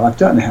in the house. I've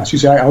done it in the house.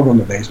 Usually I'll go in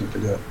the basement to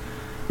do it.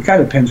 It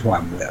kind of depends who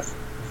I'm with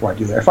before I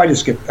do that. If I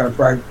just if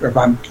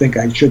I think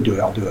I should do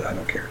it, I'll do it. I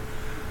don't care.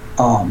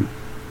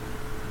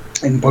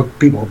 And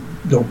people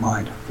don't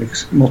mind.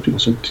 Because most people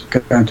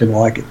tend to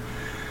like it.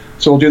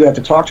 So we'll do that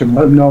to talk to them,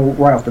 let them know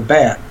right off the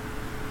bat,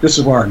 this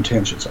is what our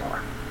intentions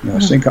are.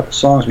 Sing a couple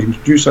songs, we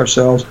introduce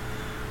ourselves.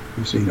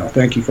 We say,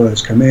 thank you for letting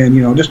us come in.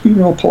 Just be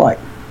real polite.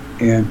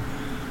 And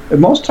And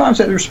most times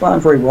they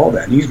respond very well to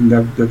that. And even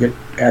they'll get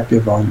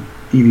active on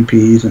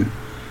EVPs. And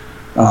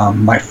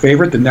my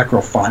favorite, the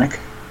Necrophonic.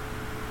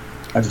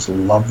 I just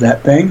love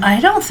that thing. I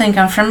don't think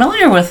I'm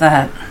familiar with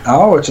that.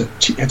 Oh, it's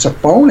a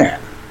phone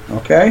app.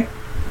 Okay?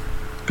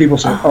 People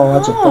say, oh,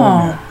 that's a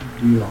phone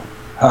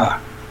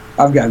app.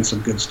 I've gotten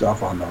some good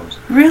stuff on those.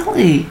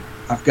 Really?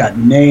 I've got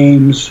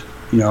names.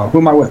 Who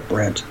am I with?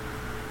 Brent.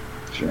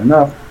 Sure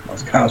enough,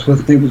 I was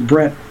with, his name was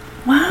Brent.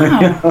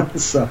 Wow.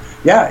 So,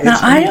 yeah. Now,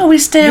 I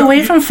always stay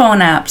away from phone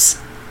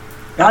apps.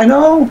 I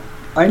know.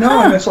 And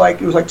it was like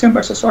 $10.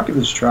 I said, I'll give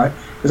this a try.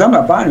 Because I'm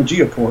not buying a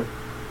Geoport.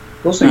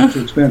 Those things are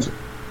too expensive.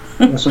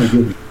 That's not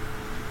good.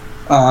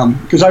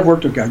 Because I've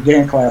worked with a guy.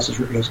 Dan Class is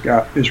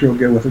real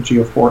good with a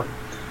Geoport.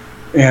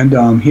 And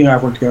he and I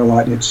have worked together a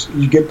lot. And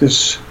you get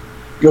this,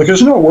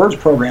 there's no words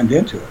programmed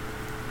into it.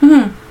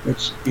 Mm-hmm.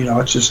 It's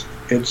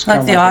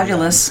like the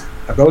Ovilus.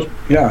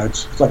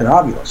 It's like an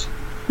Ovilus.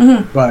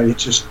 Mm-hmm. But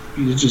it's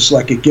just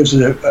like it gives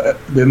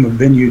them a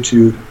venue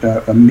to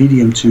a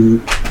medium to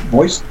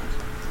voice.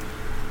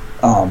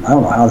 I don't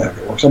know how that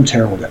works. I'm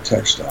terrible at that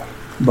tech stuff.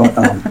 But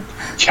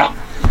yeah.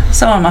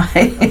 So am I.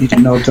 I need to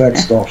know tech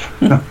stuff.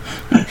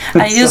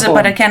 I use it,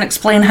 but I can't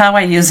explain how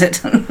I use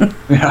it.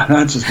 Yeah,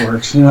 that just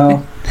works,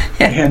 Yeah.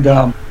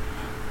 And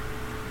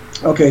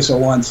okay, so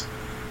once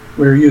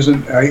we were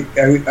using,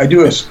 I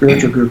do a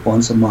spiritual group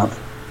once a month.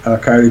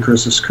 Coyote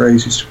Chris's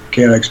Crazy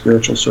Chaotic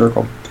Spiritual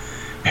Circle.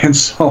 And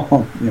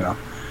so,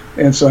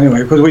 and so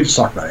anyway, because we just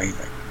talk about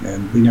anything,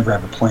 and we never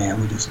have a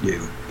plan, we just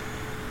do.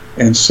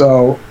 And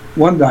so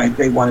one night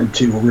we were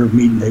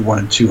meeting, they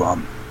wanted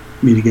to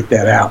me to get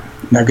that out,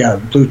 and I've got a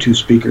Bluetooth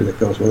speaker that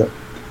goes with it.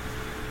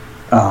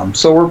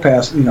 So we're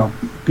past,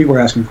 people are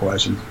asking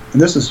questions,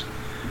 and this is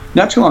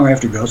not too long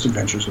after Ghost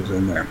Adventures was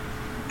in there,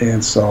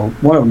 and so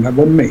one of them, that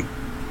wasn't me.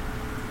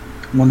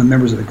 One of the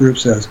members of the group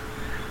says,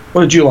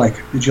 "What did you like?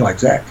 Did you like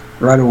Zach?"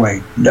 Right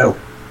away, no.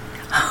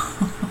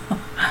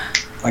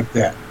 Like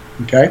that,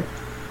 okay?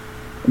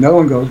 Another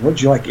one goes, "What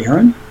did you like,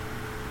 Aaron?"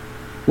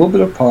 A little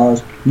bit of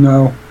pause,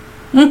 no.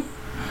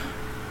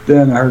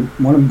 Then I heard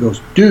one of them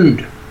goes,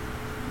 "Dude."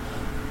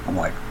 I'm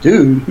like,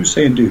 "Dude? Who's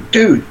saying dude?"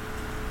 "Dude."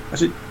 I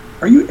said,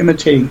 "Are you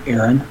imitating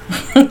Aaron?"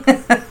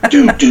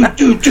 Dude,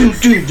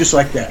 just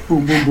like that.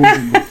 Boom, boom, boom,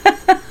 boom,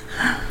 boom.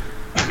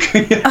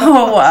 Okay.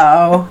 Oh,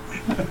 wow.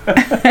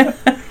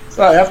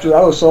 So I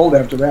was sold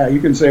after that. You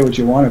can say what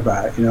you want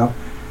about it, Yeah.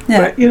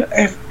 But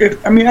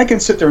if I can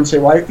sit there and say,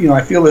 well,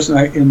 I feel this,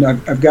 and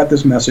I've got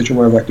this message or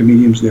whatever, like the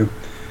mediums do.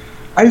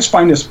 I just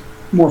find this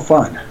more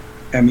fun.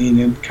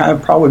 And kind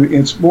of probably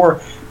it's more,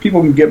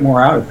 people can get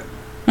more out of it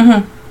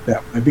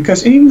that way,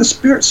 because even the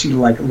spirits seem to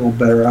like it a little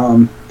better.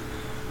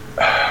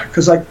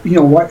 Because I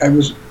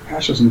was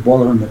in the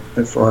boiler room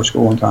for our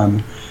school one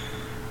time.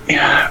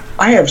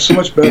 I have so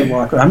much better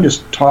luck. I'm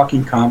just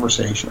talking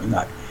conversationally,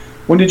 not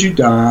when did you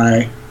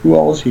die, who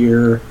all is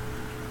here.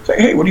 Say,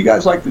 hey, what did you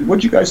guys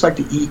like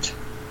to eat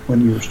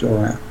when you were still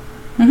around?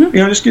 Mm-hmm.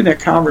 Just getting that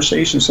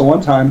conversation. So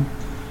one time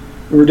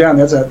we were down.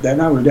 That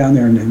night we were down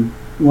there, and then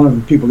one of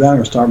the people down there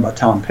was talking about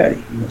Tom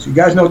Petty. So you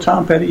guys know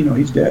Tom Petty?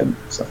 He's dead. And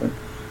stuff like.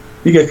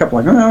 You get a couple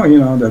like,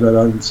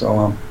 And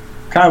so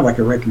kind of like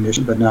a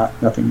recognition, but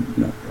nothing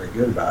very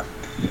good about it.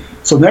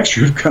 So next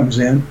group comes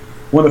in.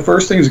 One of the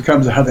first things that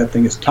comes out of that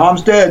thing is,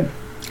 "Tom's dead."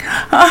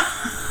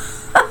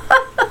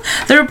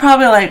 They were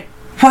probably like,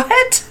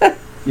 "What?"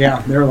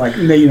 Yeah, they're like,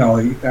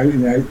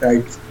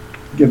 I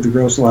give the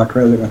girls a lot of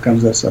credit when it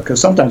comes to that stuff,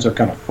 because sometimes they're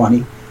kind of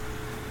funny,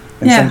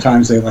 and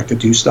sometimes they like to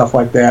do stuff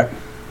like that.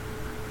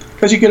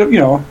 Because you get,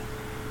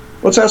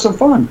 let's have some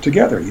fun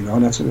together,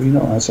 and that's what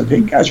I said,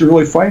 hey guys, you're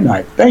really funny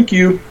tonight. Thank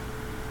you.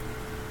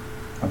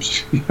 I'm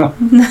just,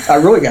 I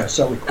really got to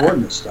start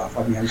recording this stuff.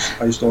 I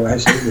just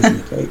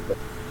listen to tape, but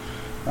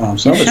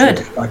some of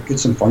it's I get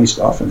some funny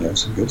stuff in there,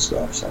 some good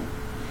stuff. So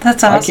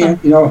that's awesome. I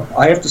can't,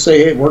 I have to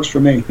say, hey, it works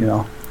for me,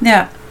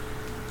 Yeah.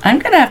 I'm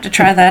going to have to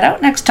try that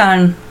out next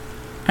time.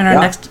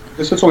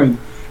 This is only,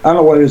 I don't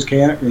know what it is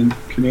in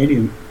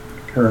Canadian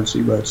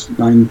currency, but it's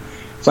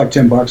like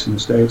 $10 in the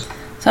States.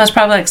 So it's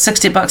probably like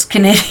 $60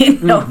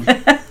 Canadian. No.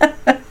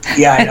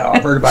 Yeah, I know.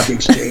 I've heard about the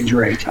exchange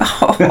rate.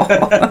 Oh.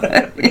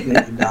 The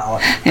Canadian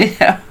dollar.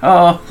 Yeah.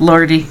 Oh,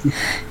 Lordy.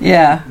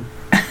 Yeah.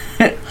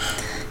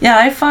 Yeah,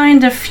 I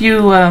find if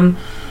you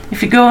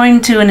go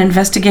into an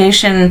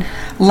investigation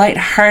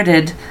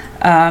lighthearted,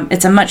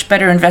 it's a much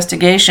better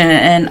investigation,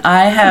 and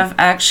I have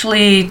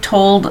actually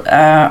told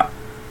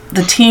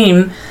the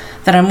team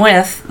that I'm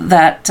with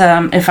that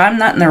if I'm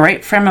not in the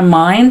right frame of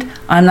mind,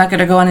 I'm not going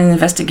to go on an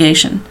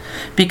investigation,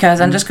 because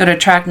I'm just going to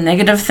attract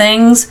negative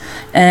things,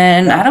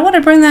 and I don't want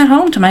to bring that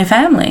home to my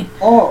family.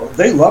 Oh,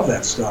 they love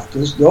that stuff.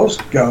 Those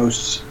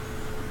ghosts,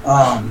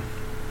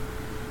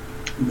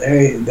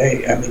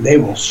 they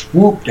will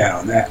swoop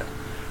down that.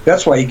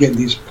 That's why you get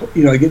these,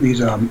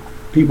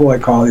 people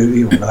that call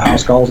the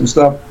house calls and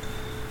stuff.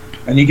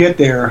 And you get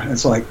there,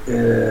 it's like,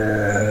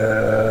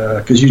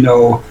 because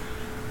the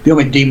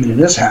only demon in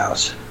this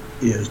house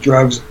is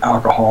drugs,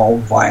 alcohol,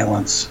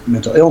 violence,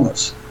 mental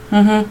illness.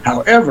 Mm-hmm.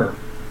 However,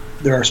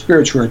 there are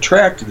spirits who are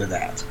attracted to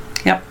that.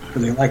 Yep.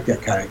 because they like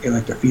that kind of, they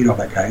like to feed off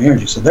that kind of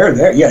energy. So they're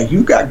there. Yeah,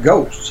 you got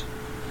ghosts,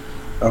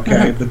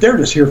 okay, but they're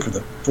just here for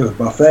the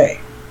buffet.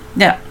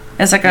 Yeah,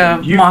 it's like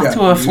a moth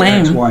to a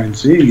flame. X, Y, and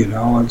Z. You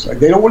know, it's like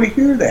they don't want to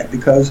hear that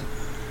because,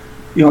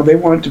 you know, they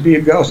want it to be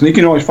a ghost, and you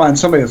can always find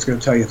somebody that's going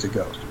to tell you it's a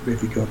ghost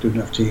if you go through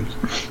enough teams.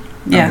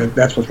 Yeah,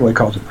 that's what really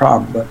causes a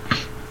problem. But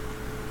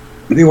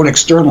they want to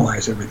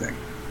externalize everything,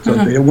 so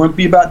they don't want it to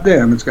be about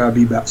them. It's got to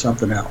be about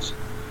something else.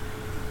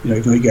 You know,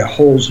 even though you got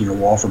holes in your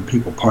wall from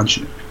people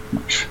punching it.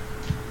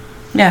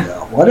 Yeah. You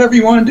know, whatever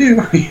you want to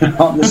do. You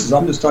know, I'm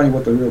just telling you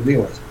what the real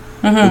deal is.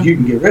 If you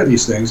can get rid of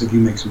these things, if you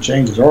make some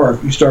changes, or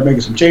if you start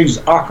making some changes,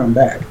 I'll come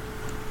back.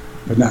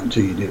 But not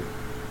until you do.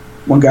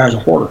 One guy's a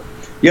hoarder.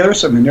 Yeah, there's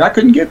something in there. I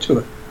couldn't get to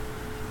it.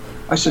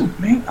 I said,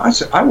 man,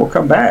 I will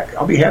come back.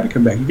 I'll be happy to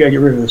come back. You got to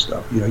get rid of this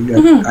stuff. You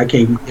know, I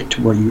can't get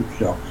to where you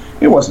know.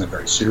 It wasn't a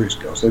very serious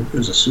ghost. It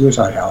was a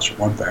suicide house for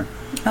one thing.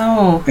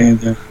 Oh.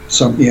 And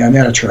and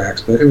that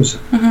attracts. But it was,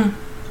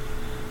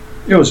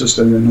 it was just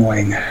an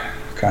annoying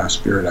kind of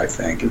spirit. I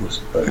think it was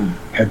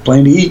had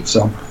plenty to eat.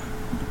 So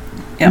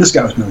this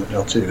guy was mentally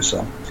ill too.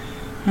 So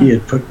he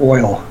had put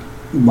oil,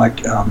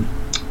 like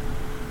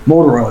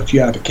motor oil that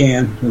you have at the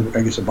can.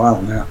 I guess a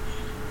bottle now.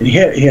 And he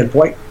had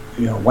white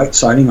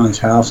siding on his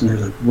house, and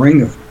there's a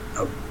ring of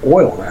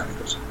oil around it. He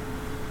goes,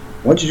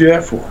 "What'd you do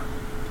that for?"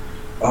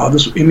 Oh,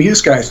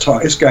 this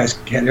guy's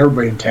had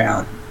everybody in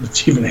town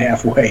that's even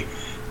halfway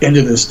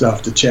into this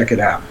stuff to check it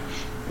out.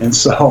 And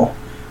so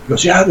he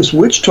goes, "Yeah, this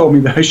witch told me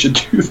that I should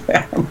do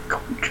that." I'm like,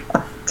 oh,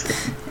 God.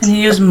 And you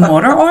use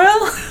motor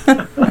oil?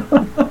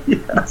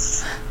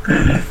 Yes.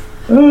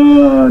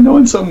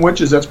 Knowing some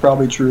witches, that's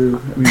probably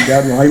true. I mean,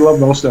 God, I love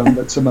most of them,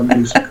 but some of them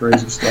do some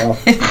crazy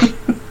stuff.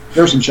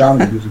 There's some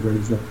shamans who do some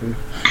crazy stuff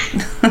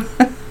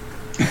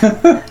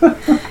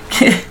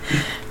too.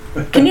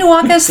 Can you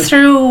walk us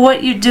through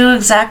what you do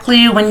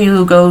exactly when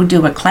you go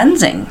do a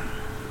cleansing?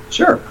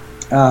 Sure.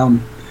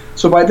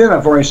 So by then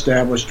I've already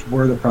established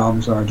where the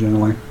problems are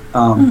generally.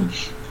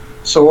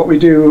 So what we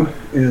do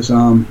is,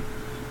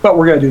 but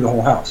we're going to do the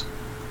whole house.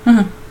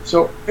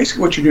 So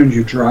basically what you're doing is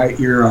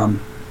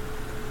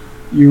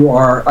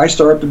I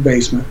start at the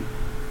basement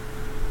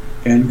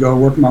and go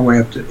work my way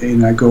up to,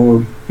 and I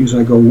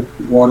usually go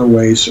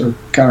waterways or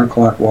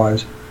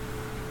counterclockwise,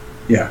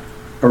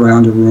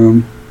 around the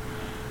room.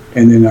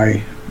 And then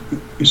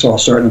I'll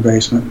start in the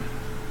basement.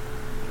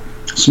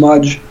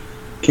 Smudge,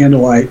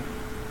 candlelight,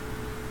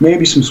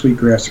 maybe some sweet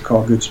grass to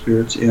call good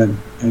spirits in.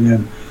 And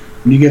then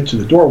when you get to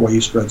the doorway,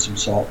 you spread some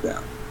salt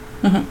down.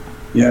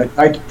 Yeah,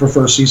 I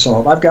prefer sea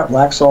salt. I've got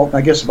black salt.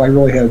 I guess if I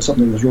really had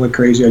something that was really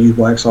crazy, I'd use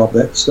black salt.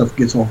 That stuff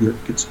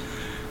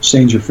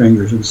stains your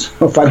fingers. And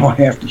so if I don't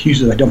have to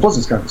use it, I don't. Plus,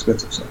 it's kind of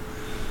expensive. So,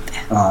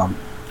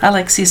 I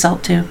like sea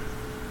salt too.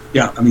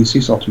 Yeah, I mean,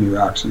 sea salt to me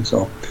rocks, and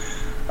so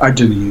I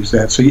didn't use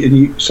that. So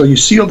you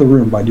seal the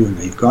room by doing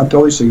that. You've gone through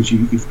all these things.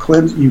 You've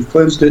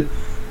cleansed it.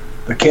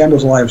 The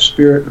candle's a live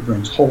spirit. It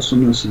brings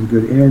wholesomeness and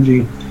good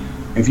energy.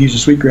 If you use the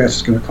sweetgrass,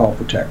 it's going to call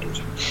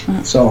protectors.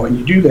 So, and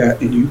you do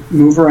that, and you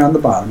move around the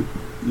bottom.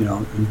 You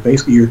know, and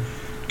basically you're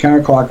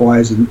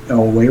counterclockwise and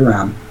all the way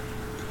around.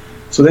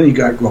 So then you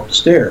got to go up the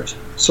stairs.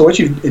 So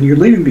you're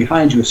leaving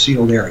behind you a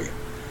sealed area.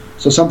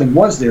 So something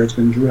was there. It's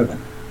been driven.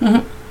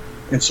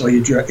 And so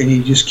you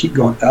just keep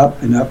going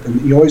up and up, and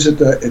you always at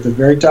the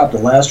very top, the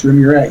last room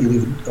you're at, you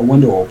leave a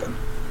window open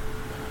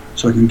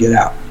so you can get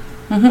out.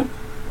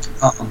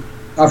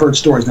 I've heard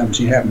stories, never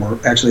seen it happen, where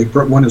actually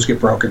windows get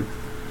broken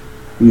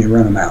when you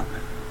run them out.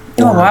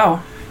 Oh,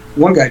 wow.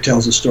 One guy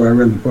tells a story I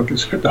read in the book,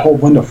 is the whole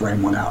window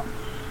frame went out.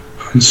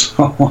 And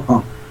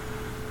so,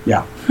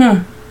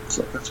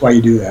 so that's why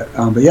you do that.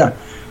 But yeah,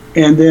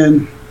 and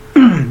then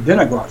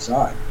I go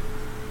outside,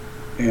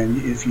 and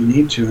if you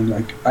need to, and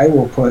like I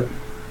will put.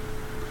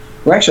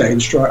 Well, actually,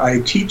 I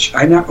teach.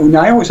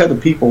 I always have the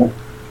people,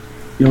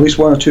 at least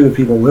one or two of the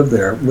people live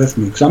there with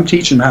me because I'm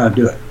teaching them how to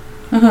do it.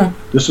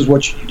 This is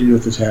what you need to do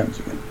if this happens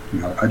again.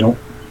 I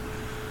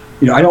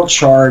don't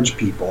charge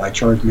people. I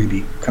charge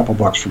maybe a couple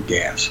bucks for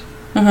gas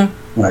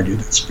when I do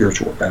that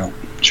spiritual work. I don't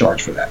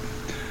charge for that.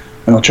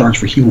 I don't charge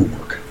for healing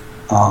work.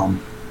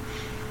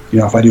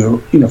 If I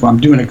do, if I'm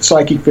doing a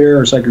psychic fair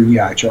or psychic,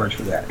 I charge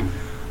for that.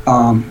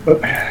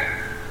 But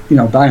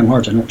by and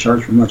large, I don't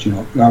charge for much.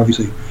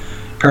 Obviously.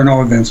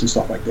 Paranormal events and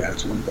stuff like that.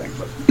 It's one thing,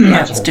 but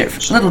it's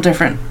different. A little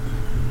different.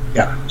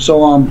 Yeah.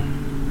 So,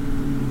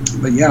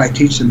 but yeah, I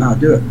teach them how to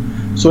do it.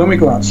 So when we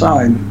go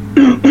outside,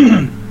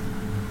 and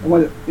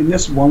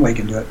this is one way you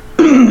can do it.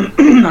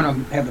 I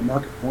don't have the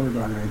market ordered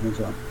on or anything,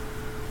 so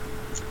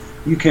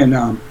you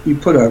can you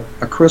put a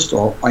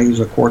crystal. I use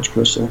a quartz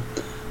crystal.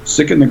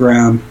 Stick it in the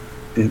ground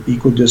at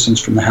equal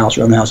distance from the house,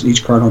 around the house, in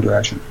each cardinal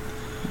direction.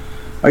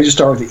 I just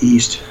start with the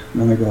east,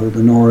 and then I go to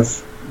the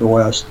north, the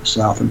west, the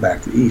south, and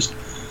back to the east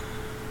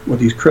with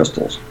these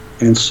crystals.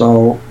 And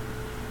so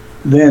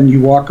then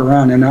you walk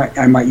around, and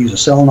I might use a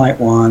selenite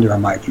wand, or I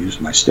might use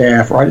my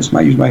staff, or I just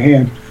might use my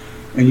hand,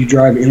 and you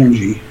drive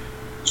energy,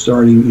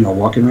 starting,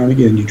 walking around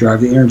again, you drive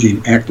the energy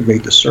and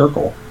activate the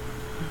circle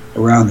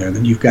around there.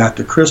 Then you've got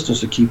the crystals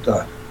to keep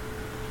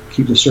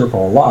the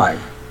circle alive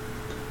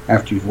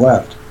after you've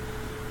left.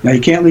 Now,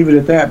 you can't leave it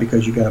at that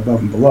because you got above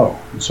and below.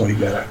 And so you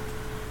got to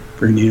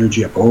bring the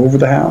energy up over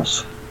the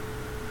house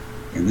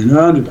and then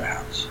under the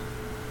house.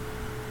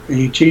 And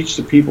you teach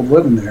the people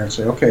living there and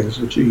say, okay, this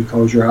is what you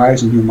close your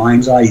eyes, and in your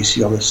mind's eye, you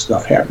see all this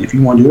stuff happening. If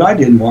you want to do what I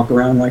did and walk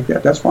around like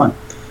that, that's fine.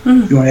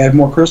 If you want to add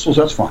more crystals,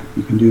 that's fine.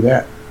 You can do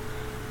that.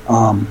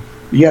 And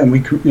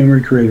we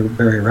create a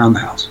barrier around the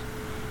house.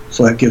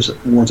 So that gives it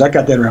wards. I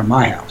got that around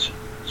my house.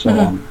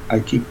 So I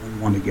keep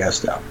one of the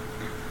guests out.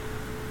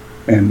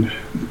 And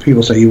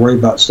people say, you worry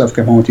about stuff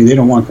coming home with you. They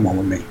don't want to come home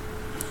with me.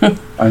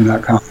 I'm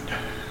not kind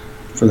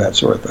for that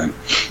sort of thing.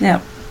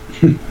 Yeah.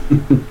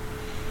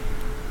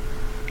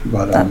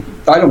 But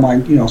I don't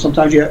mind.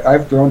 Sometimes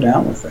I've thrown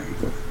down with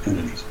things, with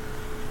entities.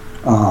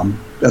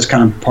 That's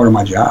kind of part of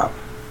my job.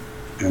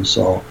 And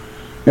so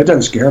it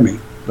doesn't scare me.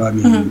 But I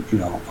mean,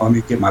 I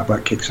may get my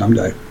butt kicked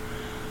someday.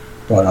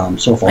 But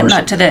so far, but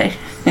not today.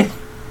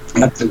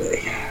 Not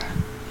today.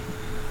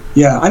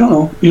 Yeah, I don't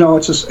know. And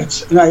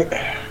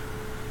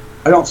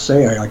I don't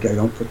say I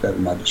don't put that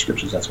in my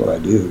descriptions. That's what I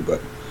do.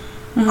 But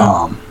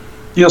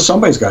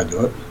somebody's got to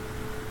do it,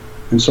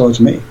 and so it's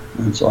me.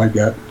 And so I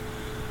got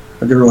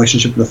a good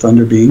relationship with the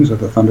thunder beings,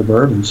 with the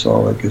Thunderbird, and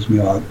so it gives me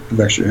a lot of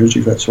extra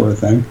energy for that sort of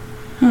thing.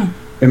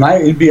 And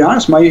to be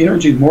honest, my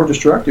energy is more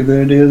destructive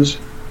than it is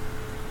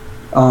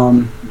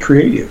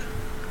creative.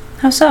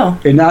 How so?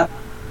 And not,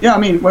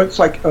 it's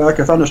like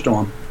a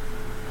thunderstorm.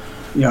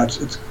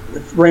 It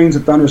rains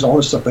and thunders, all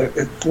this stuff, but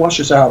it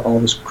flushes out all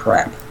this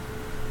crap.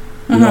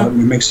 It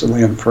makes the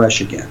land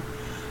fresh again.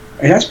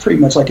 And that's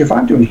pretty much like if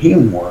I'm doing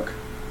healing work,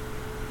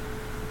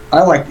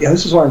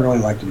 this is what I really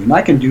like to do. And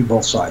I can do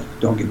both sides,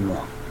 don't get me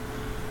wrong.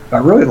 But I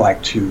really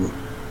like to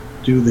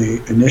do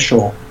the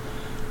initial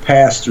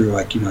pass through,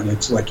 and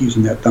it's like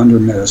using that thunder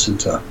medicine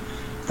to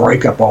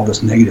break up all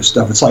this negative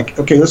stuff. It's like,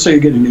 okay, let's say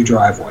you get a new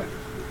driveway.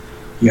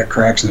 You got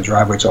cracks in the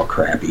driveway, it's all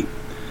crappy.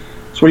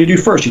 So what do you do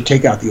first? You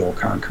take out the old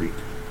concrete,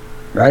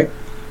 right?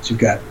 So you've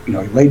got, you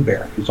laid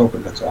bare. It's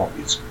open, that's all.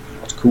 It's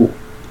cool.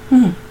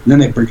 And then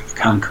they bring the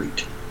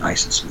concrete,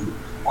 nice and smooth,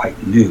 white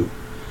and new.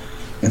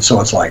 And so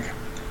it's like,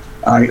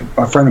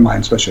 a friend of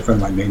mine, especially a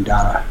friend of mine named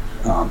Donna,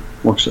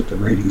 works at the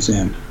Ratings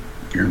Inn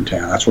here in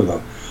town. That's where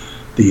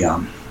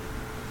the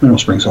Mineral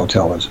Springs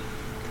Hotel is.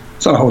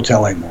 It's not a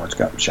hotel anymore. It's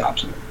got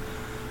shops in it.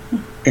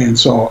 And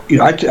so,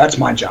 that's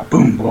my job.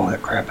 Boom, blow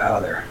that crap out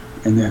of there.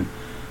 And then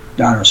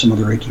Donna or some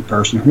other Reiki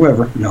person or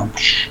whoever,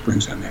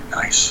 brings in that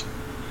nice,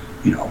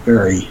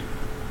 very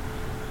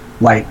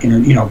light,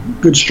 and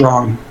good,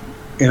 strong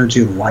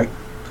energy of the light.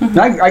 And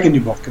I can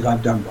do both because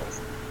I've done both.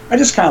 I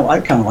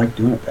kind of like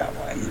doing it that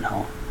way,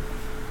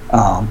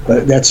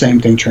 But that same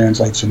thing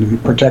translates into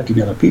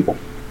protecting other people,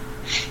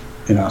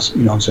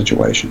 in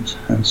situations.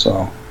 And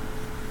so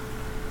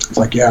it's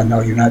like, yeah,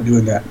 no, you're not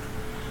doing that.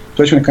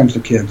 Especially when it comes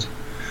to kids.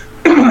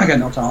 I got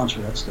no tolerance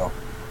for that stuff.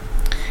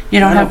 You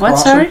don't have what,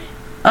 sorry?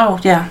 Oh,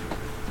 yeah.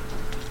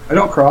 I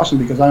don't cross them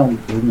because I don't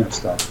believe in that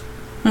stuff.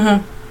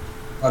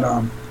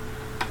 But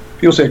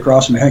people say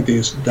cross them, I think they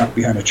just duck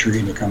behind a tree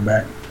and they come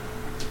back.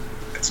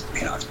 It's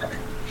probably...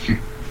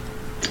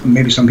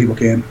 Maybe some people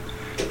can.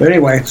 But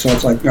anyway, so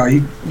it's like, no,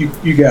 you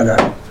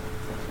gotta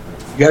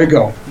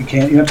go.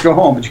 You have to go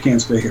home, but you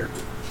can't stay here.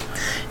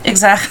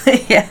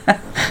 Exactly, yeah.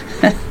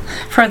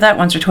 I've heard that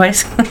once or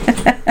twice.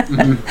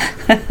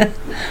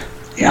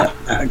 Yeah.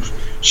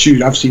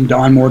 Shoot, I've seen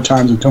Don more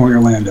times than Tony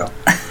Orlando.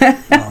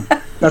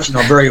 That's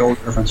a very old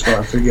reference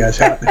for you guys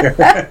out there.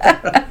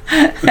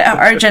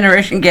 Our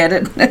generation get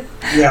it.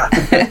 Yeah.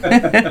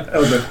 That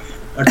was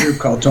a group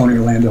called Tony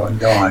Orlando and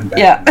Don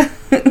back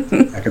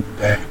in the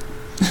day.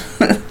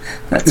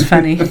 That's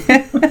funny.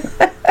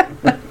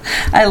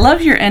 I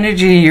love your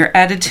energy, your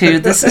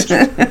attitude. This is.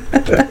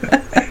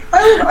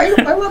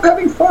 I love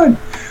having fun.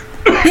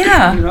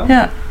 Yeah,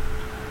 yeah.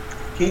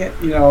 Can't,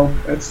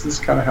 that's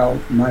just kind of how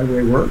my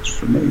way works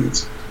for me.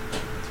 It's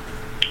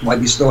why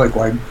be stoic,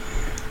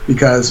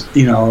 because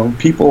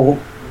people,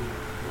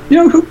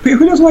 who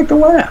doesn't like to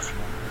laugh?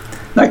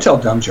 And I tell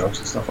dumb jokes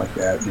and stuff like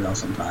that,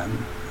 sometimes.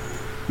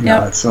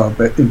 It's so,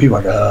 but and people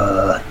are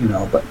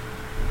like, but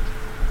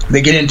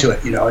they get into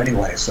it,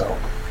 anyway. So,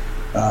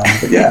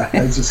 but yeah,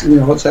 it's just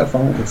let's have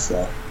fun with this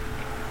stuff.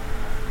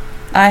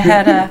 I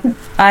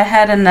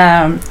had an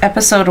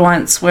episode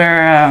once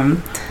where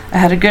I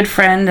had a good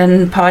friend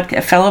and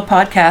a fellow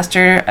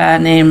podcaster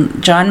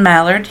named John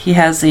Mallard. He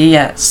has the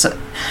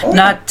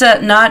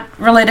not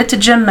related to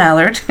Jim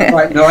Mallard.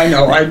 Right, no, I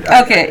know.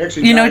 Okay,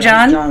 actually, you know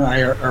John? John and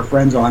I are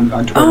friends on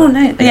Twitter. Oh,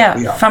 nice.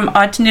 Yeah, from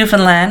Odd to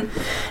Newfoundland.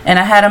 And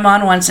I had him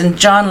on once, and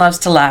John loves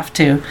to laugh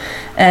too.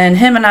 And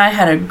him and I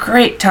had a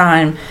great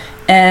time.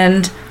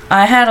 And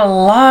I had a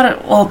lot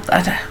of,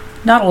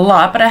 not a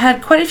lot, but I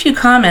had quite a few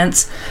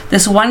comments.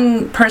 This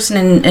one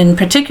person in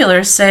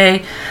particular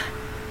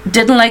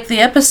didn't like the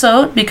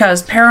episode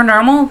because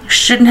paranormal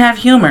shouldn't have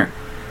humor.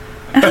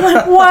 And I'm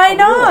like, why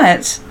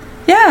not?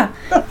 Yeah,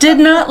 did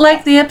not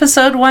like the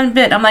episode one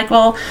bit. I'm like,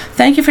 well,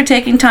 thank you for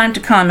taking time to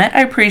comment.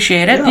 I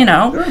appreciate it.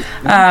 Yeah,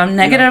 sure.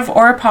 Negative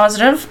or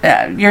positive,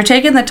 you're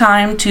taking the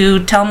time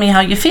to tell me how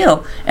you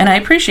feel, and I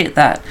appreciate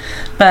that.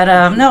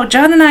 But no,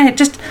 John and I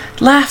just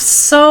laughed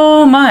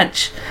so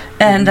much,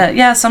 and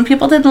some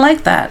people didn't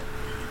like that.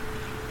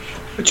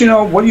 But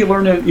what do you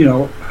learn?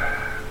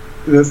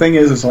 The thing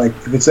is like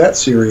if it's that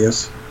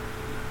serious,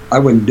 I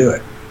wouldn't do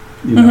it.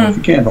 If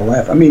you can't have a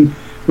laugh. I mean,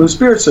 when the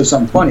Spirit says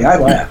something funny, I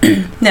laugh.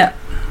 Yeah.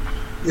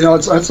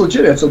 It's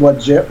legit. It's a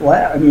legit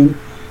laugh. I mean,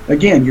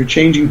 again, you're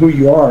changing who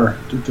you are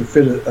to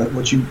fit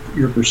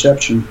your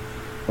perception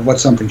of what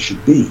something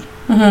should be.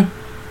 Mm-hmm.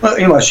 Well,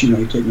 unless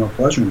you take no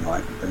pleasure in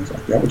life and things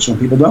like that, which some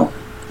people don't.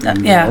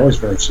 They're always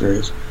very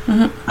serious.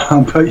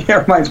 Mm-hmm. But it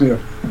reminds me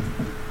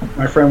of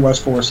my friend Wes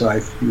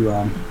Forsyth, who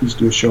used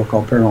to do a show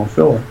called Paranormal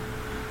Filler.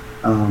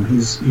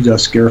 He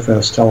does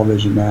Scarefest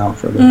television now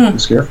for the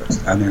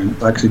Scarefest down there in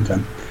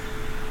Lexington.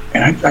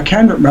 And I'm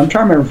trying to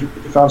remember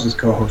if I was his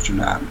co-host or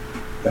not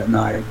that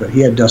night, but he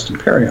had Dustin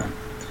Perry on.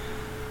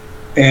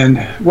 And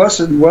Wes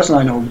and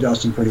I know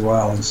Dustin pretty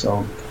well, and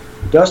so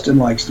Dustin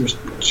there's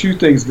two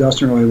things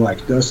Dustin really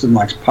likes. Dustin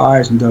likes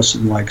pies and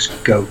Dustin likes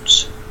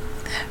goats.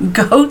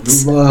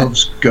 Goats? He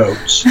loves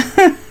goats.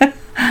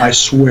 I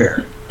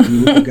swear.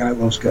 The guy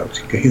loves goats.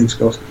 He likes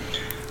goats.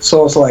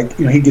 So it's like,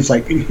 he gets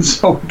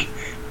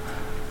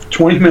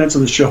 20 minutes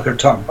of the show they're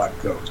talking about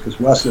goats, because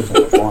Wes lives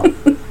on the farm.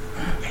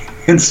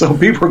 And so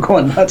people were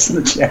going nuts in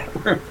the chat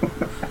room.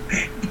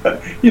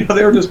 But,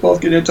 they were just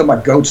both getting into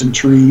my goats and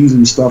trees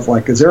and stuff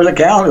because there's a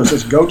calendar that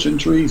says goats and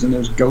trees, and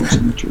there's goats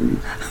in the trees.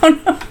 Oh,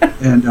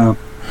 no.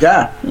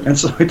 And, and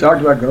so we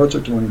talked about goats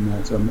for 20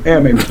 minutes,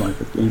 maybe 20,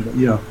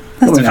 15,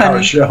 but, an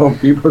hour show,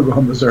 people are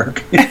going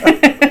berserk.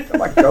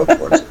 Like goats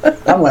for us.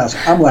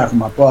 I'm laughing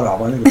my butt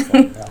off. I think it's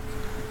funny now.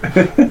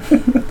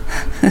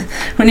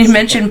 When you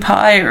mentioned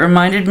pie, it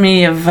reminded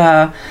me of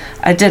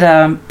I did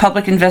a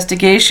public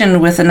investigation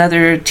with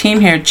another team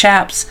here,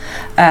 Chaps.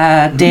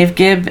 Dave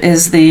Gibb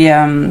is the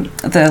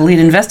lead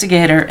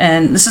investigator,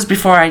 and this is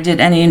before I did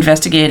any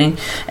investigating.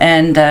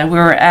 And we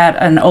were at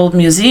an old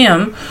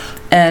museum,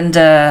 and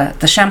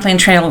the Champlain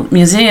Trail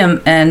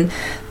Museum, and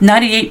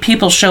 98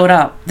 people showed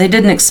up. They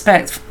didn't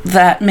expect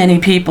that many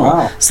people.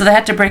 Wow. So they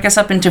had to break us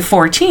up into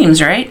 4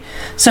 teams, right?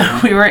 So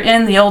we were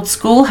in the old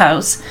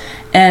schoolhouse,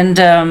 and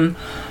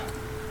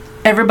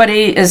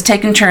everybody is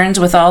taking turns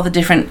with all the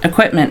different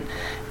equipment,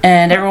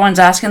 and everyone's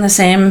asking the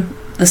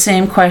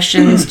same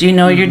questions. Do you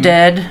know you're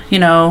dead?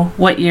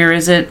 What year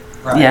is it?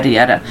 Right. Yada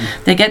yada.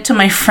 They get to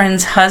my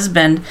friend's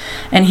husband,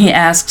 and he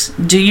asks,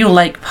 "Do you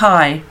like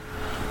pie?"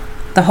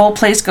 The whole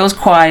place goes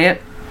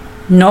quiet.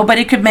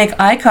 Nobody could make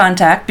eye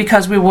contact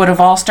because we would have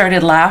all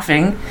started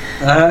laughing.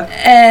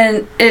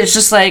 And it's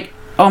just like,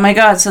 oh my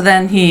God. So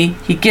then he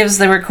gives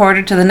the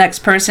recorder to the next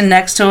person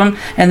next to him,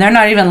 and they're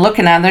not even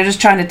looking at him. They're just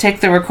trying to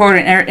take the recorder,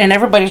 and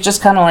everybody's just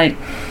kind of like...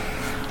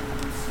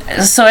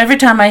 So every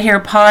time I hear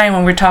pie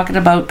when we're talking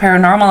about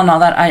paranormal and all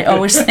that, I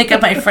always think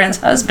of my friend's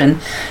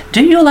husband.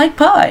 Do you like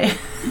pie?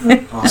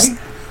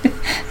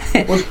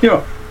 Pie?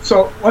 Well,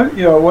 so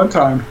one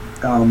time...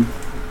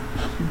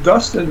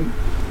 Dustin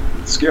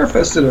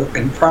Scarefest did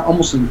an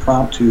almost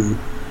impromptu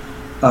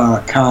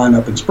con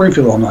up in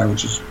Springfield, Illinois,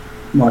 which is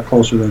a lot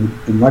closer than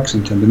in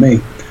Lexington to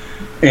me.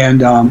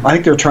 And I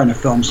think they're trying to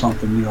film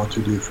something,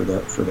 to do for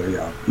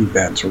the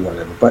events or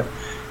whatever. But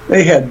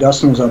they had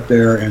Dustin was up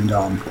there, and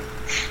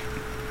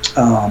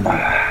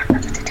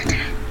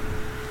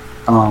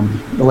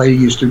the lady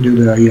used to do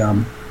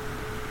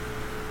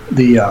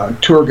the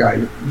tour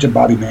guide,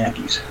 Bobby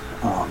Mackey's.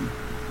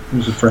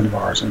 Who's a friend of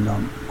ours, and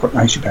quite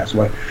nice, she passed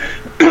away.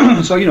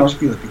 So, it's a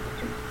few other people.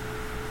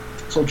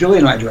 So Julie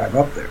and I drive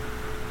up there,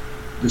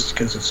 just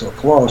because it's so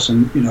close,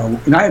 and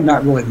I had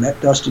not really met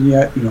Dustin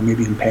yet,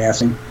 maybe in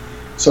passing.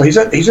 So he's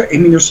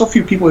there's so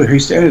few people here,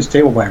 he's standing at his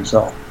table by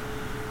himself.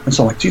 And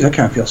so I'm like, geez, I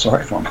kind of feel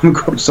sorry for him. I'm going to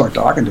go up and start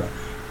talking to him.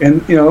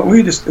 And,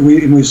 we just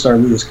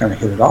kind of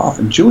hit it off,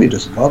 and Julie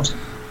just loves him.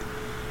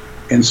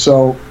 And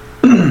so,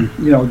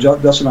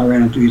 Dustin and I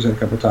ran into each other a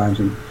couple of times,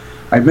 and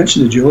I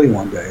mentioned to Julie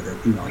one day that,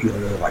 he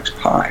really likes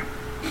pie.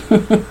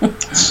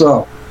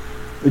 So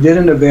we did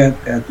an event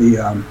at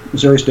the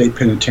Missouri State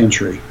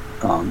Penitentiary,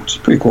 which is a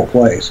pretty cool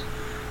place.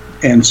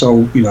 And so,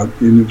 and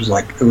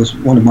it was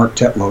one of Mark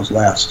Tetlow's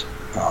last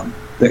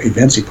the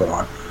events he put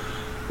on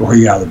before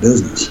he got out of the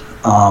business.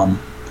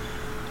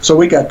 So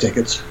we got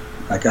tickets.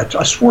 I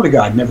swear to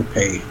God, I'd never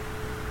pay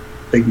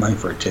big money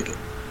for a ticket.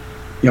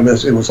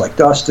 But it was like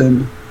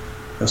Dustin.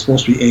 It was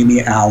supposed to be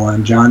Amy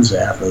Allen, John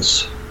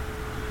Zaffis.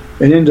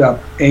 It ended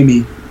up,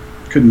 Amy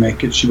couldn't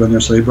make it. She wasn't there,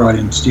 so they brought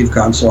in Steve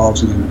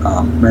Gonsalves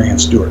and Marianne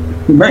Stewart.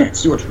 Marianne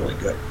Stewart's really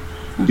good.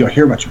 You don't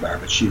hear much about her,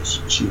 but she was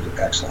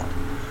excellent.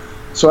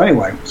 So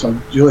anyway,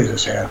 Julie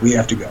just we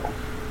have to go.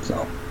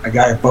 So I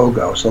got a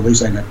BOGO, so at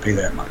least I didn't have to pay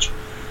that much.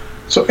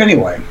 So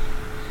anyway,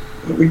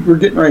 we were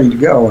getting ready to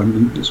go,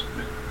 and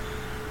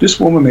this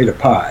woman made a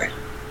pie,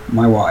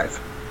 my wife.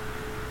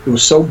 It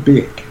was so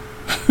big,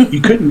 you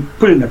couldn't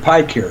put it in a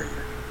pie carrier.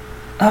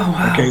 Oh,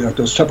 wow. Okay, like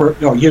those Tupper.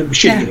 No, you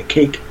should get a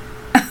cake.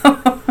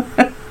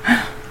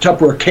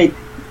 Tupperware cake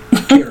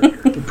carrier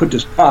to put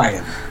this pie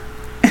in.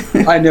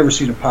 I'd never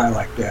seen a pie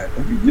like that.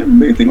 You never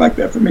made anything like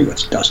that for me.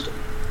 Let's dust it.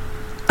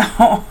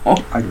 Oh.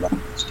 I love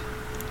it.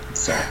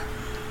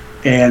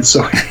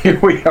 So here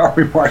we are.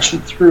 We're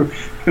marching through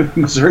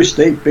Missouri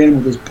State Bend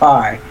with this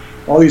pie.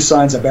 All these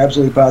signs have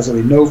absolutely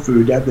positively no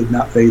food. That did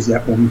not faze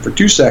that woman for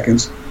 2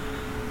 seconds.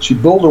 She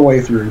bowled her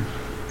way through,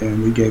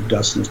 and we gave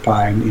Dustin his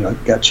pie,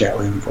 and got chat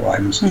with him for a while,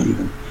 and Steve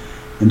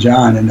and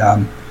John.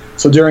 And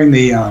so during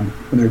the when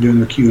they're doing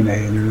their Q&A and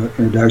their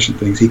introduction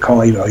things, he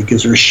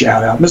gives her a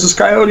shout out, Mrs.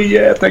 Coyote.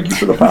 Yeah, thank you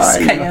for the pie.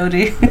 Mrs.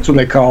 Coyote. That's what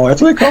they call her.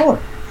 That's what they call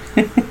her.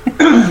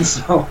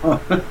 So,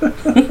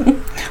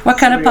 what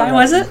kind of pie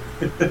was it?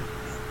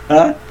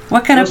 Huh?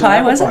 What kind of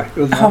pie was it? It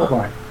was an apple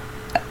pie.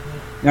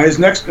 Now his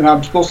next, and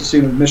I'm supposed to see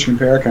him at Michigan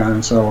Paracon,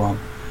 and so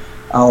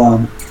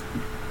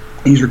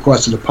he's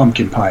requested a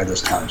pumpkin pie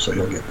this time, so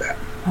he'll get that.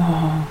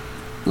 Oh,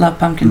 love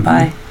pumpkin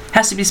pie.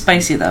 Has to be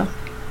spicy though.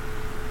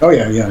 Oh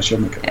yeah, she'll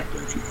make it.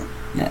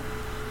 Yeah.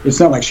 It's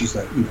not like she's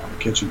like the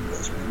kitchen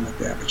whiz or anything like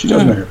that, but she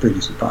does make a pretty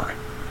decent pie.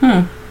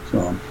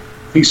 So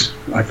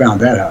I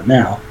found that out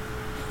now.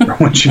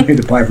 When she made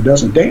the pie for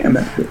Dustin,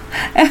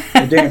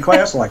 Dan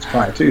Class likes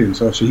pie too,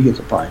 so he gets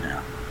a pie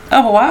now.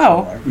 Oh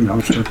wow! So,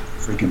 it's a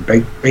freaking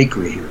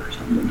bakery here or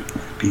something,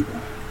 people.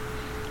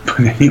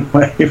 But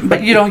anyway.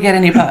 But you don't get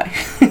any pie.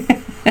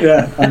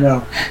 Yeah, I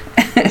know.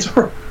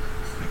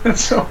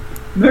 So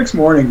next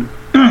morning,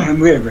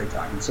 we had a great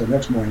time. And so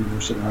next morning, we're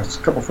sitting. A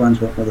couple of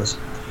friends went with us,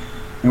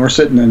 and we're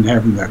sitting and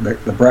having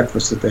the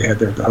breakfast that they had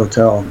there at the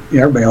hotel.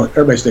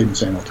 Everybody stayed in the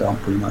same hotel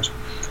pretty much.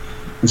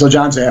 And so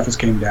John Zaffis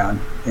came down,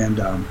 and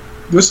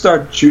we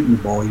started shooting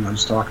the bull,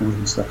 just talking with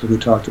him and stuff, because we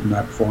talked to him the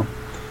night before.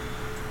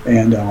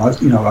 And,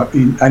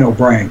 I know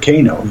Brian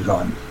Kano,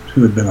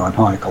 who had been on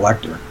Haunted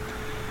Collector.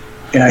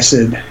 And I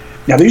said,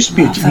 now there used to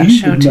be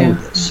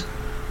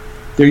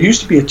There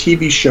used to be a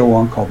TV show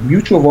on called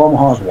Mutual of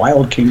Omaha's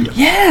Wild Kingdom.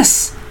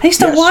 Yes, I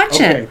used to watch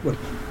it. With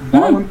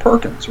Marlon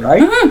Perkins,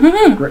 right?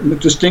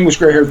 Distinguished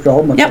gray-haired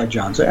fellow, much like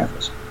John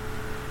Zaffis.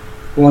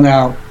 Well,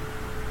 now,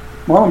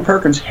 Marlon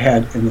Perkins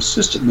had an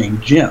assistant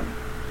named Jim.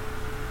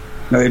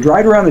 Now, they'd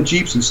ride around the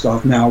Jeeps and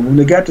stuff. Now, when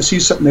they got to see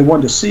something they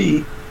wanted to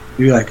see,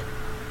 they'd be like,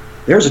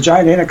 there's a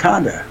giant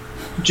anaconda.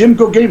 Jim,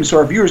 go get him so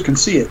our viewers can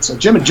see it. So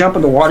Jim would jump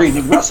in the water and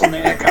he'd wrestle the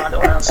anaconda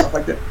around and stuff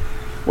like that.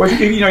 Well,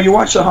 you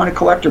watch the Haunted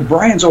Collector,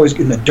 Brian's always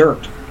in the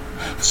dirt.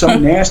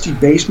 Some nasty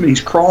basement.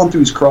 He's crawling through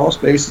his crawl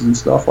spaces and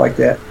stuff like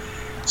that.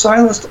 So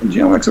I listened,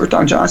 like we were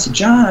talking to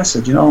John. I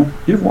said, you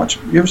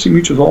ever see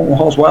Mutual of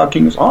Omaha's Wild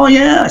Kingdoms? Oh,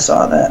 yeah, I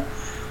saw that.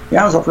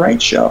 Yeah, it was a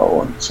great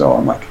show. And so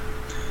I'm like,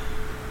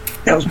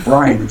 that was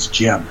Brian, it's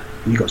Jim.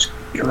 And he goes,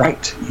 you're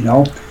right, He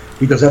goes,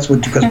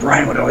 because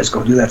Brian would always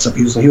go do that stuff.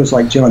 He was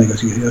like Jim, and he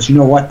goes, you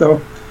know what,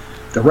 though?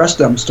 The rest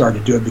of them started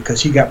to do it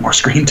because he got more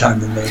screen time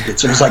than they did.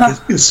 So it was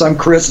like his son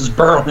Chris is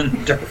burrowing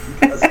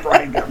because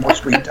Brian got more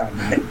screen time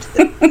than they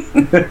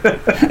did.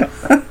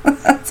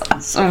 That's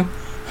awesome.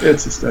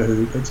 It's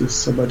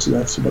just so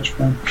much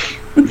fun.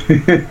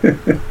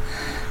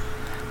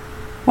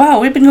 Wow,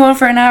 we've been going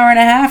for an hour and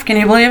a half. Can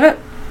you believe it?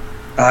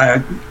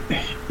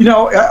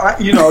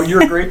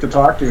 You're great to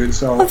talk to, and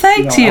so well,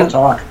 thank you. I'll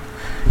talk.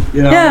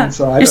 Yeah,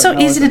 so you're so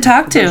easy to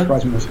talk to.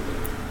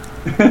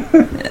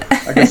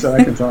 Like I said,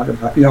 I can talk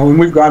about when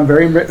we've gone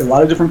a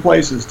lot of different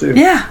places too.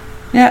 Yeah,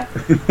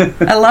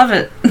 I love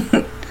it.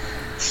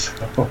 So,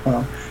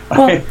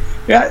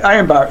 I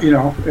am about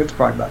it's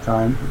probably about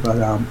time,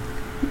 but I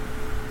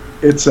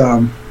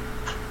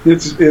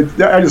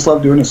just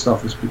love doing this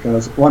stuff, just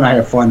because one, I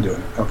have fun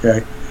doing it.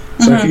 Okay,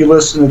 so if you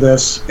listen to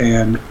this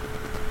and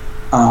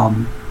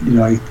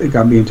you think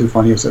I'm being too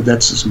funny, I said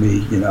that's just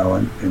me, and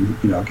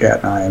Kat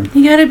and I. And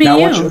you gotta be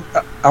you.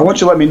 I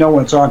want you to let me know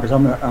when it's on, because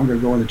I'm gonna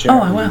go in the chat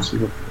room and see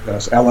what it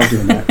does. I love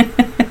doing that.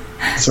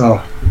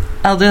 So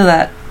I'll do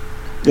that.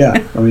 Yeah,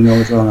 let me know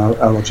what's on.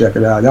 I will check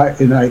it out.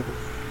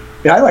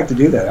 I like to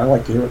do that. I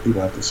like to hear what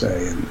people have to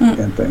say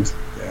and things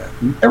like that.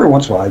 And every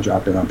once in a while, I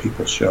drop in on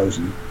people's shows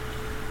and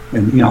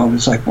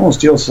it's like one of those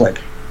deals.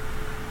 Like,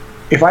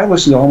 if I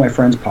listen to all my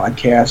friends'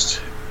 podcasts,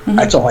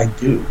 that's all I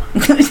do.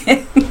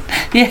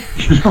 Yeah.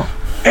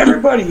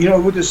 Everybody,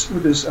 with this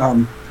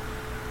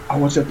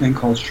what's that thing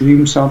called?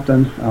 Stream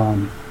something?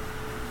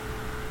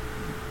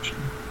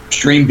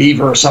 Stream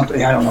Beaver or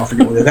something. I don't know. I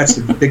forget what it is. That's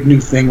the big new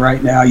thing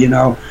right now,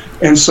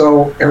 And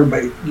so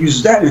everybody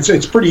uses that. And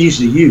it's pretty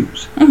easy to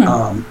use.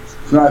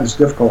 It's not as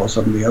difficult as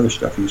some of the other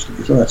stuff used to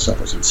be. Some of that stuff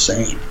was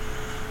insane.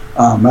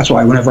 That's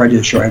why whenever I did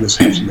a show, I had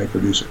to have somebody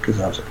produce it, because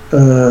I was like,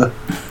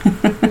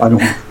 I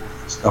don't want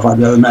stuff. I'd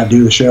rather not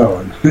do the show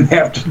and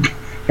have to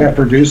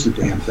produce the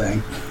damn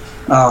thing.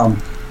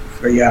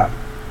 But yeah.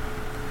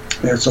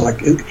 So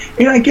like,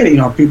 and I get it.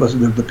 People,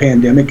 the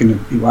pandemic, and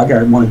people,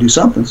 I want to do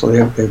something, so they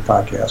have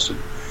podcasts,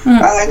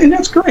 and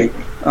that's great.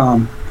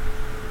 And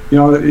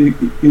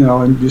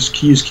and just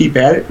keep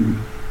at it. And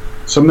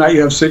some night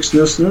you have 6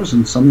 listeners,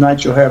 and some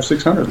nights you'll have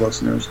 600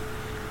 listeners.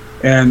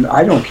 And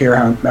I don't care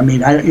how. I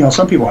mean,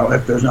 some people,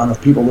 if there's not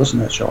enough people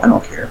listening to that show, I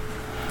don't care.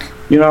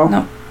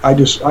 No. I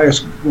just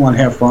want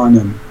to have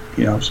fun,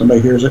 If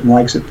somebody hears it and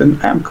likes it, then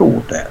I'm cool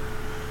with that.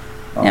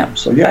 Yeah.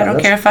 So yeah, I don't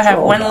care if I have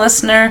all one about.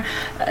 listener.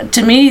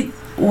 To me,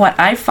 what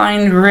I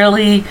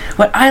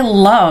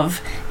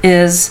love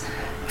is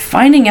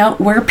finding out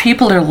where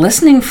people are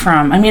listening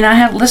from. I mean, I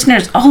have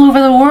listeners all over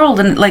the world,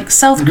 and like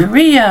South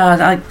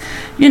Korea,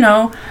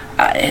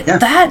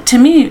 that to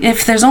me,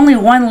 if there's only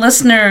one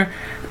listener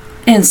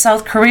in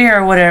South Korea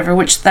or whatever,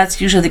 which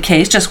that's usually the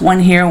case, just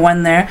one here,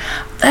 one there,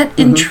 that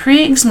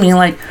intrigues me.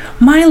 Like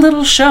my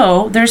little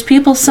show, there's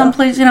people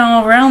someplace,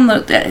 around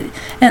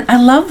and I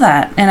love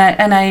that,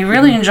 and I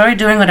really enjoy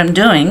doing what I'm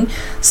doing.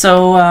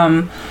 So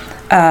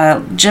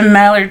Jim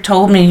Mallard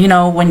told me,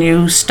 when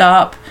you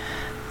stop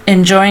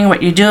enjoying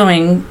what you're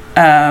doing,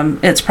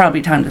 it's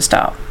probably time to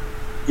stop.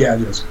 Yeah,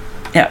 it is.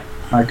 Yeah.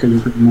 I couldn't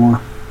agree more.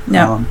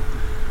 Yeah.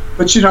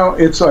 But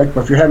it's like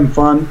if you're having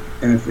fun,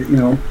 and if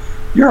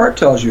your heart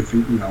tells you if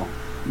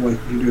what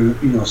you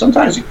do.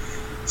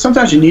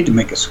 Sometimes you need to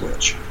make a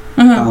switch.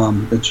 That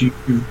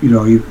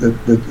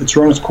that it's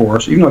run its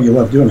course, even though you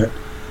love doing it.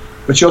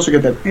 But you also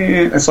get that.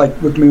 It's like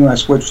with me when I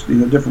switched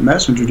different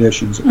medicine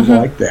traditions. It was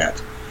like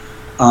that.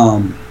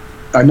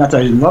 Not that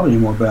I didn't love it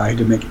anymore, but I had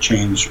to make a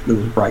change that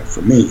was right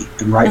for me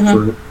and right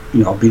for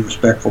being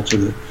respectful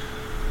to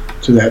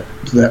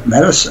that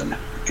medicine.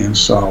 And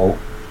so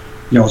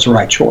it's the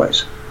right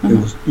choice. It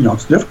was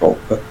it's difficult,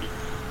 but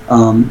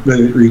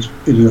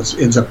it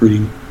ends up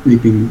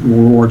reaping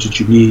rewards that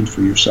you need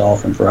for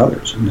yourself and for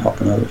others and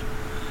helping others.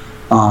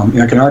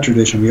 Like in our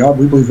tradition, we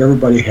believe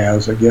everybody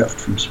has a gift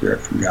from Spirit,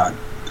 from God.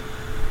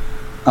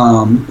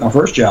 Our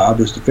first job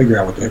is to figure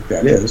out what the heck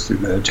that is through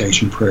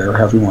meditation, prayer,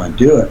 however you want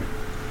to do it.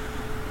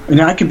 And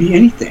that can be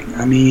anything.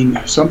 I mean,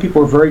 some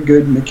people are very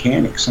good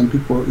mechanics. Some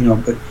people,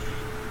 but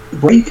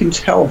the way you can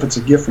tell if it's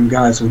a gift from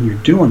God is when you're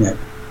doing it,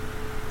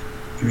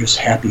 you're as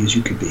happy as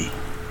you could be.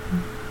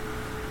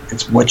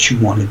 It's what you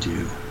want to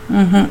do,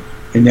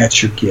 and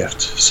that's your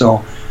gift.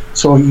 So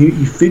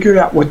you figure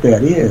out what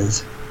that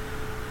is.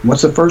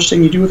 What's the first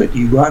thing you do with it?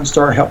 You go out and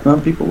start helping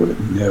other people with it?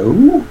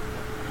 No.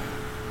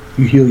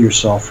 You heal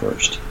yourself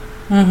first.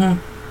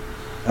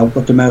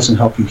 Let the medicine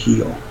help you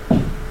heal.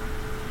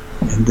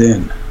 And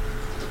then,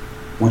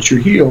 once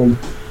you're healed,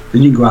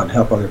 then you can go out and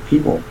help other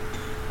people.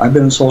 I've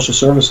been in social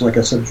service, like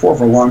I said before,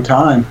 for a long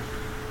time,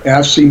 and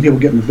I've seen people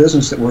get in the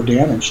business that were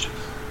damaged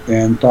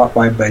and thought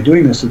by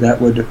doing this that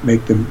would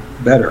make them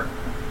better.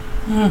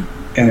 And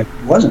it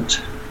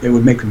wasn't. It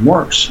would make them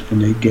worse,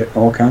 and they'd get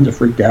all kinds of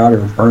freaked out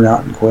or burn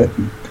out and quit.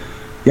 And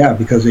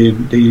because they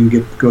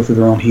didn't go through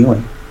their own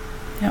healing.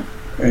 Yep.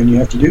 And you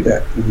have to do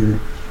that if you're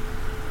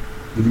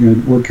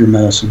going to work your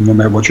medicine, no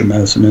matter what your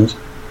medicine is.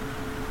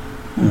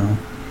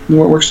 It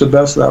works the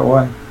best that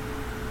way.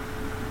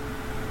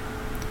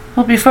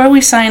 Well, before we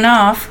sign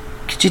off,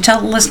 could you tell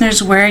the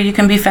listeners where you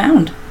can be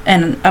found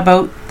and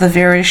about the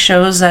various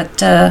shows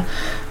that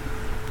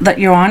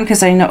you're on?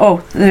 Because I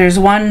know, there's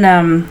one,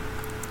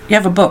 you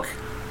have a book.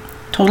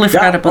 Totally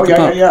forgot about the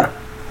book. Yeah.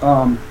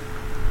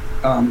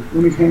 Let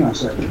me hang on a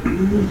second.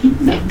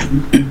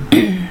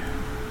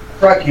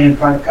 I can't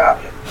find a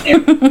copy.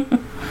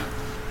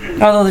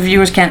 Although the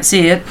viewers can't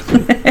see it.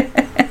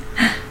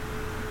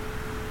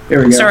 There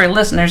we go. Sorry,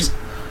 listeners.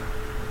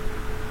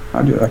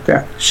 I'll do it like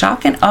that.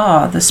 Shock and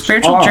Awe, the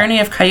spiritual journey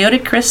of Coyote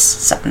Chris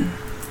Sutton.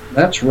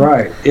 That's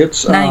right.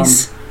 It's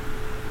nice.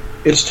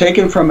 It's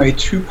taken from a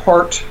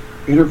 2-part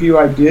interview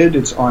I did.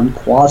 It's on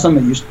Quasm.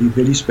 It used to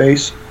be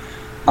VidiSpace.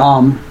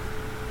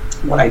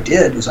 What I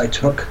did is I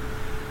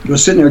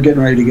was sitting there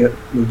getting ready to get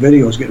the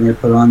videos, getting ready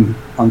to put on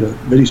the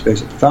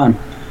VidiSpace at the time.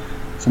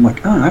 So I'm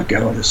like, I've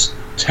got all this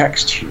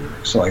text here.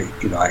 So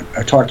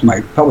I talked to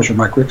my publisher,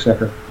 Mike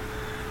Ricksecker,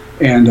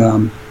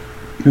 and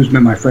who's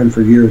been my friend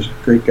for years,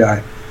 great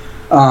guy.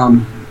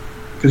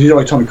 Because he's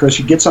always told me, Chris,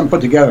 you get something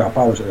put together, I'll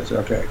publish it. I said,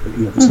 okay, but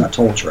if it's not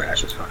total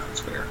trash, it's fine,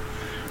 it's fair.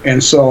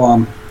 And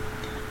so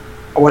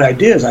what I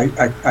did is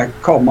I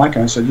called Mike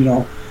and I said,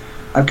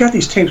 I've got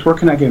these tapes, where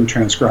can I get them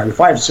transcribed? If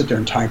I have to sit there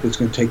and type, it's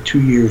going to take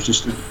 2 years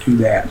just to do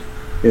that,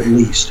 at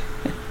least.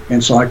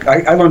 And so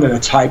I learned how to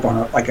type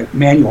on a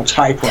manual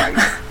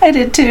typewriter. I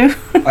did too.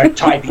 A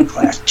typing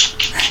class.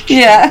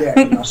 Yeah.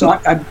 Like that, So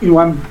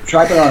I'm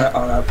typing on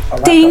a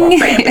laptop. Ding.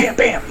 Bam, bam,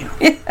 bam.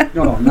 Yeah.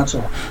 No, not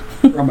so.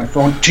 On my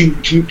phone,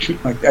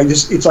 like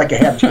it's like a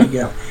habit to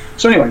get out.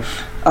 So anyway,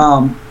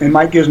 and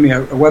Mike gives me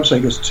a website.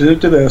 He goes, to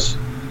this,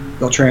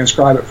 they'll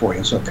transcribe it for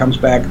you. So it comes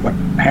back like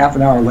half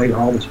an hour later,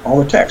 all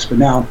the text. But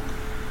now,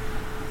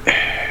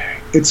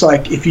 it's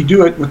like if you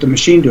do it with the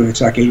machine doing it,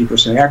 it's like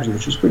 80% accuracy,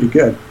 which is pretty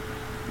good.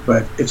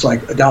 But it's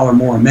like $1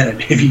 more a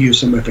minute if you use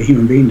some, if a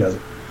human being does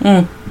it.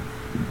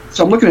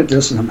 So I'm looking at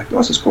this and I'm like,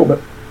 this is cool,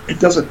 but it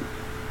doesn't.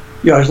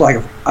 It's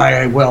like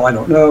I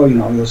don't know.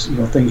 Those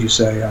things you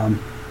say.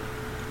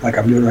 Like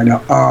I'm doing right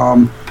now.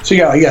 So you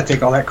got to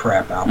take all that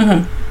crap out.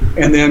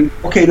 And then,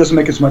 it doesn't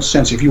make as much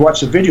sense. If you watch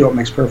the video, it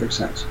makes perfect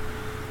sense.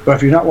 But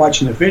if you're not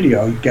watching the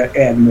video, you got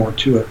to add more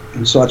to it.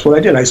 And so that's what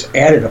I did. I just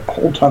added a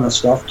whole ton of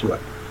stuff to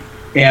it.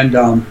 And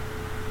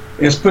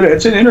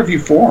it's an interview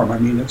form. I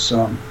mean, it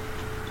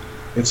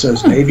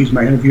says Dave, he's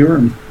my interviewer,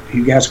 and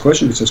he asks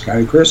questions. It says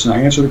Coyote Chris, and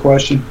I answer the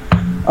question.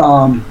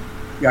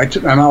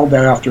 I modeled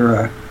that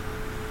after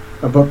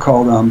a book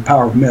called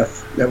Power of Myth.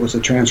 That was a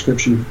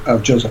transcription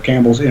of Joseph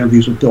Campbell's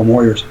interviews with Bill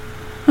Moyers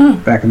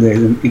back in the day.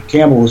 And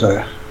Campbell was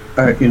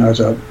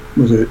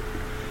was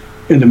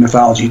into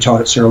mythology. He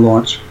taught at Sarah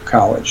Lawrence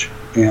College,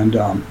 and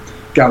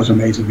God was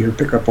amazing. If you ever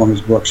pick up one of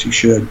his books, you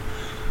should.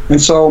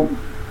 And so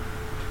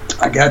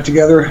I got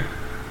together,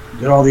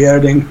 did all the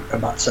editing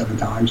about 7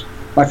 times.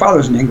 My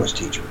father's an English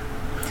teacher,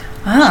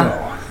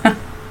 so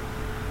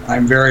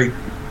I'm very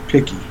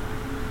picky.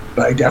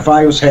 But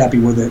I was happy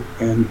with it,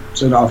 and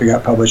so off it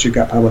got published. It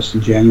got published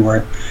in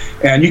January,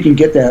 and you can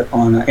get that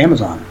on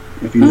Amazon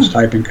if you just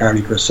type in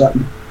Coyote Chris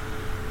Sutton.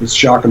 It's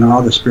Shock and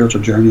Awe: The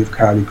Spiritual Journey of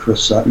Coyote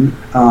Chris Sutton.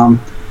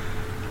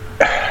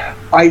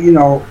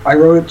 I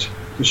wrote it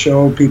to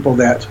show people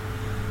that,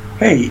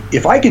 hey,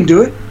 if I can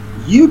do it,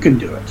 you can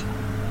do it.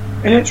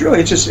 And it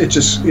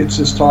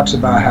just talks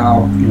about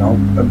how,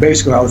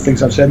 basically all the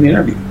things I've said in the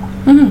interview.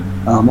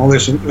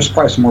 There's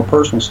probably some more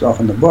personal stuff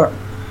in the book.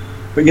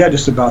 But yeah,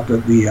 just about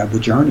the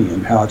journey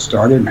and how it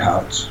started and how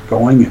it's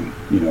going and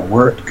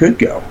where it could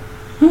go,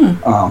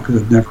 because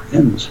it never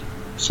ends.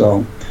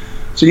 So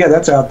yeah,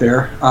 that's out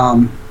there.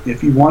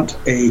 If you want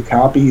a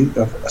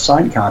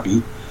signed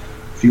copy,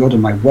 if you go to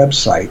my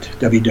website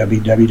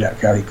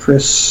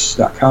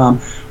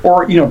www.coyotechris.com,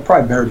 or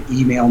probably better to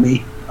email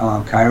me,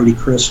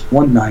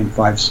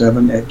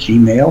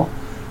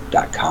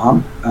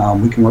 coyotechris1957@gmail.com.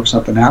 We can work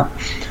something out.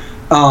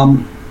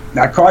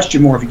 That cost you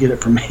more if you get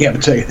it from me. I'm gonna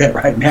tell you that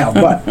right now,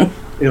 but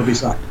it'll be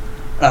signed.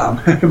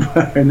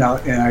 And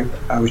I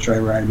always try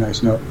to write a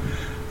nice note.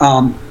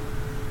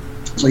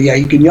 So yeah,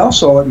 you can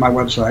also at my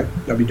website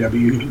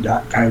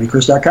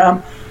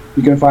www.coyotechris.com.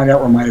 You can find out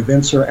where my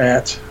events are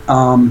at.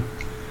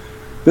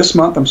 This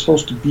month I'm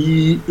supposed to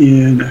be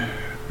in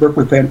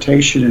Berkeley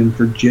Plantation in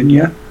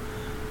Virginia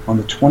on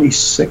the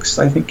 26th,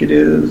 I think it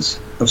is.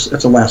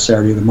 It's the last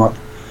Saturday of the month.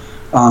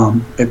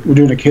 We're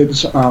doing a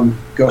kids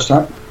ghost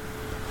hunt.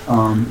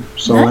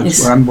 So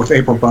nice. I'm with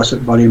April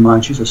Bussett, buddy of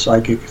mine. She's a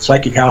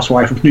psychic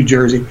housewife from New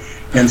Jersey,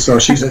 and so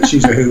she's a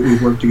hoot.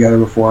 We've worked together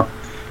before.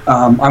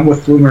 I'm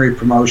with Bloomery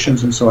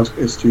Promotions, and so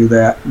it's through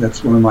that.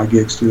 That's one of my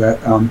gigs through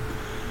that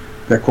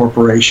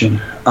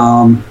corporation.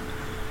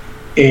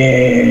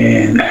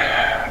 And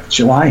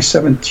July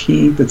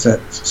 17th, it's that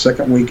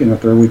second weekend or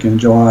third weekend in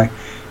July,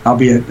 I'll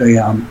be at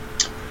the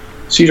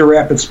Cedar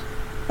Rapids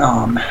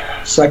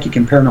Psychic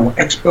and Paranormal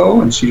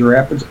Expo in Cedar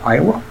Rapids,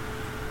 Iowa.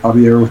 I'll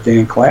be there with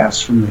Dan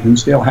Class from the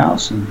Hinsdale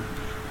House, and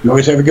we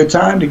always have a good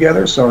time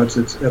together. So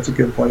that's a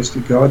good place to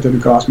go. It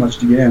doesn't cost much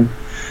to get in.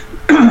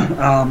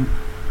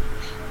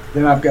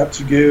 Then I've got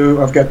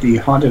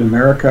the Haunted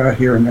America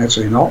here in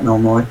Alton,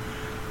 Illinois.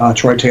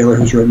 Troy Taylor,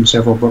 who's written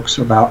several books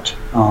about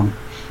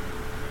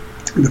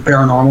the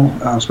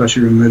paranormal,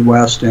 especially in the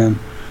Midwest, and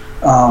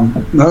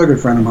another good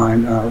friend of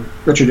mine,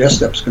 Richard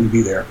Estep's going to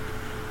be there.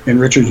 And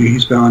Richard,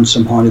 he's been on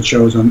some haunted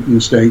shows in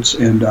the States,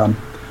 and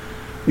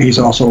he's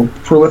also a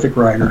prolific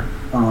writer.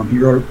 He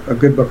wrote a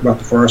good book about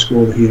the Far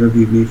School that he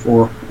interviewed me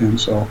for, and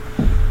so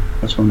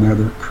that's one of the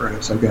other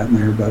credits I've got in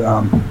there.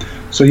 But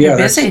so yeah,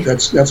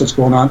 that's what's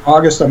going on.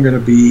 August, I'm going to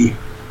be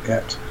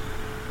at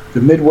the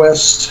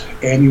Midwest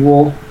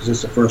Annual. This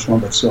is the first one,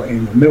 but still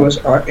annual.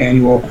 Midwest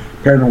Annual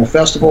Paranormal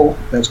Festival.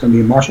 That's going to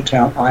be in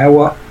Marshalltown,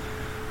 Iowa.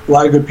 A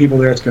lot of good people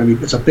there.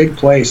 It's a big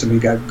place. I mean,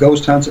 you got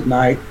ghost hunts at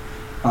night.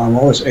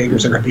 All this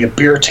acres. There's going to be a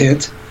beer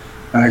tent.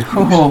 I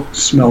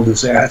smelled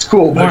this. It's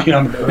cool, but you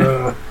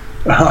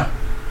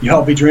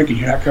all be drinking.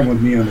 You're not coming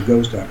with me on the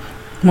ghost hunt.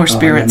 More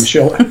spirits.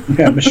 Michelle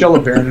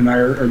LeBaron and I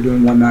are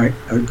doing one night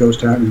a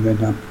ghost hunt, and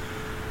then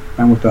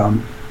I'm with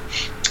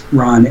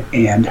Ron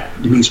and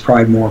Denise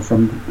Pridemore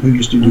who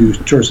used to do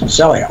tours at the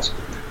Sally House.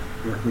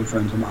 They're good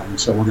friends of mine, and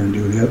so we're going to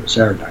do the other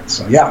Saturday night.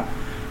 So yeah,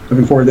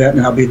 looking forward to that.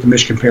 And I'll be at the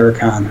Michigan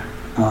Paracon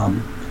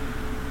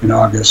in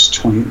August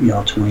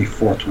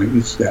 24th.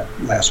 It's that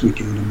last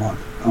weekend of the month.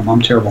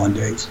 I'm terrible on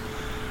dates.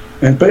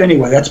 But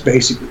anyway, that's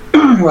basically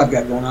what I've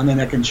got going on. Then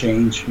that can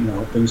change.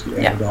 Things get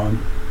added on.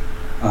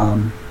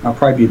 I'll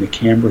probably be in the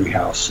Cambry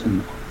House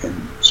in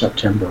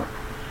September.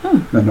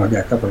 Then I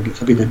got a couple of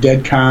gigs. I'll be at the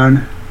Dead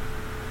Con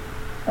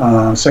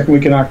second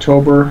week in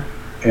October,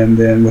 and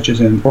then which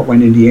is in Fort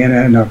Wayne,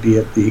 Indiana, and I'll be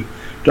at the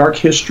Dark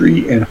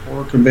History and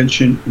Horror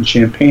Convention in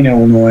Champaign,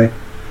 Illinois,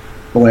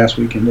 the last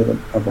weekend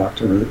of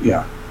October.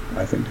 Yeah,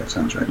 I think that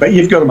sounds right. But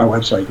you go to my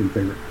website, you can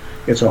figure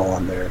it's all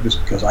on there. Just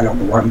because I don't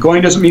know where I'm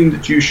going doesn't mean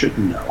that you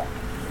shouldn't know.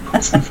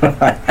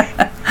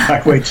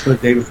 I wait till the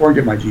day before and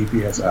get my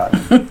GPS out,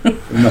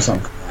 unless I'm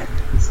flying.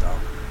 So.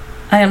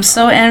 I am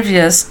so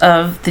envious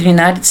of the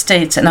United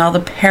States and all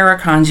the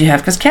Paracons you have,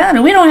 because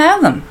Canada, we don't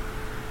have them.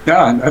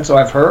 Yeah, that's what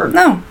I've heard.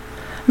 No.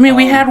 I mean,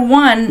 we had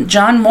one,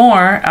 John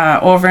Moore,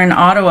 over in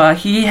Ottawa.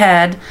 He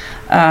had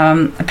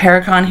a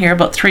Paracon here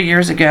about 3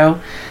 years ago,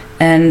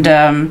 and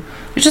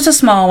it was just a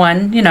small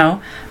one,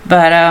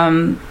 but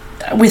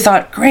we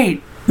thought,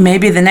 great,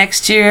 maybe the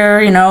next year,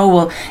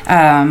 we'll.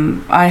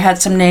 I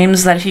had some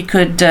names that he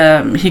could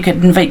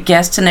invite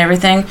guests and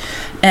everything,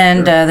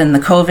 and then the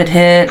COVID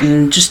hit,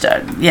 and just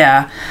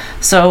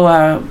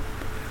So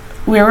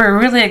we were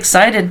really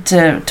excited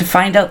to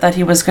find out that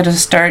he was going to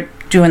start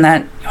doing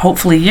that,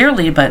 hopefully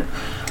yearly, but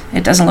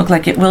it doesn't look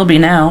like it will be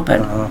now.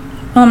 But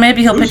well,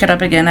 maybe he'll pick it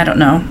up again. I don't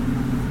know.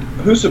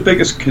 Who's the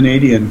biggest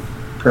Canadian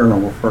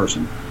paranormal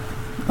person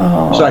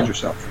besides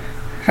yourself?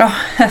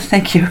 Oh,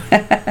 thank you.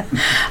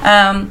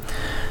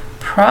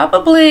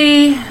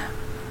 Probably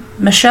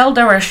Michelle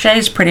Desrochers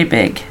is pretty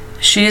big.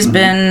 She's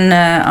been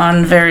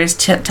on various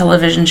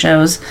television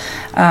shows,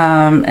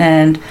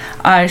 and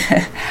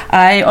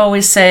I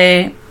always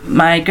say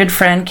my good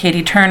friend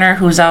Katie Turner,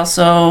 who's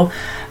also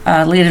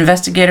lead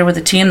investigator with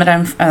the team that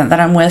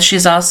I'm with.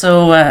 She's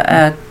also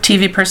a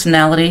TV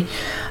personality.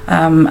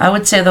 I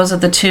would say those are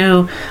the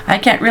two. I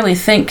can't really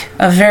think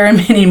of very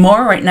many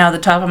more right now at the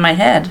top of my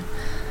head.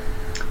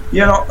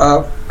 You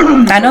know,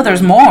 I know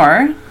there's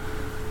more.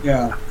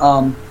 Yeah.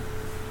 I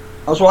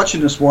was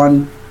watching this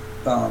one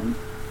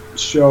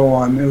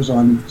show it was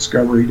on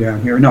Discovery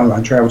down here. No,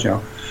 on Travel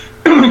Channel,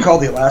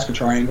 called the Alaska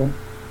Triangle.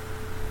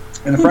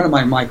 And a friend of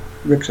mine, Mike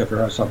Ricks up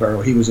here, I saw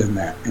Beryl, he was in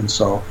that. And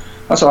so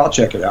I thought, I'll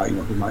check it out. You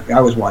know, I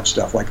always watch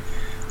stuff like,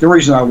 the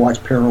reason I watch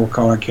Paranormal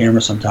Caught on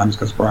Camera sometimes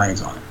because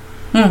Brian's on it.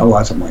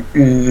 Otherwise, I'm like,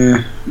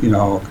 you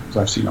know, because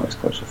I've seen all these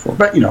clips before.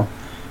 But, you know,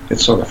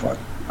 it's sort of fun.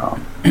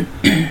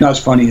 Not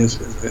as funny as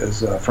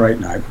Fright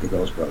Night with the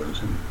Ghost Brothers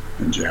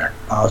and Jack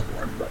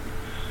Osborne. But,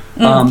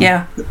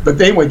 yeah.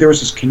 But anyway, there was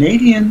this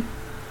Canadian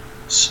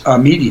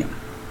medium.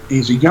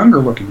 He's a younger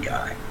looking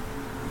guy.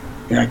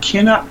 And I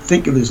cannot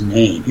think of his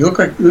name. He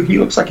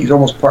looks like he's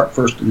almost part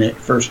First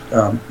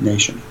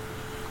Nation.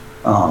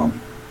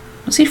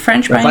 Was he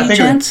French by any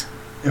chance?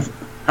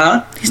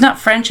 Huh? He's not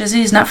French, is he?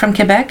 He's not from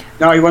Quebec?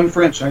 No, he wasn't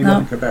French. No, he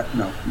wasn't Quebec.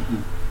 No.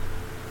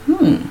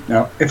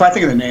 No. If I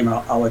think of the name,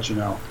 I'll let you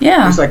know.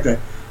 Yeah. He's like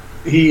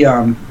he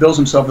bills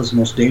himself as the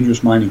most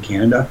dangerous mind in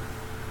Canada.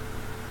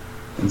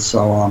 And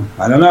so,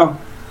 I don't know.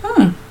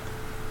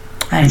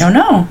 I don't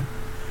know.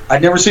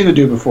 I'd never seen the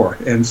dude before,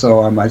 and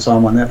so I saw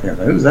him on that thing. I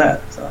thought, who's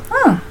that? So,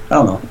 I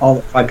don't know.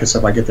 If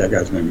I get that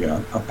guy's name,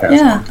 I'll pass.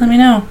 Yeah, let me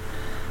know.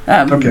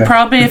 Okay.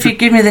 Probably if you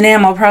give me the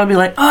name, I'll probably be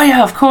like, oh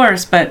yeah, of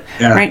course. But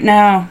right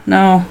now,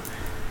 no.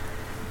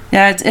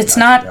 Yeah, it's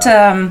not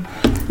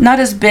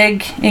as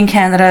big in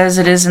Canada as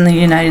it is in the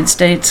United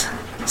States.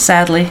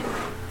 Sadly,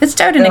 it's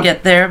starting to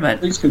get there, but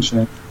things can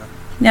change.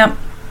 Yep.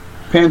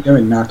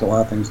 Pandemic knocked a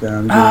lot of things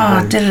down.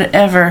 Oh, did it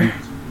ever?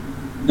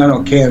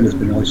 No, Canada's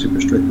been really super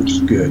strict, which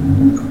is good. I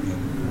mean,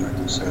 I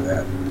can say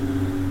that.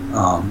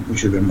 We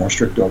should have been more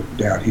strict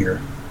down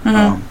here.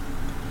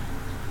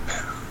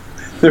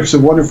 There's a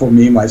wonderful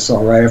meme I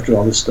saw right after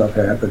all this stuff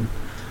happened.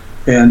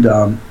 And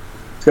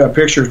it's got a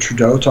picture of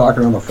Trudeau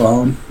talking on the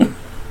phone.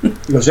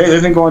 He goes, hey,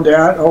 everything going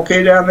down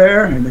okay down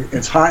there? And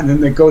it's hot, and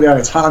then they go down,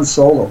 it's Han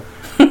Solo.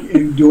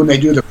 When they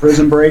do the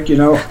prison break, you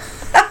know.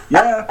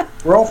 Yeah,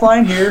 we're all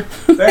fine here.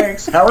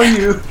 Thanks. How are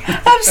you?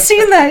 I've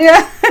seen that,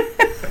 yeah.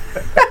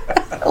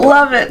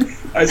 Love it.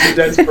 I said,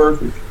 that's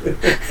perfect.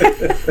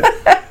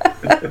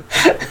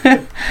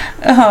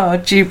 Oh,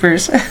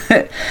 jeepers.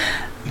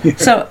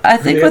 So I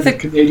think with the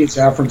Canadians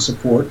offering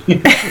support, they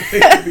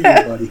could be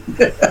your buddy.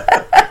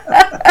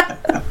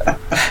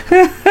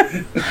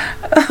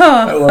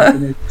 I love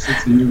Canadian sense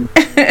of humor.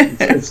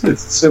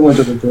 It's similar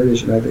to the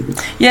British, and I think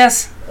it's yeah.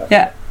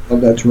 I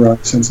love that dry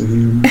sense of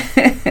humor.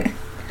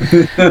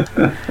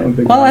 I'm a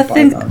big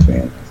Python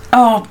fan.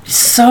 Oh,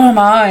 so am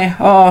I.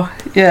 Oh,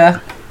 yeah.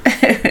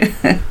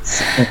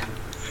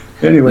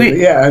 Anyway,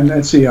 yeah, and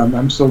let's see,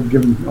 I'm still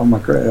giving all my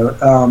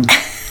credit. On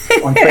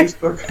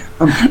Facebook,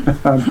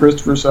 I'm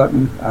Christopher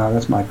Sutton.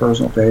 That's my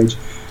personal page.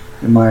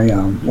 And my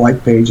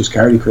like page is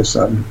Coyote Chris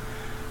Sutton.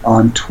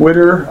 On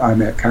Twitter,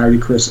 I'm at Coyote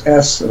Chris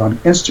S. And on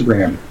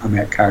Instagram, I'm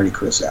at Coyote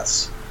Chris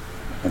S.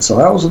 And so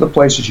those are the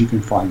places you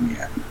can find me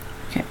at.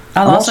 Okay.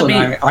 I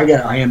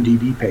got an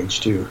IMDb page,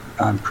 too.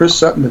 I'm Chris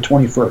Sutton the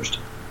 21st.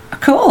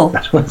 Cool.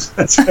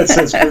 That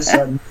says Chris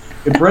Sutton.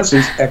 In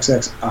parentheses,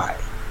 XXI.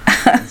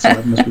 So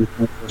I must be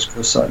the first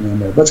Chris Sutton in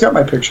there. But it's got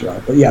my picture on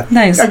it. But yeah,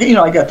 nice. I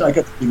got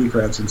the TV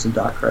credits and some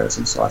doc credits,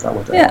 and so I thought,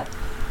 what the hell?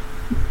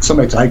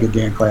 Somebody I get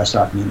Dan Class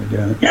talking me into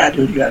doing it. Yeah,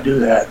 dude, you got to do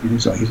that. And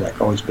so he's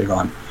like always big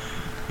on.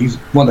 He's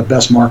one of the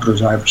best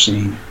marketers I've ever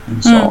seen,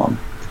 and so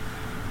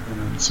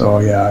so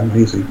yeah, I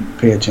usually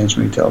pay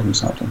attention when he tells me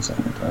something. So,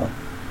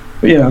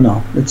 but yeah,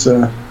 no, it's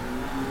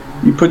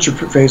you put your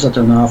face out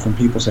there enough, and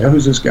people say, oh,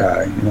 "Who's this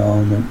guy?" You know,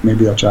 and then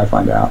maybe they'll try to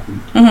find out.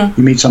 And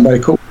you meet somebody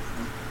cool.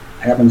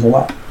 It happens a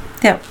lot.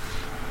 Yep.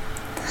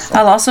 So,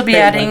 I'll also be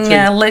adding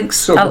links.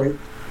 So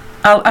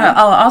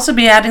I'll also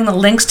be adding the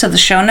links to the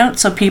show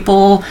notes, so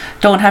people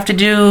don't have to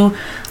do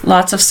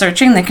lots of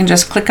searching. They can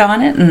just click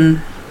on it, and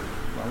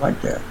I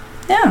like that.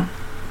 Yeah.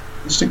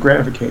 Instant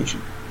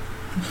gratification.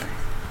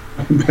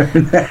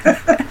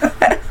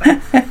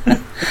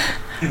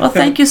 Well,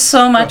 thank you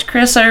so much,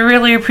 Chris. I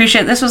really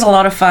appreciate it. This was a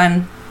lot of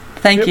fun.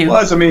 Thank you. It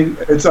was. I mean,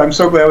 I'm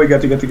so glad we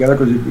got to get together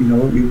because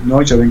we've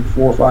known each other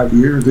 4 or 5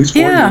 years, at least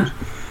 4 years.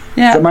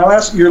 Yeah. So our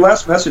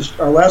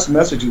last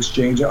message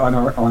exchange on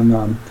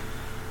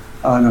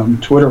on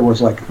Twitter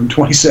was like from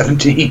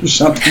 2017 or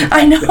something.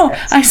 I know.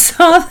 I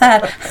saw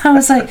that. I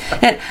was like,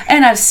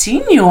 and I've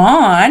seen you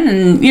on,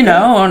 and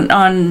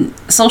on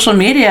social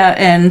media,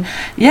 and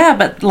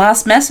but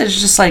last message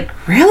just like,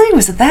 really?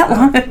 Was it that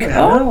long ago?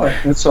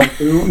 Yeah, and so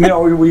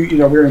we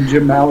were in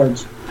Jim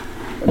Mallard's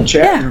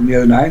chat room the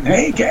other night.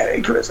 Hey, Kat,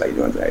 hey, Chris, how you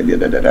doing today?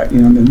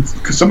 And then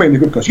somebody in the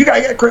group goes, "You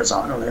gotta get Chris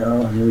on."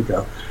 Oh, here we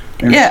go.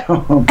 And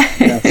so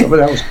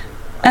that was.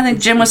 I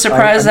think Jim was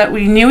surprised that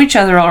we knew each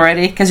other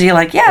already, because you're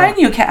like, I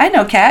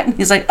know Kat, and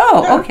he's like,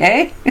 oh,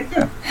 okay.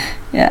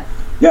 Yeah,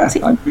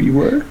 See, I knew you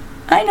were.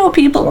 I know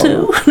people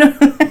too.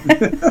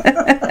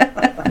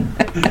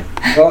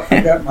 Well,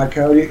 I got my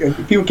Coyote.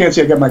 People can't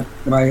see I got my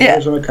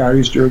Arizona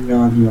Coyotes jersey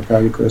on.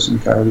 Coyote Chris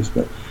and Coyotes,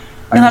 but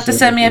you'll have to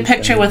send me a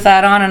picture with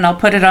that on, and I'll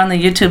put it on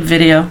the YouTube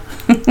video.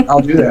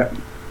 I'll do that.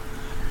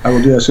 I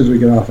will do that as soon as we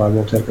get off. I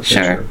will take a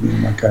picture of me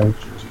and my Coyote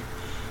jersey.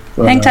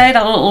 But, hang tight.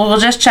 We'll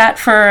just chat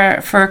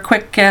for a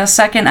quick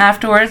second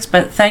afterwards.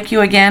 But thank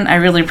you again. I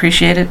really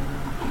appreciate it.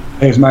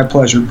 Hey, it's my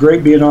pleasure.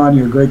 Great being on.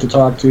 You're great to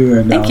talk to.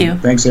 And thank you.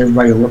 Thanks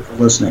everybody for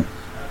listening.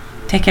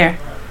 Take care.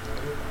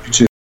 You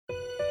too.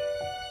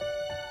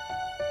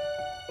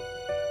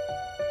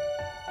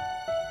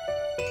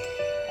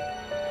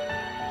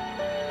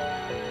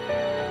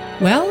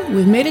 Well,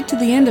 we've made it to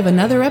the end of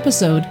another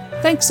episode.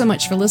 Thanks so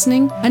much for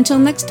listening. Until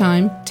next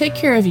time, take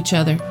care of each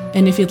other.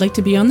 And if you'd like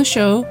to be on the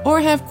show or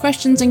have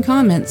questions and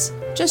comments,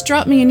 just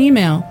drop me an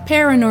email,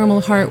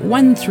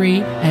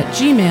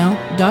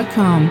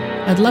 paranormalheart13@gmail.com.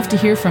 I'd love to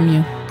hear from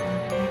you.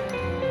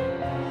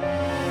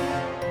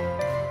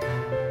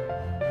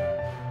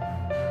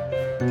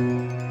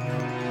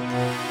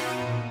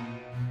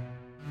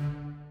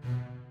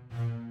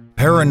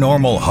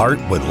 Paranormal Heart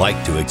would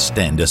like to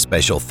extend a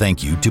special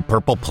thank you to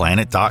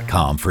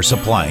PurplePlanet.com for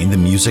supplying the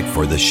music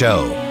for the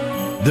show.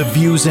 The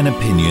views and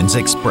opinions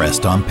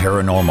expressed on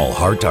Paranormal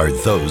Heart are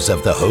those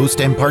of the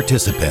host and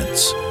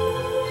participants.